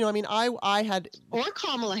 And, I had... Or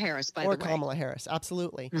Kamala Harris, by the way. Or Kamala Harris,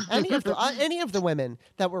 absolutely. Any of the women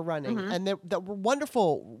that were running, and that were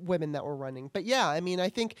wonderful women that were running. But yeah, I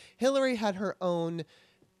think Hillary had her own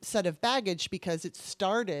set of baggage, because it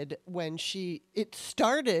started with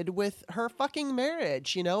her fucking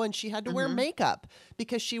marriage, and she had to wear makeup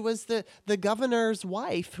because she was the governor's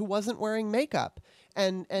wife who wasn't wearing makeup.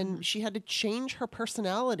 And she had to change her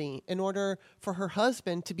personality in order for her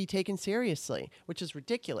husband to be taken seriously, which is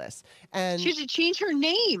ridiculous. And she had to change her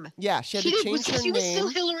name. Yeah, she had to change her name. She was still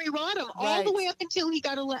Hillary Rodham all the way up until he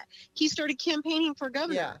started campaigning for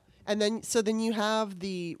governor. Yeah. And then you have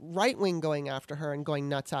the right wing going after her and going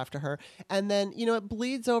nuts after her. And then, it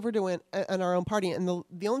bleeds over to in our own party. And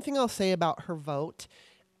the only thing I'll say about her vote,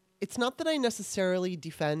 it's not that I necessarily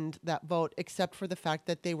defend that vote, except for the fact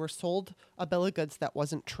that they were sold a bill of goods that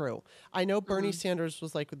wasn't true. I know Bernie Sanders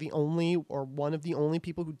was like the only or one of the only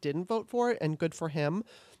people who didn't vote for it, and good for him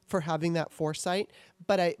for having that foresight.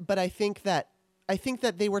 But I think that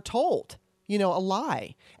they were told, a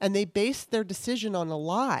lie, and they based their decision on a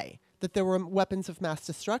lie, that there were weapons of mass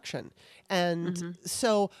destruction. And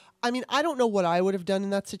so, I don't know what I would have done in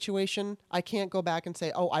that situation. I can't go back and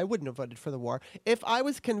say, oh, I wouldn't have voted for the war. If I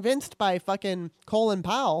was convinced by fucking Colin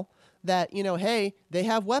Powell that, hey, they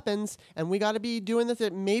have weapons and we got to be doing this,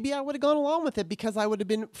 maybe I would have gone along with it, because I would have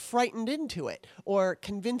been frightened into it or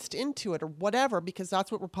convinced into it or whatever, because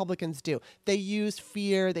that's what Republicans do. They use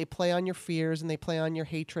fear, they play on your fears, and they play on your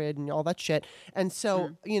hatred and all that shit. And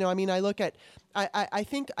so, I look at, I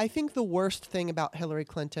think the worst thing about Hillary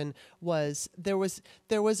Clinton was there was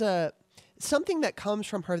something that comes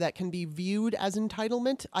from her that can be viewed as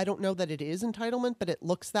entitlement. I don't know that it is entitlement, but it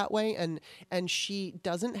looks that way. And she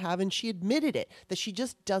doesn't have, and she admitted it, that she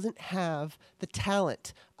just doesn't have the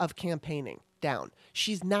talent of campaigning down.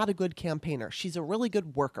 She's not a good campaigner. She's a really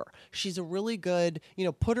good worker. She's a really good,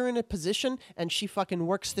 put her in a position and she fucking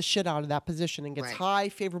works the shit out of that position and gets high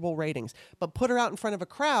favorable ratings. But put her out in front of a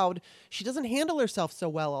crowd, she doesn't handle herself so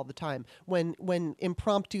well all the time. When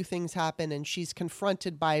impromptu things happen and she's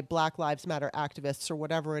confronted by Black Lives Matter activists or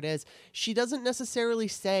whatever it is, she doesn't necessarily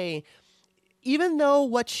say, even though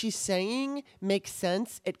what she's saying makes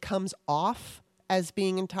sense, it comes off as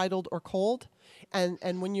being entitled or cold.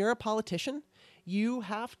 And when you're a politician, you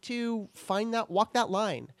have to walk that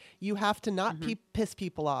line. You have to not piss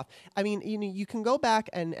people off. You can go back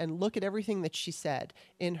and look at everything that she said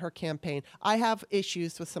in her campaign. I have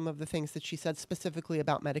issues with some of the things that she said specifically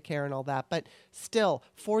about Medicare and all that, but still,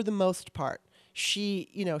 for the most part, she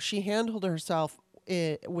handled herself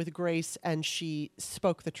with grace and she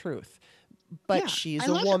spoke the truth. But she's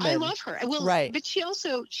a woman. I love her. Well, right. But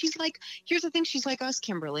she's like, here's the thing. She's like us,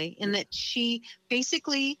 Kimberly, in that she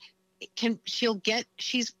basically well,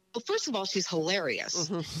 first of all, she's hilarious.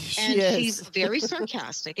 And she's very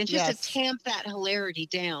sarcastic, and just to tamp that hilarity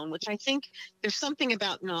down, which I think there's something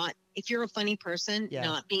about if you're a funny person,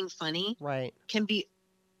 not being funny can be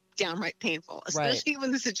downright painful, Right. especially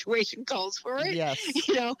when the situation calls for it. Yes.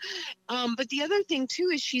 You know, but the other thing too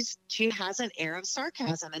is she has an air of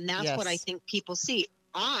sarcasm, and that's what I Yes. think people see.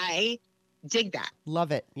 I dig that.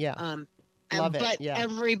 Love it. Yeah. Love it. But Yeah.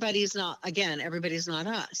 everybody's not. Again, everybody's not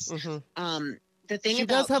us. The thing She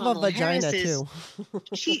about does have Kamala a vagina Harris is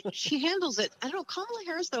too. she handles it. I don't know, Kamala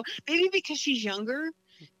Harris though. Maybe because she's younger,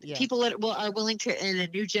 Yeah. people that are willing to, and a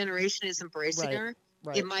new generation is embracing Right. her.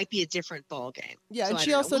 Right. It might be a different ball game. Yeah, So and I she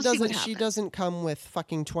don't know. also We'll see what doesn't. She happens. doesn't come with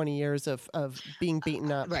fucking 20 years of being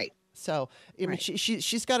beaten up. Right. So I mean, Right.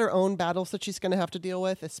 she's got her own battles that she's going to have to deal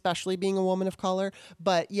with, especially being a woman of color.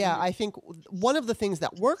 But yeah, I think one of the things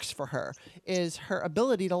that works for her is her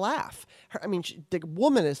ability to laugh. I mean, the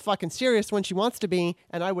woman is fucking serious when she wants to be,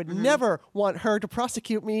 and I would never want her to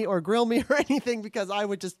prosecute me or grill me or anything because I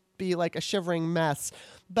would just be like a shivering mess.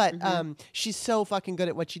 But she's so fucking good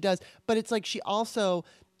at what she does. But it's like she also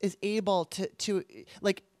is able to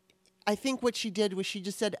like. I think what she did was she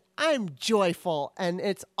just said, "I'm joyful and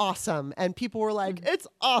it's awesome." And people were like, "It's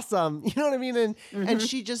awesome." You know what I mean? And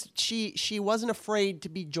she just she wasn't afraid to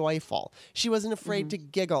be joyful. She wasn't afraid to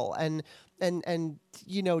giggle and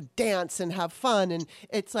you know, dance and have fun. And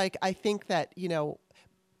it's like, I think that, you know,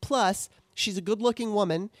 plus she's a good-looking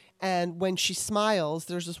woman, and when she smiles,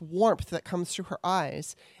 there's this warmth that comes through her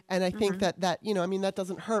eyes. And I think that you know, I mean, that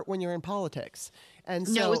doesn't hurt when you're in politics. And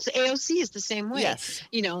so, No, it's AOC is the same way. Yes.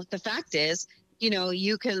 You know, the fact is, you know,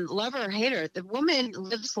 you can love her or hate her. The woman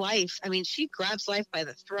lives life. I mean, she grabs life by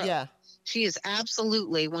the throat. yeah, She is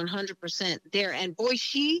absolutely 100% there. And boy,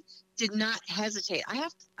 she did not hesitate.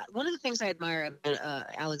 One of the things I admire about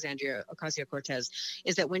Alexandria Ocasio-Cortez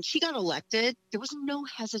is that when she got elected, there was no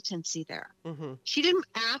hesitancy there. She didn't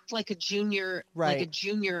act like a junior, like a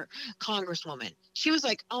junior congresswoman. She was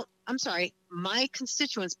like, "Oh, I'm sorry, my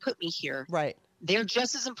constituents put me here. right. They're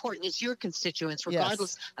just as important as your constituents,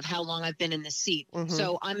 regardless of how long I've been in this seat.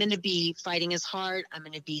 So I'm going to be fighting as hard. I'm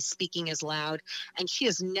going to be speaking as loud." And she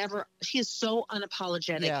is so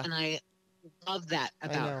unapologetic. And I love that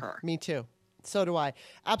about her. Me too. So do I.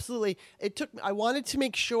 Absolutely. I wanted to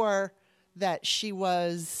make sure that she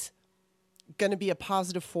was going to be a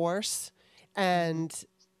positive force, and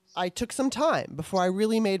I took some time before I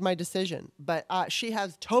really made my decision, but she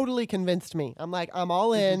has totally convinced me. I'm like, I'm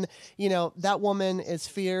all in. You know, that woman is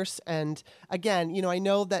fierce. And again, you know, I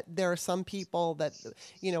know that there are some people that,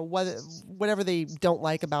 you know, whatever they don't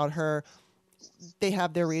like about her, they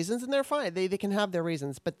have their reasons, and they're fine. They can have their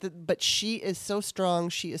reasons, but she is so strong.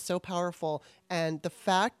 She is so powerful. And the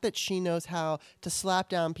fact that she knows how to slap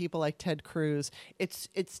down people like Ted Cruz, it's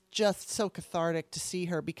just so cathartic to see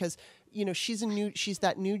her, because you know, she's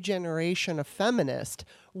that new generation of feminist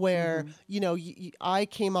where, you know, I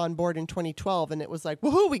came on board in 2012 and it was like,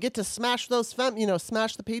 woohoo, we get to smash those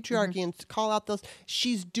smash the patriarchy and call out those.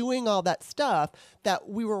 She's doing all that stuff that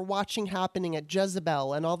we were watching happening at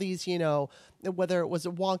Jezebel and all these, you know, whether it was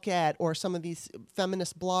Wonkette or some of these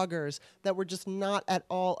feminist bloggers that were just not at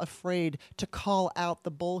all afraid to call out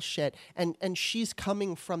the bullshit. And she's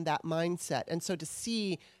coming from that mindset. And so to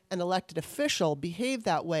see an elected official behave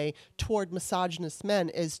that way toward misogynist men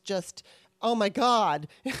is just, oh my God.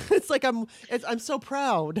 It's like I'm so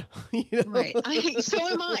proud. You know? Right. So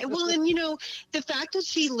am I. Well, and you know, the fact that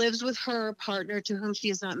she lives with her partner to whom she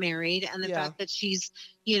is not married, and the fact that she's,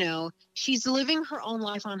 you know, she's living her own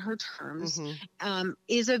life on her terms,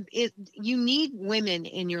 you need women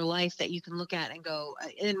in your life that you can look at and go,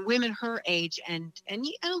 and women her age and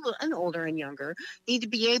older and younger need to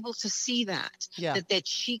be able to see that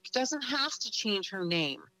she doesn't have to change her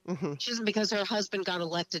name. She doesn't, because her husband got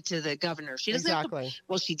elected to the governor. She doesn't have to,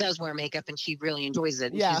 well, she does wear makeup and she really enjoys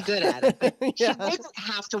it. And she's good at it. But she wouldn't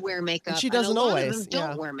have to wear makeup. And she doesn't and a lot always. Of them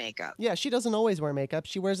don't wear makeup. Yeah, she doesn't always wear makeup.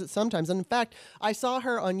 She wears it sometimes. And in fact, I saw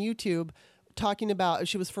her on YouTube talking about,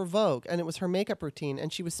 she was for Vogue, and it was her makeup routine,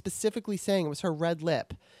 and she was specifically saying it was her red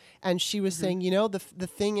lip. And she was saying, you know, the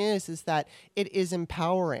thing is that it is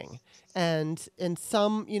empowering. And in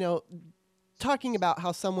some, you know, talking about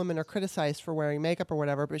how some women are criticized for wearing makeup or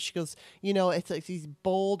whatever, but she goes, you know, it's like these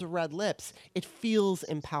bold red lips. It feels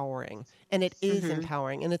empowering, and it is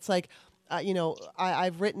empowering. And it's like, you know,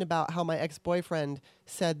 I've written about how my ex-boyfriend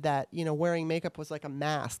said that, you know, wearing makeup was like a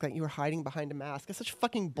mask, that you were hiding behind a mask. It's such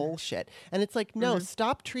fucking bullshit. And it's like, no,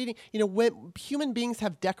 stop treating, you know, when human beings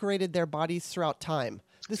have decorated their bodies throughout time.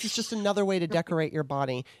 This is just another way to decorate your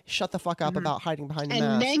body. Shut the fuck up about hiding behind a mask.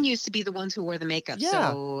 And men used to be the ones who wore the makeup.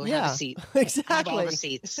 So have a seat. Exactly. Have all the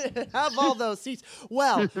seats. Have all those seats.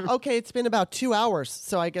 Well, okay, it's been about 2 hours,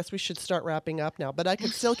 so I guess we should start wrapping up now. But I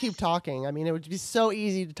could still keep talking. I mean, it would be so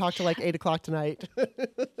easy to talk to like 8 o'clock tonight. No,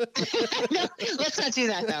 let's not do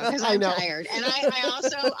that though, because I'm tired, and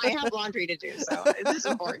I have laundry to do, so this is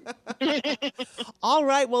important. All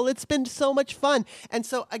right, well, it's been so much fun, and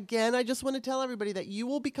so again, I just want to tell everybody that you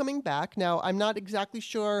will be coming back. Now, I'm not exactly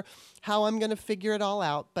sure how I'm going to figure it all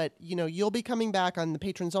out, but you'll be coming back on the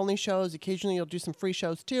patrons only shows. Occasionally, you'll do some free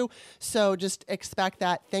shows too. So just expect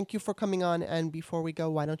that. Thank you for coming on. And before we go,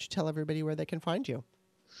 why don't you tell everybody where they can find you?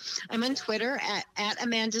 I'm on Twitter at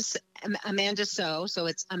Amanda So. So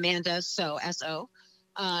it's Amanda So, S-O.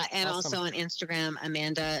 And also on Instagram,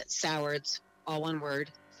 Amanda Sowards, all one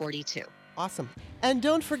word, 42. Awesome. And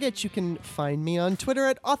don't forget, you can find me on Twitter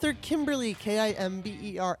at author Kimberly,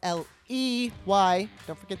 Kimberley. Don't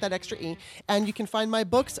forget that extra E. And you can find my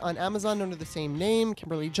books on Amazon under the same name,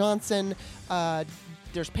 Kimberly Johnson.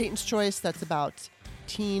 There's Peyton's Choice, that's about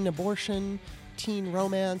teen abortion, teen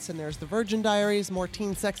romance, and there's The Virgin Diaries, more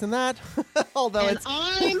teen sex than that. Although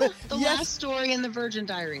I'm the last story in The Virgin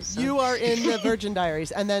Diaries. So. You are in The Virgin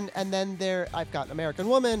Diaries, and then there I've got American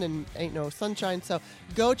Woman and Ain't No Sunshine. So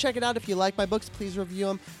go check it out. If you like my books, please review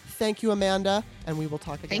them. Thank you, Amanda, and we will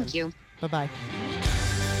talk again. Thank you. Bye-bye.